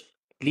research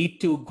lead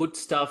to good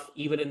stuff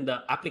even in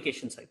the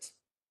application sites?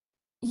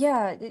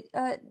 Yeah,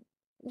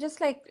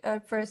 just like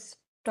first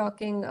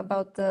talking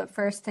about the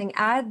first thing,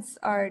 ads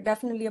are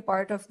definitely a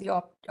part of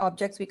the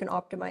objects we can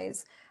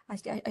optimize. I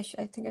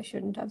think I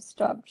shouldn't have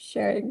stopped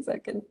sharing so I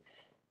can,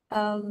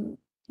 1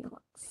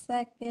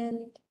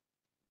 second.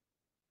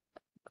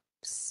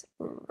 Oops,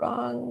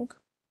 wrong.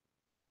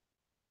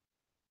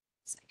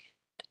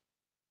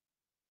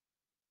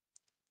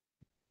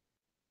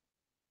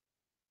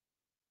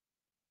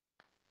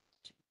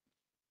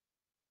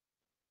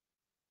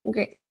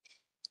 Great.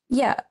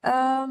 Yeah.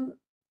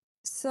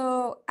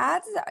 So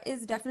ads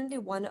is definitely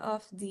one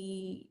of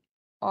the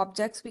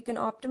objects we can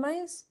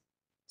optimize.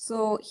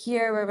 So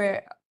here where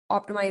we're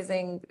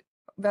optimizing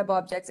web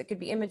objects, it could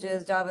be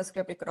images,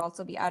 JavaScript, it could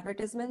also be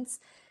advertisements.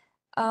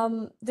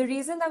 The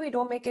reason that we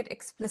don't make it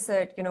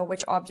explicit,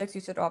 which objects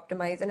you should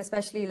optimize, and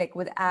especially like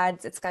with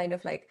ads, it's kind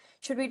of like,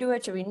 should we do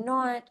it, should we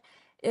not,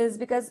 is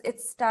because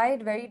it's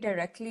tied very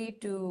directly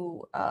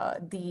to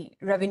the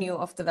revenue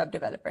of the web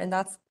developer. And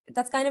that's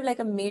kind of like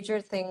a major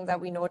thing that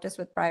we noticed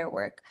with prior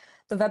work.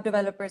 The web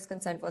developer's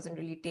consent wasn't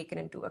really taken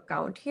into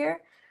account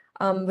here.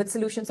 With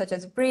solutions such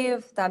as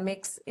Brave,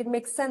 it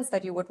makes sense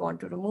that you would want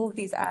to remove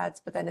these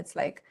ads, but then it's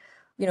like,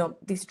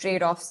 these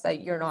trade-offs that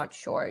you're not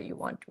sure you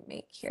want to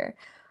make here.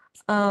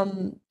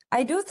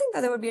 I do think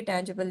that there would be a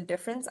tangible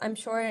difference. I'm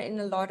sure in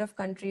a lot of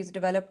countries,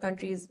 developed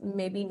countries,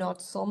 maybe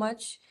not so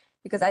much,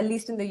 because at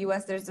least in the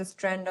US, there's this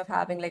trend of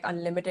having like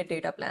unlimited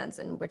data plans,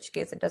 in which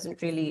case it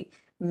doesn't really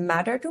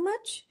matter too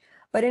much.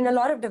 But in a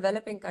lot of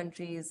developing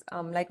countries,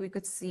 like we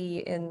could see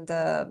in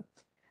the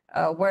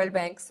World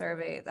Bank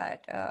survey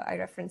that I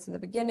referenced in the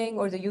beginning,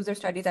 or the user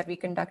study that we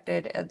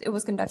conducted, it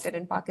was conducted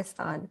in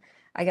Pakistan.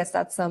 I guess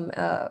that's some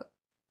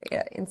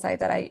insight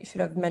that I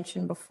should have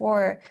mentioned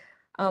before.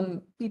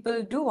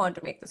 People do want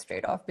to make this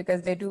trade-off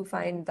because they do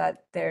find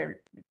that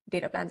their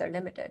data plans are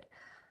limited.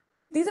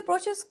 These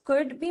approaches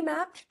could be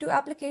mapped to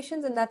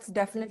applications, and that's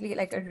definitely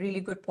like a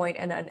really good point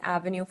and an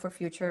avenue for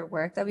future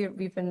work that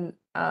we've been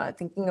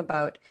thinking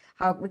about.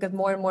 Because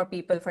more and more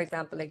people, for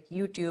example, like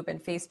YouTube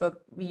and Facebook,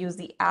 we use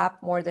the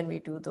app more than we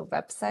do the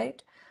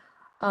website.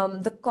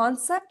 The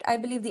concept, I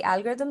believe the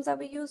algorithms that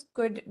we use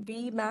could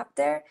be mapped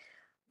there.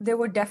 There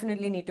would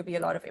definitely need to be a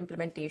lot of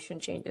implementation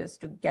changes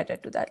to get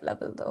it to that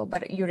level, though.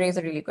 But you raise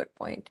a really good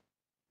point.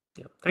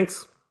 Yeah,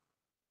 thanks.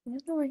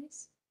 No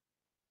worries.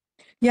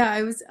 Yeah,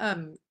 I was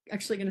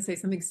actually going to say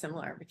something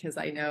similar, because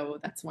I know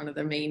that's one of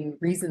the main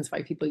reasons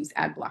why people use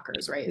ad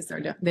blockers, right? Is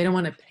they don't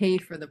want to pay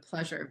for the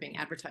pleasure of being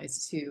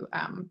advertised to.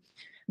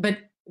 But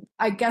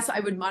I guess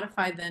I would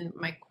modify then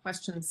my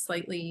question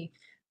slightly.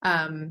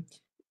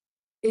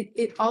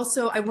 It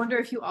also, I wonder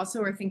if you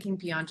also are thinking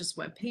beyond just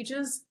web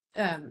pages,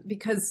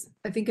 because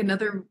I think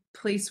another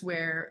place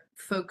where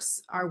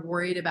folks are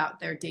worried about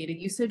their data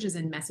usage is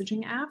in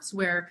messaging apps,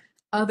 where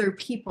other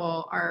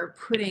people are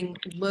putting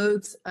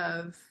loads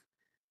of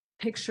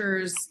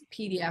pictures,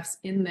 PDFs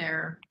in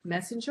their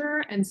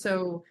messenger. And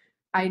so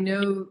I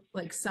know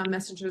like some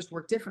messengers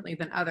work differently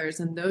than others,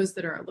 and those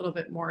that are a little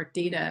bit more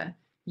data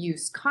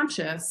use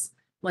conscious,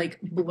 like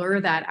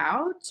blur that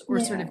out, or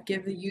sort of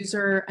give the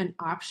user an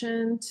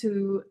option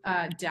to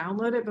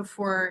download it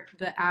before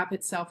the app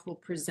itself will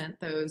present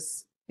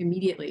those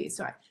immediately.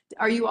 So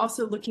are you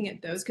also looking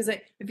at those? Because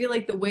I feel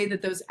like the way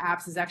that those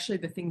apps is actually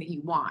the thing that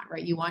you want,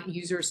 right? You want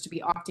users to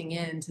be opting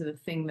in to the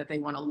thing that they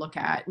want to look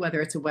at,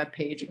 whether it's a web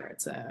page or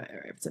it's a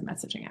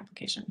messaging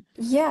application.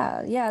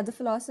 Yeah, the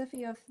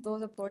philosophy of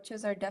those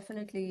approaches are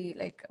definitely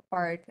like a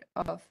part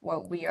of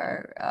what we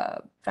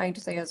are trying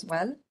to say as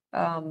well.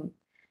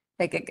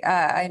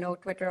 I know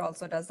Twitter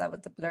also does that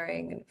with the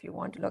blurring, and if you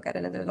want to look at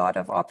it, and there are a lot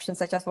of options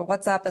such as for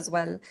WhatsApp as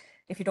well,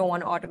 if you don't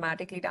want to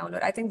automatically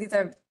download. I think these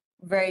are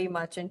very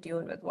much in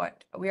tune with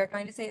what we are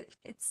trying to say.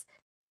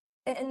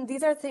 And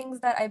these are things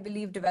that I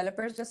believe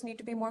developers just need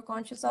to be more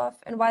conscious of.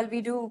 And while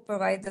we do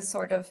provide this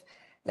sort of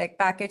like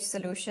package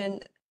solution,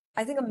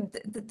 I think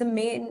the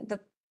main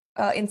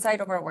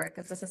insight of our work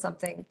is this is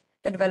something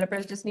that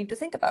developers just need to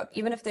think about,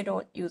 even if they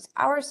don't use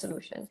our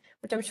solution,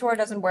 which I'm sure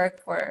doesn't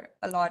work for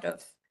a lot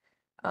of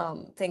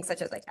things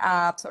such as like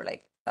apps or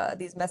like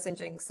these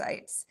messaging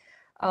sites.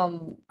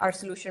 Our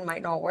solution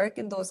might not work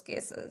in those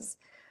cases.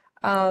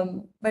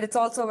 But it's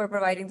also, we're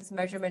providing this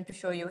measurement to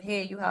show you,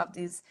 hey, you have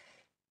these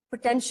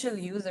potential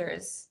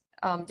users,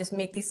 just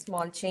make these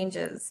small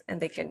changes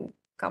and they can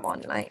come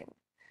online.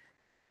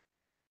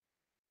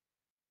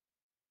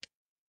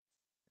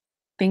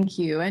 Thank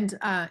you. And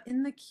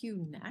in the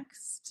queue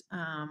next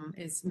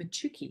is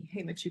Machuki.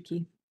 Hey,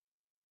 Machuki.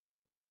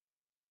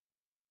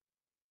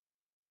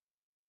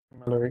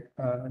 Mallory,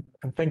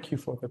 and thank you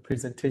for the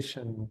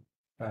presentation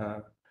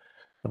on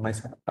my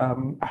side.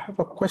 I have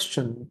a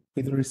question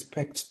with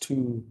respect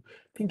to,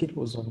 I think it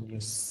was on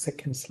your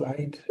second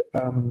slide.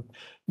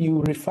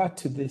 You referred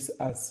to this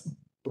as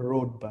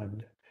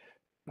broadband.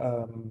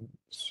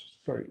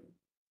 Sorry.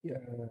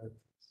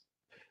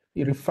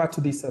 you refer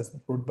to this as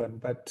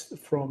broadband, but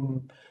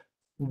from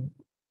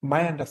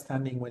my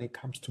understanding, when it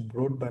comes to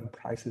broadband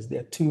prices,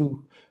 there are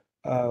two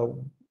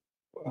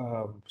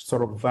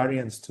sort of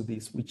variants to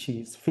this, which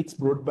is fixed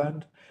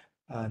broadband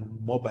and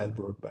mobile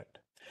broadband.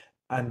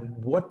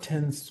 And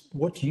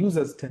what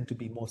users tend to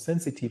be more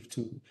sensitive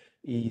to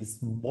is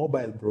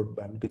mobile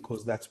broadband,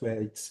 because that's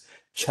where it's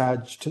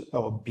charged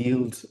or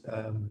billed,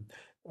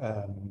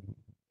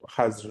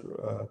 has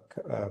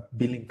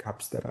billing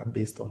caps that are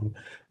based on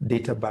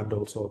data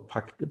bundles or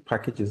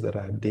packages that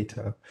are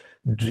data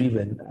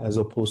driven, as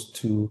opposed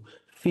to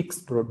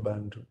fixed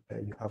broadband, where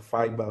you have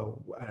fiber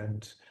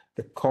and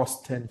the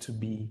costs tend to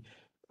be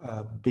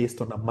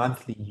based on a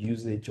monthly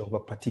usage of a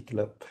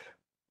particular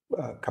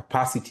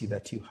capacity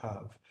that you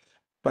have.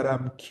 But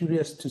I'm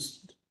curious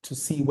to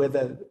see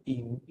whether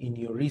in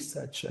your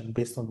research and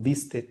based on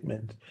this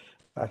statement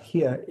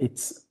here,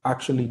 it's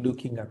actually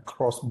looking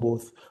across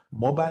both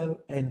mobile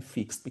and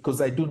fixed,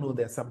 because I do know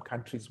there are some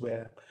countries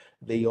where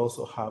they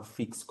also have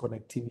fixed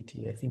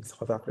connectivity. I think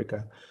South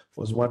Africa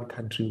was one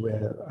country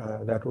where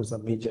that was a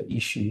major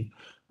issue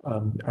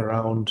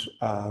around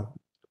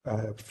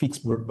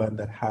fixed broadband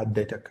that had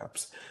data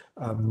caps.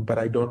 But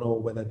I don't know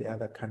whether the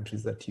other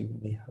countries that you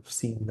may have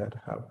seen that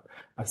have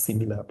a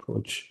similar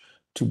approach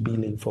to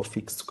billing for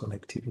fixed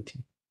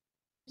connectivity.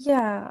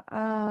 Yeah,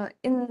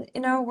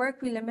 in our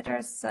work, we limit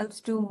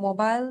ourselves to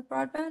mobile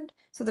broadband.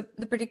 So the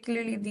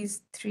particularly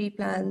these three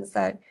plans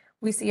that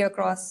we see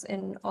across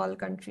in all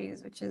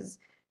countries, which is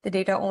the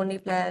data only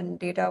plan,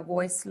 data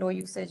voice low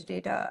usage,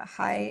 data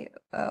high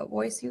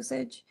voice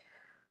usage.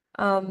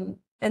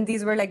 And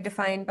these were like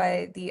defined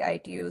by the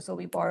ITU, so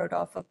we borrowed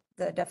off of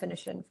the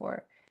definition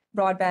for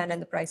broadband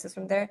and the prices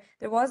from there.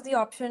 There was the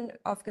option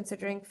of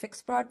considering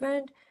fixed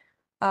broadband,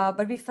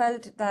 but we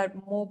felt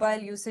that mobile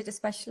usage,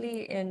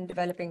 especially in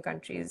developing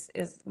countries,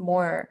 is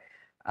more,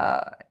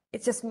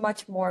 it's just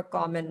much more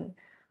common.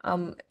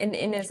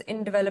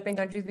 In developing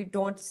countries, we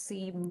don't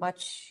see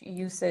much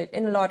usage,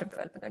 in a lot of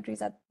developing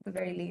countries at the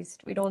very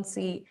least, we don't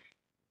see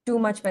too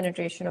much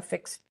penetration of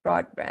fixed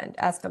broadband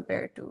as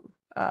compared to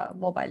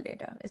mobile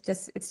data.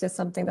 It's just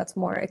something that's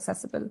more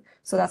accessible.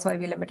 So that's why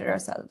we limited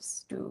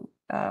ourselves to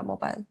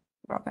mobile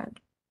broadband.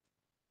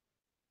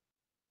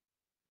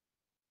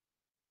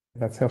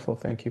 That's helpful.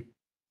 Thank you.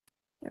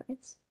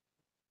 Yes.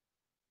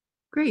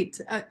 Great.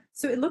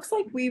 So it looks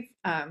like we've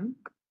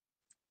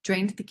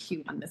drained the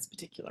queue on this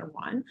particular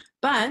one,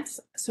 but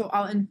so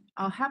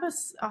I'll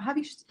have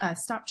you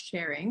stop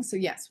sharing. So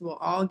yes, we'll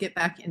all get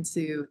back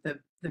into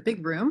the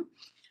big room.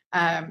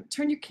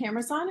 Turn your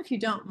cameras on if you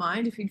don't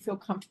mind, if you'd feel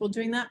comfortable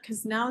doing that,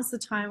 because now is the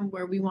time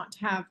where we want to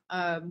have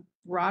a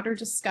broader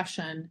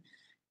discussion,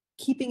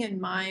 keeping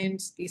in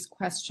mind these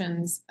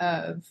questions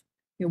of,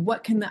 you know,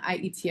 what can the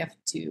IETF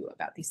do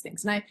about these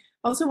things? And I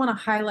also want to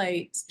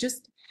highlight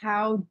just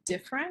how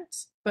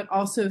different, but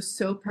also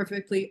so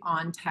perfectly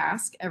on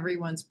task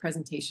everyone's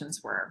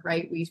presentations were,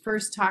 right? We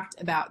first talked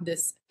about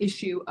this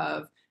issue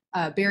of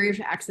barrier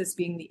to access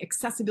being the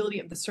accessibility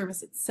of the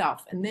service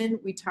itself. And then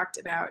we talked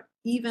about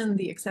even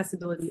the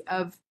accessibility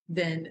of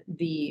then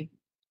the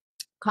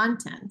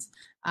content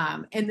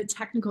and the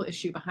technical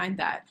issue behind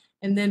that.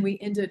 And then we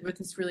ended with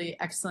this really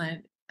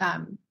excellent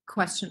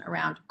question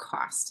around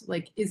cost.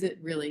 Like, is it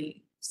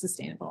really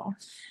sustainable?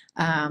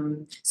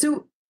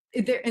 So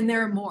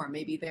there are more,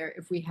 maybe there,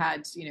 if we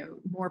had, you know,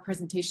 more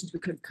presentations, we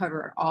could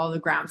cover all the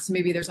ground. So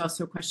maybe there's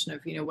also a question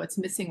of, you know, what's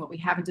missing, what we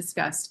haven't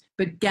discussed.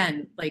 But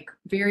again, like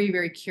very,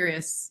 very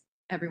curious,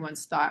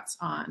 everyone's thoughts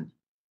on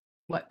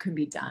what could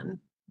be done.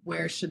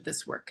 Where should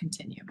this work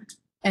continue?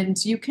 And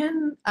you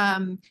can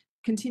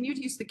continue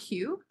to use the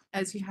queue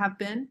as you have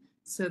been,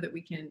 so that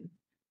we can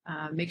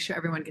make sure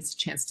everyone gets a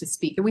chance to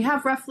speak. And we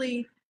have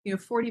roughly, you know,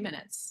 40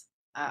 minutes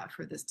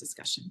for this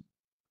discussion.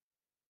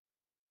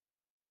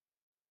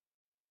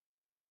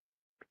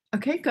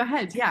 Okay, go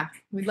ahead. Yeah,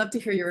 we'd love to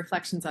hear your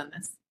reflections on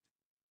this.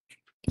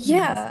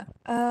 Yeah,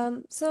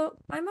 so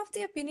I'm of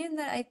the opinion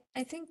that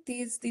I think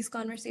these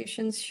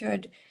conversations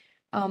should,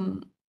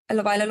 while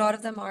a lot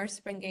of them are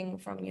springing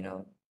from, you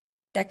know,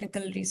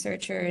 technical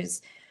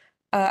researchers,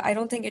 I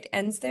don't think it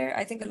ends there.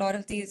 I think a lot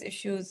of these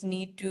issues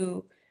need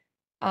to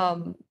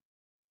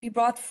be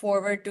brought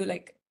forward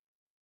to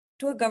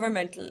a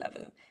governmental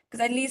level, because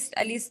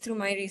at least through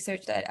my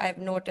research that I've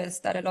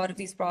noticed that a lot of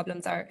these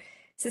problems are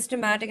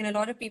systematic, and a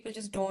lot of people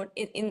just don't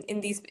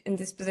in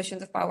these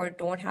positions of power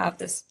don't have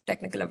this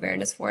technical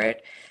awareness for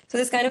it. So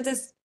there's kind of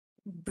this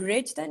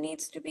bridge that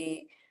needs to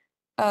be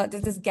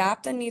there's this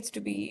gap that needs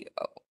to be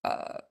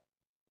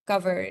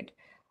covered.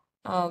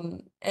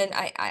 And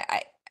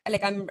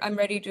I'm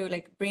ready to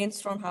like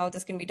brainstorm how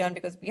this can be done,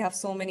 because we have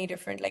so many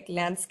different like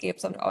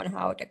landscapes on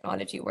how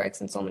technology works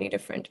in so many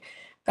different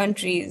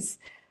countries.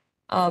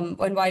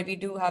 And while we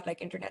do have like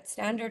internet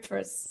standard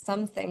for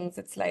some things,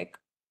 it's like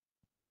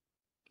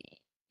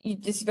you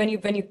just when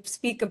you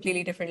speak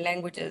completely different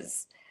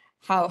languages,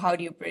 how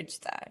do you bridge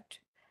that?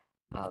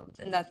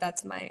 And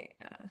that's my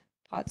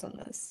thoughts on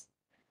this.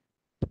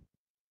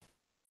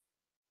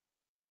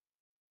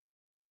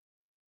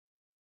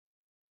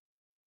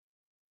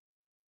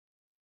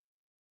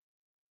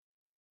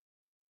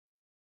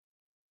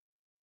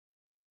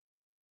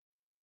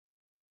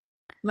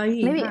 Lai,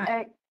 Maybe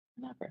hi.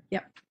 Never.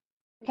 Yep.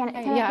 can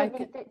Yeah, I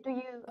quickly,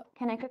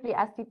 can I quickly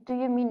ask you, do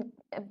you mean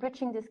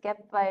bridging this gap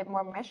by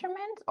more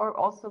measurement or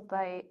also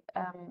by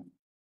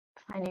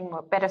finding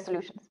better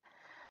solutions,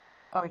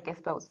 or I guess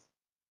both?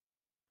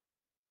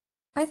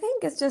 I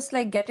think it's just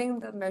like getting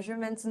the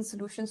measurements and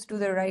solutions to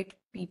the right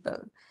people.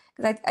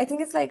 Because I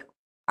think it's like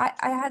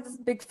I had this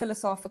big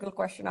philosophical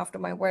question after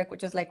my work,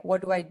 which is like,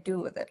 what do I do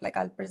with it? Like,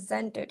 I'll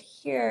present it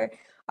here,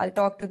 I'll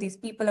talk to these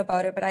people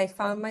about it, but I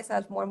found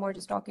myself more and more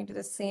just talking to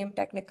the same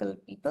technical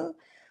people.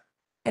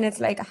 And it's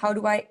like, how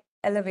do I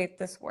elevate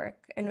this work?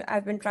 And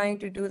I've been trying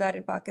to do that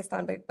in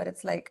Pakistan, but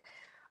it's like,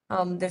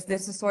 there's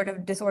this sort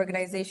of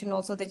disorganization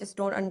also. They just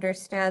don't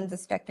understand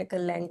this technical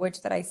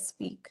language that I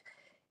speak.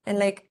 And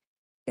like,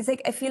 it's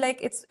like, I feel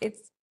like it's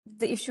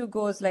the issue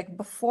goes like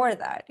before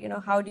that, you know,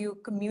 how do you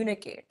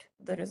communicate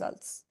the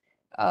results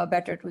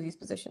better to these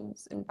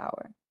positions in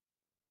power?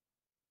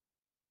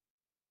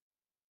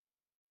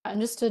 And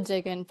just to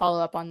dig in,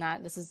 follow up on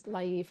that, this is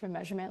Lai from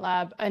Measurement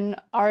Lab. And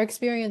our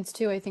experience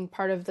too, I think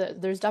part of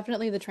there's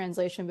definitely the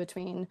translation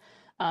between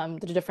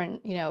the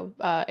different,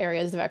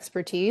 areas of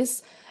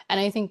expertise. And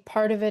I think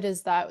part of it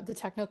is that the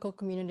technical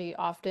community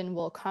often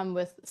will come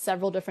with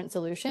several different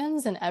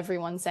solutions and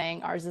everyone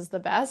saying ours is the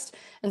best.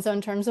 And so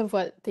in terms of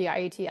what the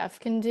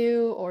IETF can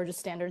do, or just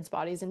standards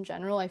bodies in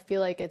general, I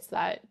feel like it's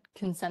that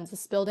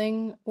consensus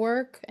building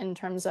work in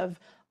terms of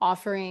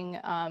offering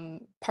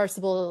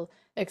parsable,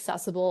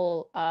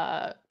 accessible,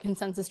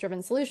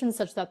 consensus-driven solutions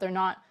such that they're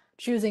not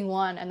choosing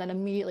one and then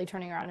immediately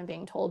turning around and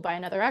being told by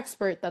another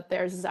expert that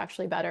theirs is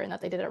actually better and that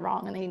they did it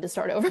wrong and they need to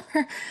start over.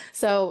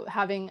 So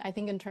I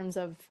think in terms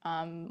of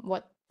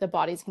what the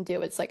bodies can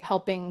do, it's like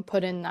helping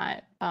put in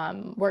that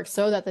work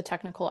so that the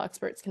technical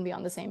experts can be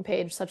on the same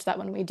page, such that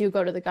when we do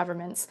go to the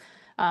governments,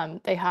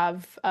 they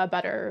have a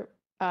better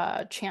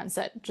chance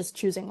at just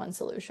choosing one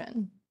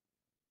solution.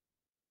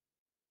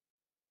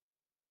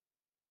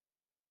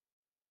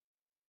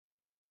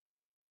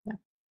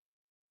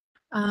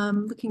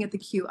 Looking at the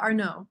queue,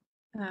 Arnaud,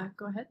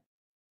 go ahead.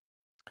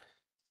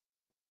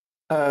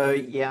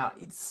 Yeah,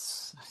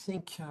 I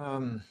think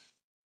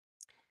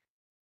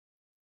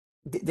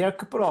there are a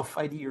couple of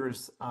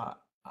ideas,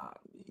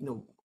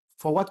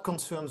 for what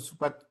concerns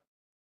what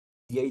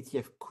the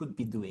IETF could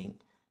be doing.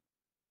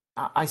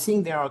 I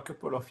think there are a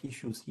couple of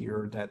issues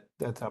here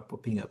that are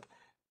popping up.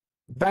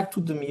 Back to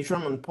the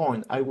measurement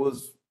point, I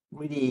was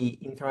really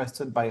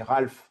interested by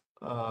Ralph's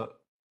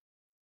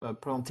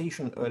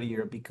presentation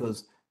earlier,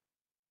 because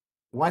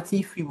what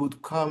if we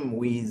would come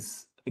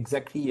with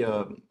exactly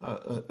a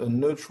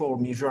neutral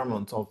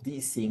measurement of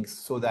these things,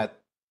 so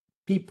that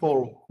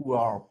people who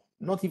are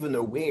not even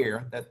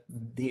aware that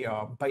they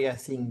are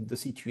biasing the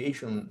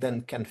situation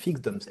then can fix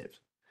themselves.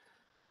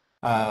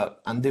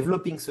 And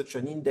developing such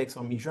an index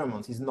or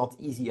measurement is not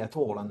easy at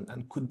all,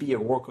 and could be a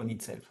work on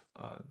itself.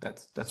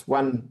 That's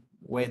one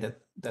way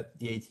that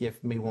the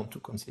IETF may want to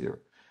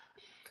consider.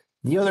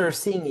 The other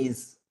thing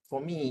is,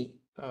 for me,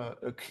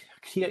 a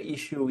clear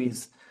issue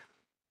is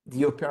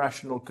the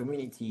operational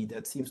community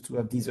that seems to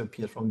have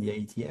disappeared from the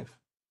IETF.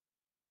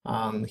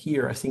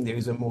 Here, I think there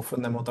is a more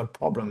fundamental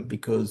problem,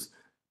 because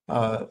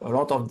a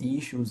lot of the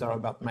issues are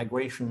about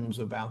migrations,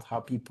 about how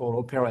people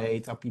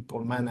operate, how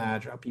people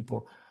manage,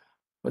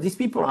 but these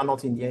people are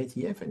not in the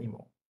IETF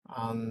anymore.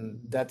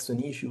 And that's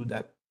an issue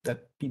that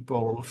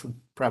people should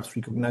perhaps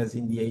recognize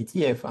in the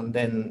IETF. And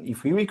then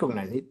if we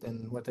recognize it,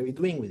 then what are we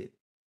doing with it?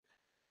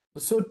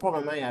 The third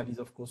problem I have is,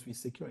 of course, with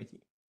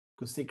security,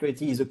 because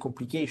security is a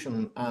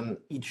complication, and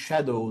it's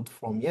shadowed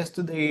from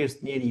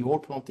yesterday's nearly all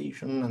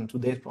plantation and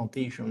today's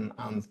plantation,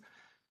 and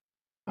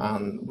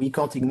we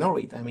can't ignore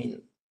it. I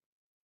mean,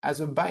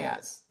 as a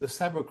bias, the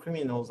cyber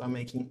criminals are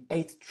making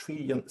 $6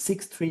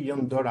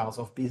 trillion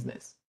of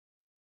business.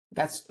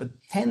 That's a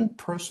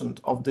 10%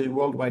 of the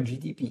worldwide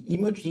GDP.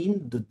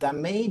 Imagine the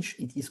damage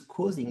it is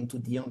causing to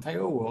the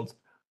entire world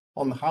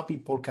on how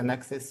people can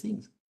access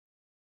things.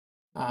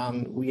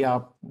 And we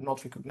are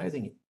not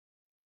recognizing it.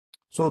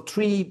 So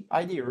 3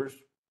 ideas,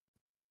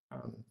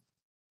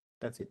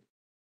 that's it.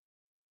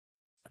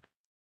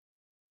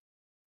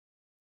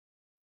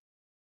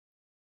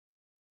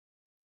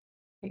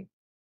 Okay,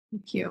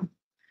 thank you.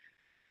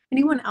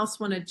 Anyone else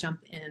want to jump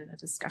in a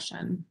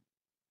discussion?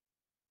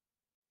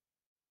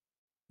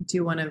 Do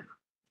you want to?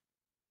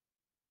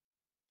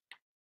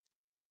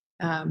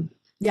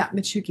 Yeah,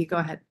 Mitsuki, go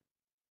ahead.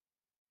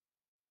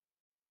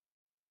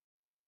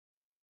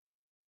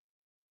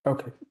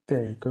 Okay,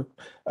 there you go.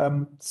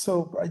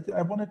 So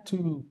I wanted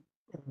to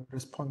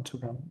respond to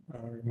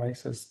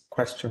Ramisa's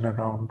question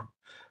around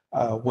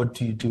what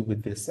do you do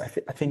with this? I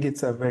think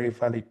it's a very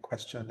valid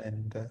question.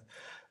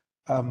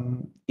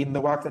 And in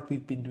the work that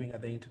we've been doing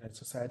at the Internet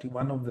Society,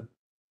 one of the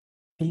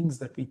things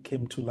that we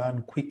came to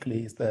learn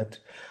quickly is that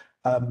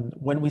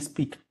when we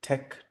speak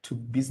tech to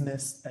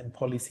business and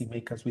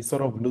policymakers, we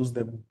sort of lose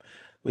them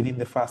within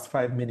the first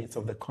 5 minutes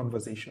of the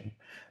conversation.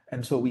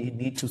 And so we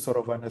need to sort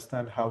of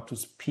understand how to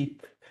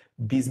speak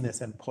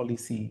business and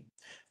policy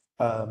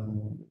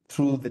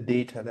through the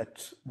data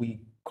that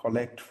we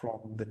collect from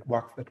the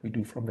work that we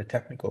do from the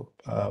technical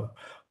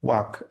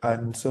work.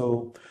 And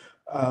so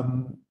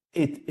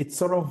it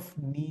sort of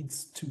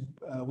needs to,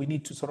 we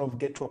need to sort of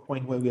get to a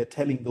point where we are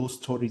telling those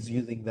stories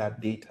using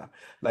that data.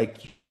 Like,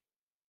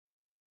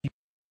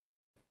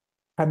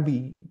 can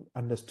be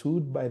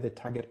understood by the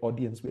target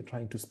audience we're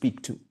trying to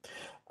speak to.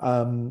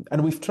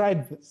 And we've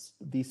tried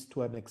this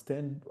to an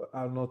extent.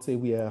 I'll not say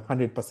we are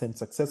 100%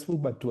 successful,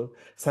 but to a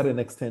certain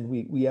extent,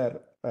 we are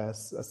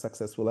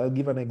successful. I'll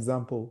give an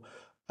example.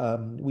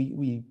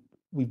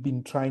 We've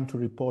been trying to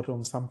report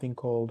on something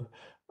called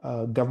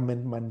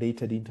government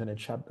mandated internet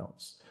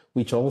shutdowns,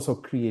 which also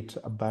create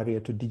a barrier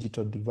to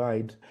digital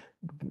divide,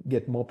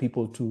 get more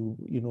people to,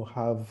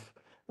 have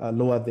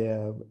lower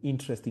their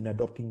interest in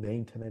adopting the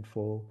internet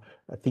for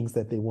things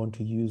that they want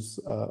to use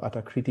at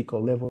a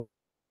critical level.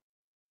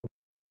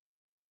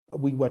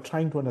 We were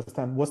trying to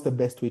understand what's the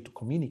best way to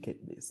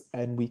communicate this.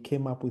 And we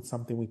came up with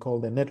something we call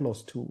the net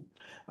loss tool.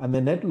 And the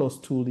net loss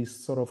tool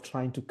is sort of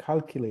trying to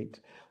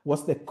calculate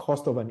what's the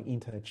cost of an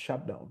internet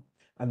shutdown.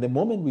 And the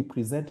moment we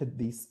presented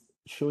this,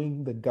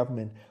 showing the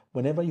government,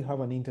 whenever you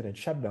have an internet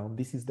shutdown,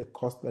 this is the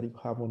cost that you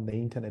have on the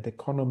internet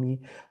economy.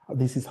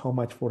 This is how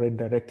much foreign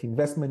direct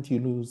investment you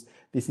lose.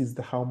 This is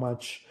how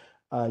much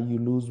you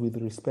lose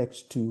with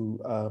respect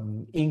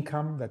to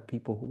income that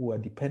people who are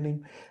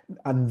depending.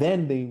 And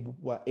then they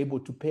were able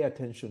to pay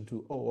attention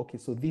to, oh, okay,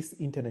 so these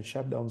internet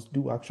shutdowns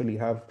do actually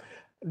have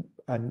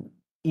an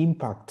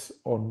impact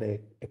on the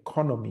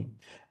economy.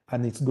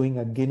 And it's going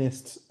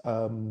against,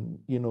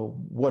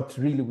 what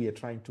really we are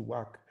trying to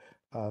work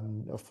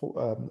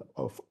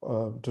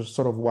to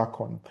sort of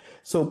work on.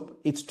 So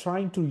it's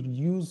trying to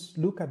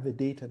look at the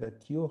data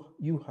that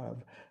you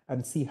have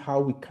and see how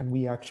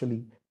we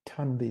actually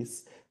turn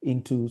this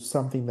into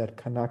something that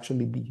can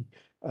actually be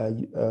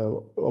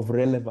of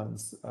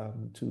relevance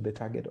to the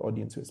target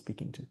audience we're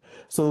speaking to.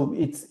 So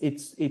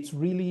it's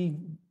really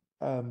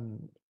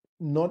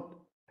not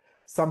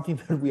something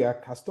that we are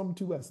accustomed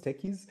to as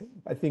techies.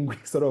 I think we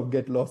sort of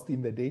get lost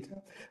in the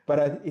data,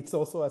 but it's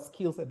also a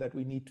skill set that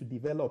we need to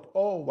develop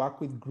or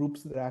work with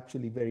groups that are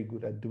actually very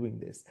good at doing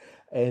this.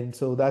 And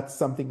so that's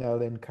something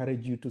I'll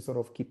encourage you to sort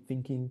of keep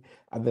thinking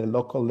at the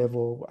local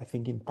level. I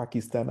think in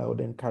Pakistan, I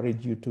would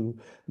encourage you to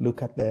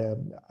look at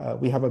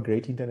we have a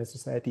Great Internet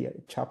Society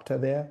chapter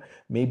there.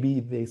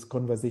 Maybe there's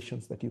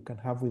conversations that you can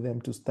have with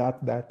them to start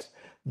that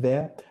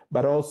there.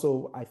 But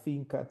also, I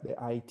think at the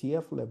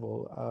IETF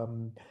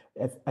level,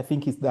 I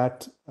think it's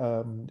that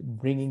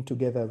bringing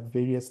together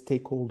various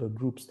stakeholder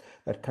groups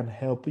that can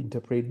help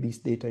interpret this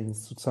data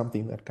into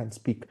something that can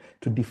speak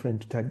to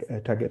different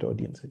target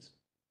audiences.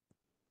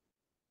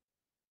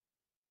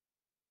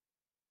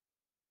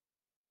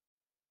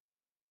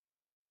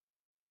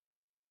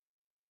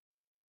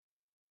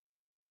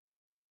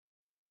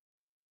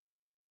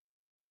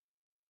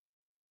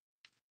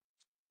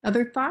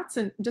 Other thoughts?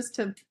 And just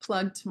to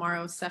plug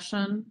tomorrow's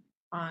session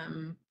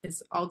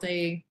is all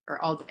day,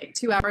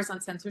 2 hours on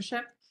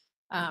censorship,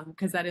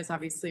 because that is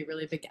obviously a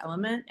really big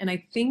element. And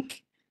I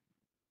think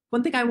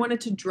one thing I wanted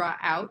to draw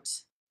out,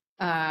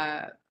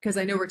 because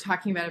I know we're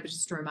talking about it, but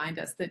just to remind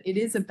us that it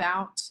is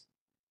about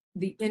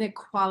the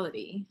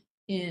inequality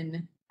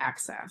in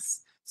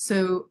access.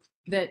 So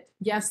that,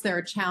 yes, there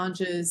are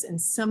challenges, and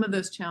some of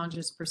those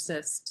challenges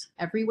persist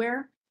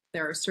everywhere.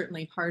 There are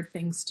certainly hard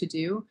things to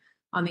do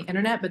on the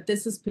internet, but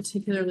this is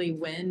particularly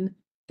when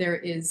there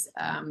is,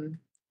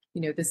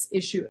 this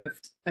issue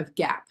of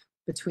gap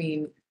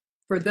between,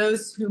 for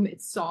those whom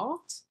it's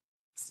solved,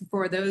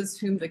 for those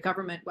whom the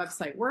government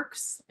website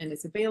works and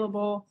is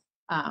available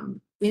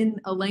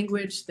in a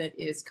language that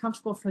is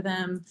comfortable for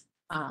them,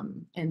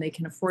 and they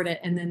can afford it.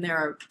 And then there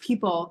are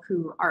people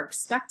who are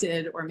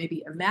expected or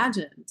maybe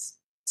imagined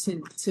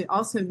to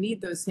also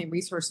need those same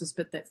resources,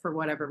 but that for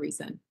whatever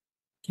reason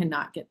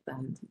cannot get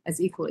them as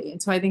equally. And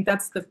so I think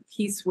that's the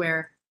piece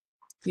where,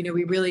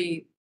 we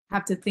really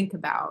have to think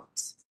about,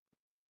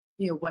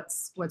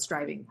 what's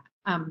driving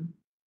that.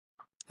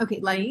 Okay,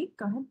 Lai,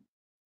 go ahead.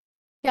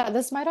 Yeah,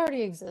 this might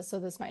already exist, so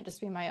this might just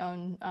be my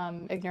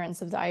own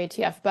ignorance of the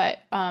IETF, but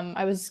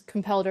I was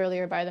compelled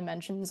earlier by the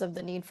mentions of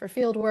the need for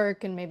field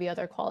work and maybe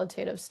other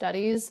qualitative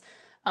studies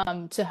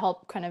to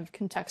help kind of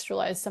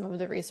contextualize some of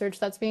the research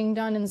that's being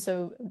done. And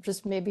so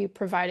just maybe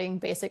providing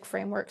basic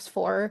frameworks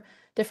for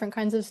different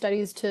kinds of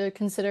studies to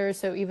consider.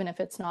 So even if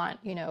it's not,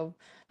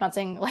 not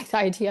saying like the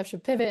IETF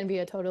should pivot and be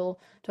a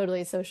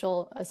totally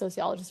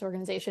sociologist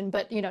organization,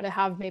 but, to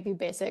have maybe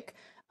basic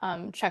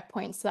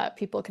checkpoints that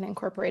people can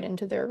incorporate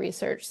into their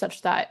research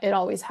such that it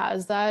always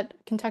has that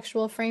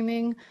contextual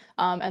framing,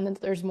 and then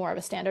there's more of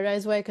a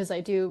standardized way, because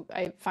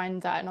I find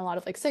that in a lot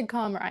of like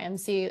SIGCOMM or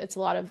IMC, it's a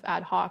lot of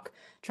ad hoc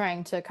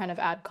trying to kind of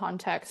add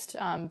context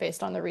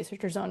based on the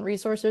researcher's own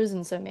resources.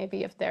 And so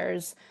maybe if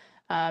there's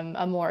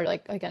a more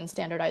again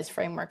standardized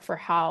framework for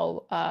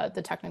how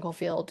the technical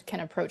field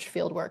can approach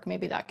field work,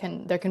 maybe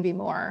there can be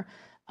more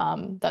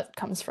that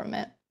comes from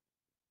it.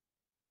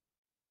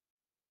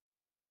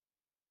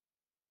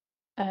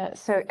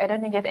 So I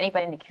don't think there's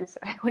anybody in the queue, so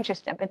I won't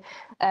just jump in.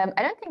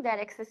 I don't think that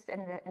exists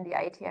in the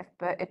IETF,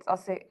 but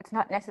it's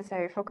not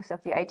necessary focus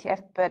of the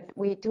IETF, but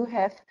we do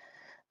have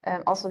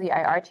also the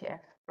IRTF,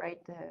 right?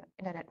 The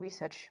Internet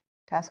Research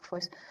Task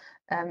Force.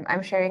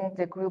 I'm sharing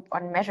the group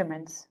on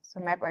measurements, so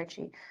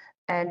MapRG,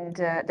 and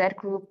that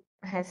group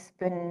has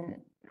been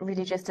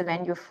really just a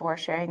venue for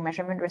sharing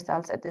measurement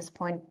results at this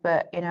point.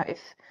 But if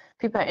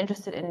people are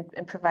interested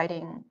in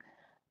providing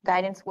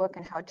guidance work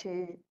and how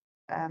to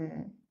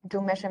do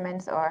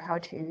measurements or how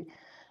to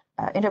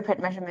interpret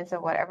measurements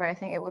or whatever, I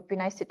think it would be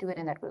nice to do it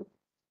in that group.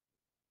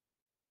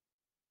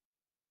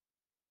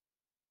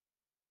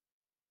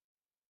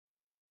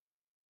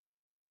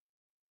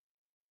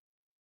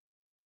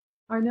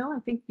 Arnell, I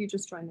think you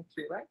just joined the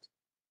queue, right?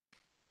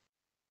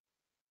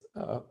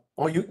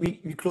 Or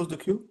you closed the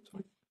queue?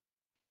 Sorry.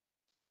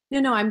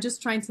 No, I'm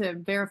just trying to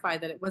verify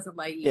that it wasn't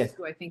Lai, Yes.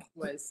 who I think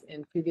was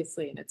in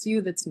previously, and it's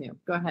you that's new.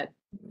 Go ahead.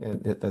 Yeah,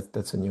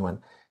 that's a new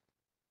one.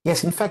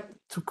 Yes, in fact,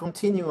 to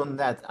continue on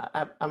that,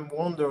 I'm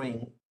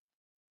wondering,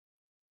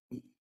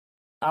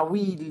 are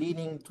we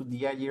leaning to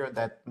the idea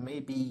that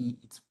maybe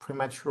it's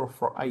premature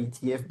for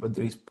IETF, but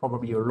there is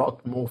probably a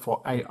lot more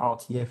for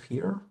IRTF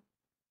here?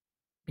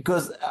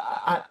 Because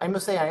I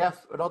must say I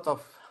have a lot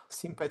of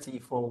sympathy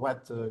for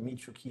what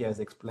Michuki has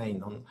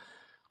explained on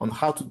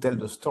how to tell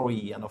the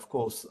story. And of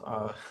course,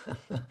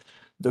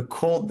 the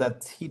chord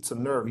that hits a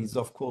nerve is,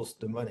 of course,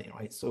 the money,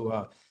 right?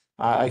 So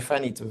I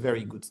find it a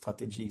very good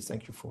strategy.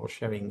 Thank you for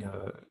sharing,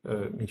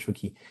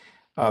 Michuki.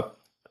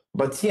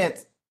 But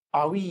yet,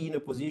 are we in a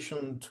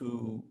position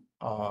to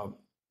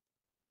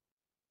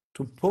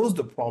pose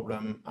the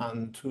problem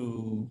and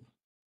to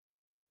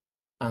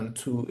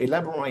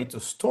elaborate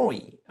a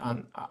story?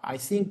 And I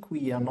think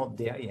we are not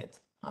there yet.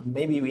 And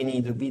maybe we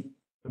need a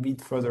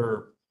bit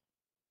further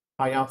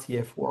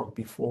IRTF work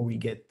before we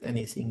get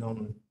anything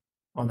on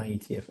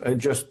IETF.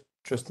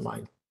 Just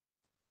my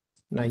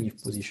naive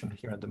position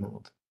here at the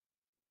moment.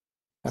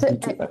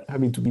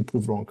 Happy to be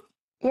proved wrong.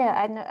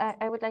 Yeah, and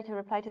I would like to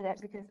reply to that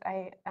because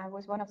I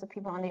was one of the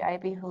people on the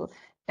IAB who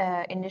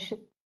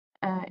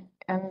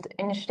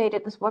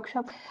initiated this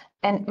workshop,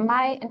 and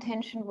my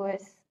intention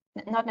was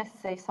not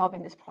necessarily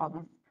solving this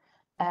problem.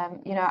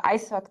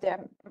 ISOC, there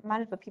are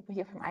multiple people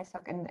here from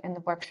ISOC in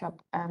the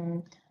workshop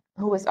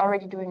who was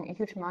already doing a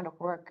huge amount of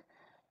work.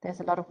 There's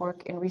a lot of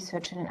work in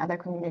research and in other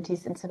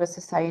communities in civil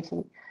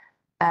society.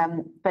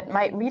 But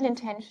my real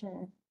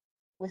intention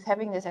with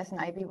having this as an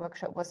IB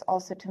workshop was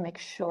also to make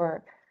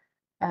sure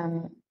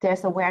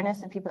there's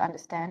awareness and people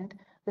understand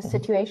the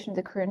situation,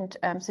 the current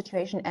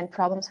situation and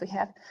problems we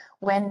have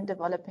when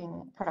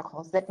developing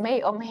protocols that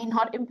may or may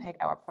not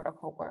impact our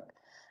protocol work.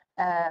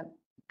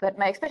 But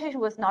my expectation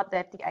was not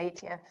that the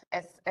IETF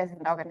as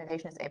an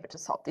organization is able to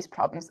solve these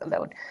problems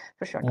alone,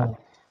 for sure not.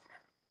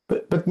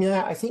 But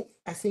Mira, I think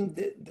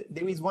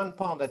there is one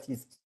part that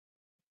is,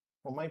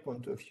 from my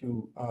point of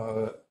view,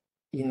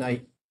 in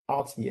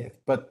IRTF,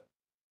 but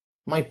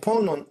my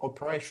point on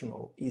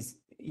operational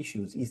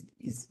issues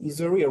is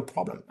a real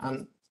problem,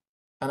 and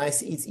I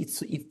see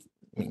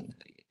I mean,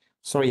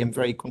 sorry, I'm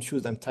very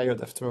confused. I'm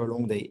tired after a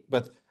long day,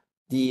 but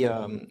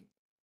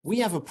we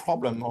have a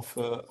problem of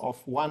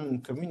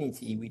one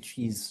community which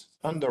is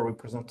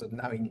underrepresented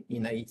now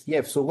in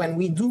IETF. So when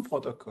we do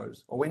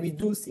protocols or when we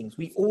do things,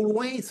 we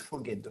always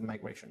forget the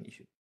migration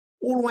issue.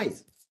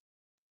 Always.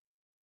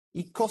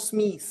 It cost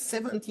me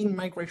 17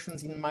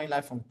 migrations in my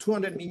life on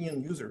 200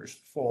 million users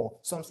for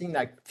something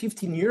like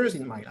 15 years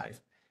in my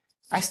life.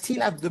 I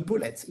still have the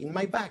bullets in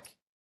my back.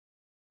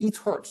 It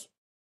hurts.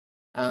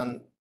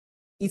 And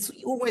it's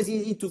always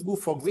easy to go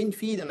for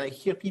greenfield, and I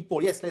hear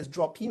people, yes, let's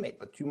drop email,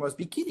 but you must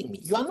be kidding me.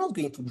 You are not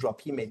going to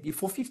drop email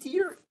before 50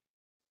 years.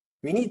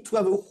 We need to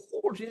have a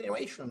whole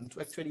generation to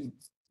actually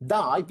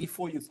die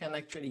before you can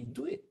actually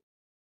do it.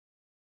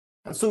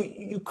 And so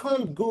you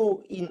can't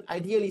go in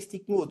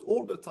idealistic mode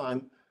all the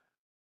time,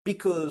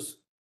 because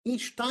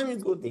each time you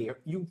go there,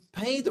 you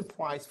pay the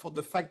price for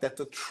the fact that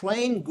the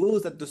train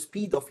goes at the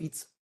speed of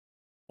its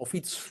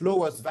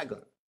slowest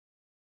wagon.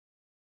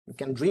 You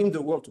can dream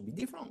the world to be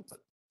different, but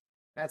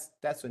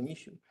that's an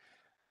issue.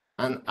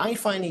 And I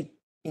find it,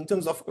 in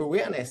terms of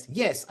awareness,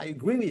 yes, I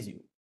agree with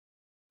you.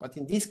 But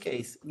in this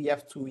case, we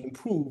have to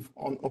improve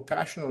on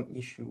operational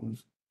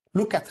issues.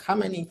 Look at how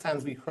many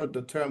times we heard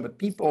the term, but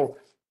people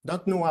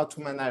don't know how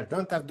to manage,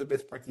 don't have the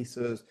best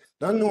practices,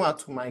 don't know how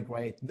to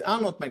migrate, are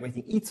not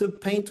migrating. It's a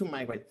pain to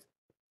migrate.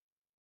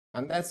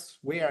 And that's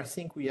where I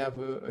think we have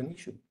an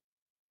issue,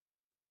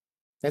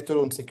 let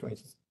alone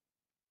security.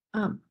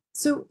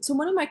 So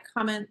one of my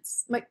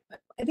comments, I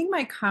think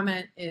my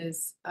comment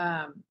is,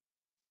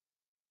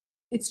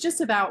 it's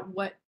just about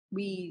what's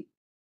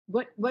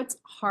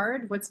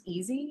hard, what's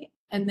easy,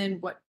 and then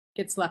what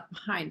gets left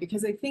behind.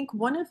 Because I think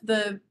one of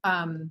the,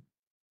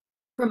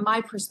 from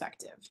my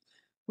perspective,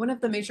 one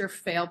of the major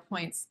fail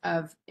points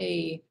of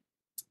a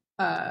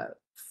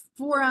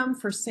forum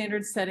for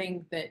standard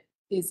setting that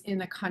is in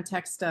the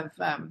context of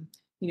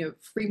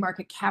free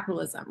market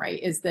capitalism, right,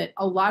 is that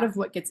a lot of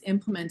what gets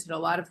implemented, a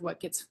lot of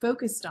what gets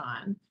focused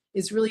on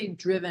is really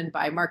driven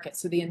by market.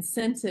 So the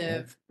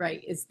incentive,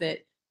 right, is that,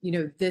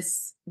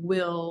 this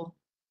will,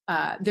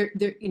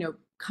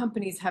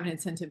 companies have an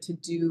incentive to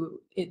do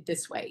it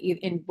this way.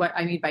 And what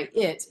I mean by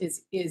it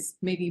is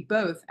maybe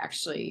both,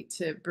 actually,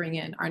 to bring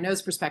in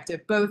Arnaud's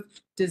perspective, both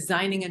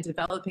designing and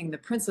developing the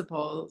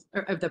principles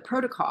of the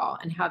protocol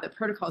and how the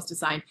protocol is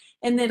designed,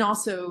 and then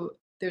also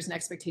there's an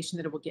expectation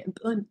that it will get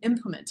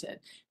implemented.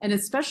 And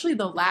especially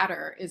the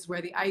latter is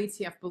where the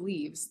IETF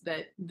believes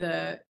that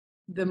the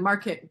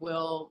market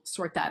will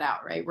sort that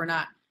out, right? We're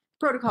not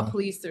protocol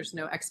police, there's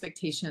no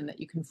expectation that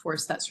you can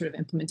force that sort of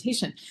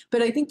implementation.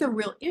 But I think the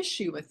real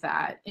issue with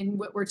that, and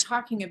what we're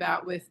talking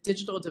about with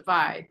digital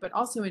divide, but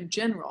also in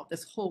general,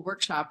 this whole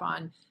workshop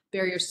on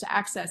barriers to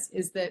access,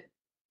 is that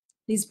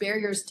these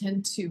barriers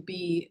tend to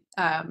be,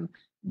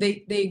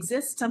 they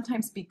exist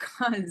sometimes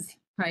because,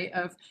 right,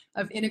 of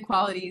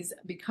inequalities,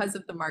 because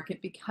of the market,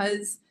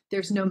 because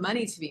there's no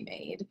money to be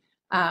made.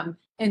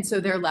 And so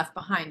they're left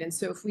behind. And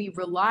so if we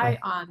rely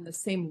on the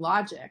same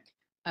logic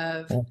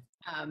of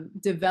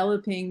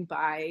developing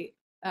by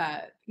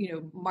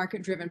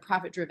market-driven,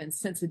 profit-driven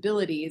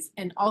sensibilities,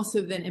 and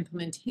also then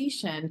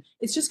implementation,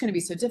 it's just going to be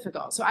so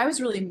difficult. So I was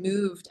really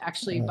moved,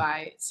 actually,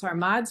 by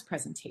Sarmad's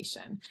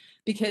presentation,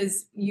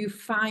 because you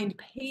find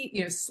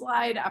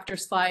slide after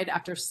slide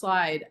after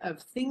slide of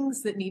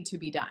things that need to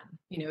be done,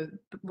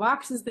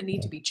 boxes that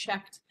need to be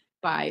checked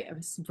by a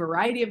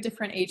variety of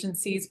different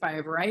agencies, by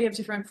a variety of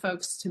different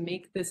folks to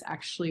make this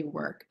actually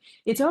work.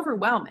 It's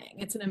overwhelming.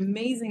 It's an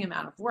amazing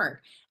amount of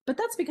work, but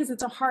that's because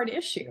it's a hard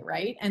issue,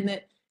 right? And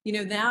that,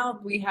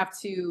 now we have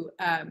to,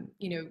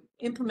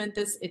 implement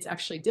this. It's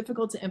actually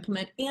difficult to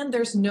implement, and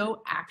there's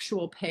no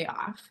actual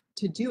payoff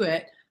to do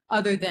it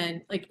other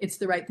than, like, it's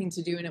the right thing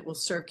to do, and it will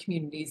serve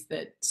communities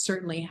that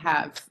certainly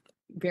have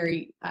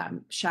very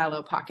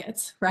shallow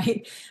pockets,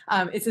 right?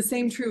 It's the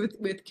same true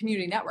with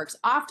community networks.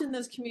 Often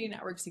those community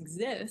networks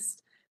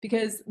exist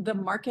because the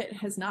market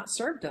has not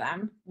served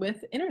them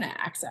with internet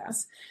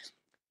access.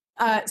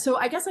 So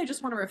I guess I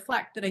just want to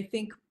reflect that I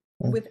think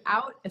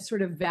without a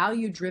sort of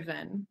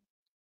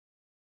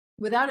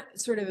without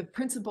sort of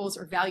principles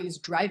or values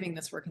driving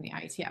this work in the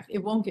IETF,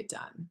 it won't get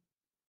done.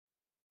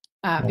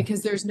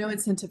 Because there's no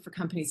incentive for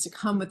companies to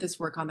come with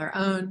this work on their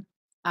own,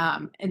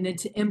 and then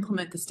to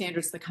implement the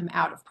standards that come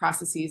out of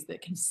processes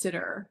that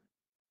consider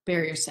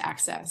barriers to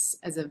access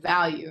as a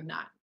value,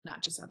 not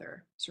just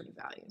other sort of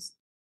values.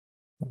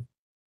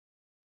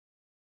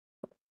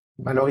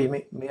 Mallory,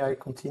 may I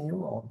continue?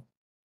 Or?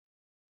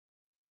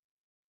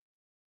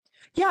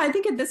 Yeah, I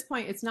think at this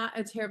point, it's not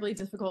a terribly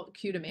difficult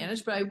queue to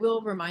manage, but I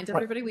will remind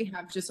everybody we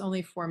have just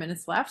only 4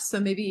 minutes left.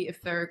 So maybe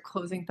if there are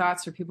closing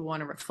thoughts or people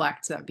want to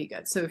reflect, that'd be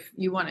good. So if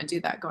you want to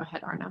do that, go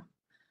ahead, Arnaud.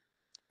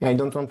 Yeah, I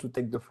don't want to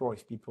take the floor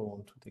if people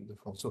want to take the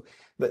floor. So,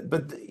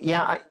 but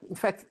yeah, in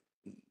fact,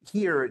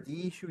 here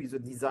the issue is a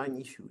design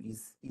issue.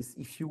 Is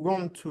if you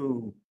want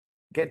to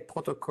get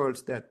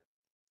protocols that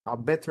are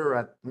better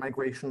at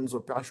migrations,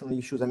 operational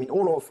issues, I mean,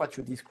 all of what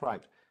you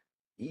described,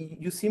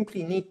 you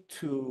simply need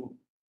to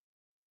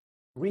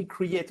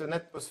recreate an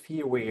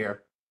atmosphere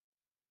where,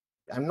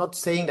 I'm not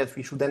saying that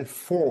we should then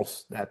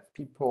force that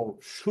people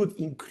should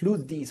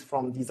include these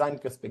from design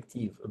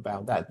perspective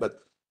about that, but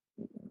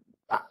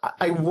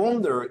I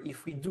wonder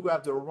if we do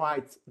have the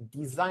right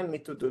design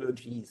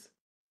methodologies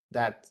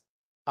that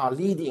are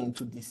leading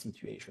to this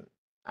situation.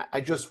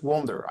 I just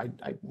wonder,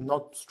 I'm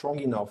not strong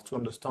enough to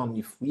understand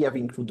if we have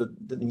included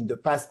them in the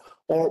past,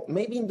 or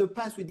maybe in the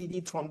past we did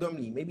it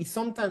randomly. Maybe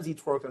sometimes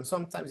it worked and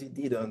sometimes it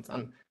didn't.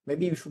 And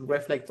maybe we should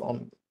reflect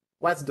on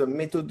what's the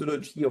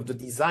methodology of the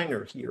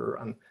designer here.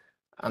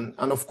 And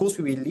of course,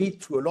 we will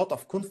lead to a lot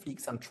of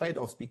conflicts and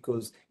trade-offs,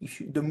 because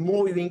the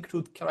more you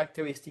include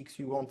characteristics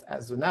you want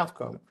as an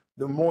outcome,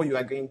 the more you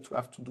are going to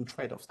have to do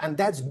trade-offs. And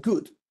that's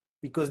good,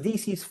 because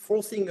this is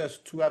forcing us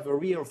to have a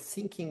real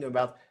thinking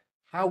about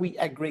how we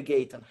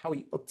aggregate and how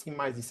we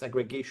optimize this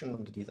aggregation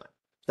on the design.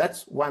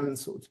 That's one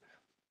thought.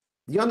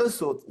 The other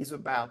thought is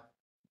about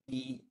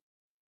the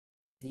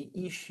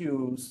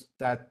issues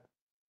that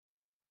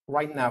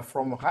right now,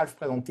 from Ralph's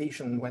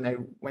presentation, when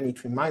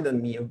it reminded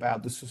me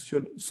about the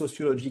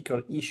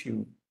sociological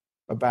issue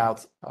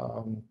about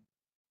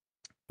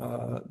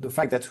the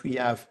fact that we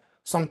have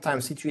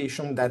sometimes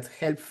situations that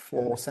help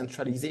for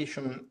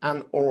centralization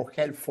and or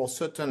help for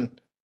certain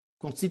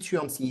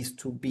constituencies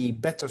to be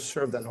better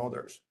served than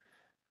others.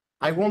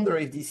 I wonder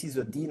if this is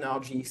a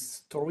DNRG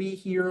story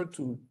here,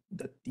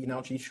 that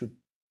DNRG should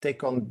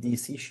take on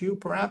this issue,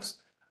 perhaps.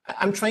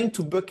 I'm trying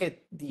to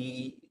bucket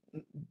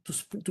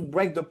to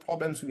break the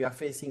problems we are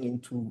facing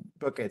into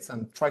buckets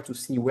and try to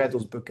see where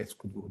those buckets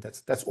could go.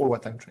 That's all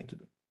what I'm trying to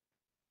do.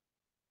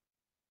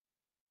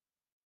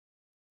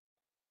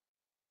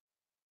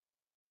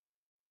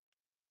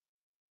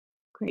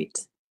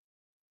 Great.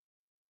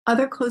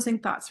 Other closing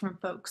thoughts from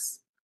folks?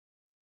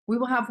 We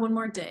will have one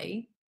more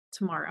day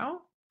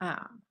tomorrow.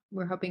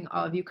 We're hoping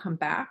all of you come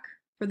back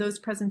for those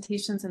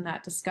presentations and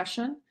that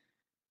discussion.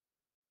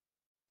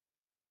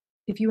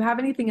 If you have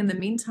anything in the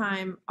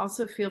meantime,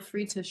 also feel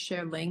free to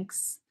share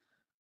links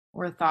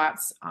or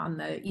thoughts on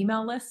the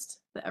email list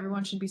that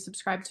everyone should be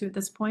subscribed to at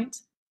this point?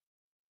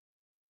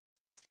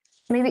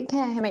 Maybe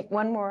can I make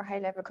one more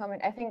high-level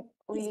comment? I think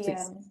Please.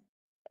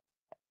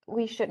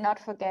 We should not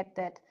forget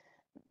that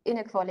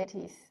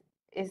inequalities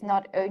is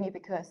not only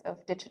because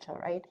of digital,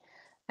 right?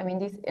 I mean,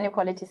 these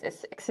inequalities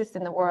exist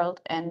in the world,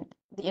 and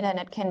the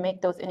internet can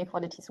make those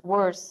inequalities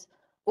worse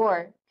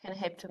or can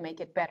help to make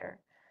it better.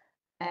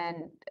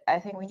 And I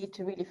think we need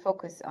to really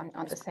focus on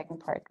the second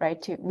part,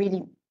 right? To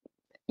really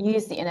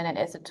use the internet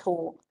as a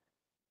tool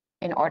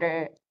in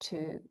order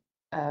to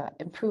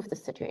improve the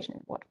situation.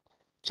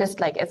 Just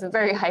like as a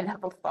very high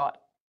level thought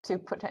to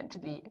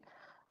potentially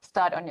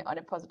start on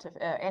a positive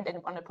and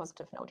on a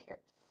positive note here.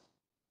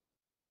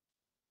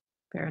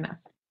 Fair enough.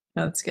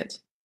 No, that's good.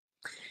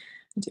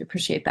 I do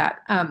appreciate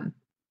that. All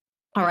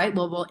right,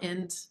 well, we'll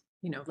end,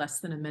 less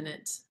than a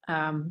minute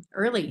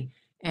early.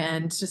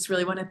 And just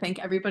really want to thank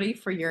everybody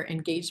for your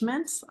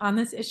engagement on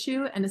this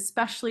issue, and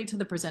especially to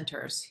the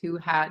presenters who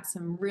had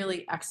some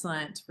really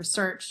excellent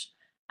research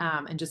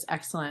and just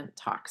excellent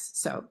talks.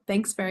 So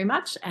thanks very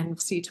much,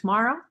 and see you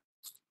tomorrow.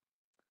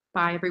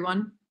 Bye,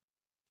 everyone.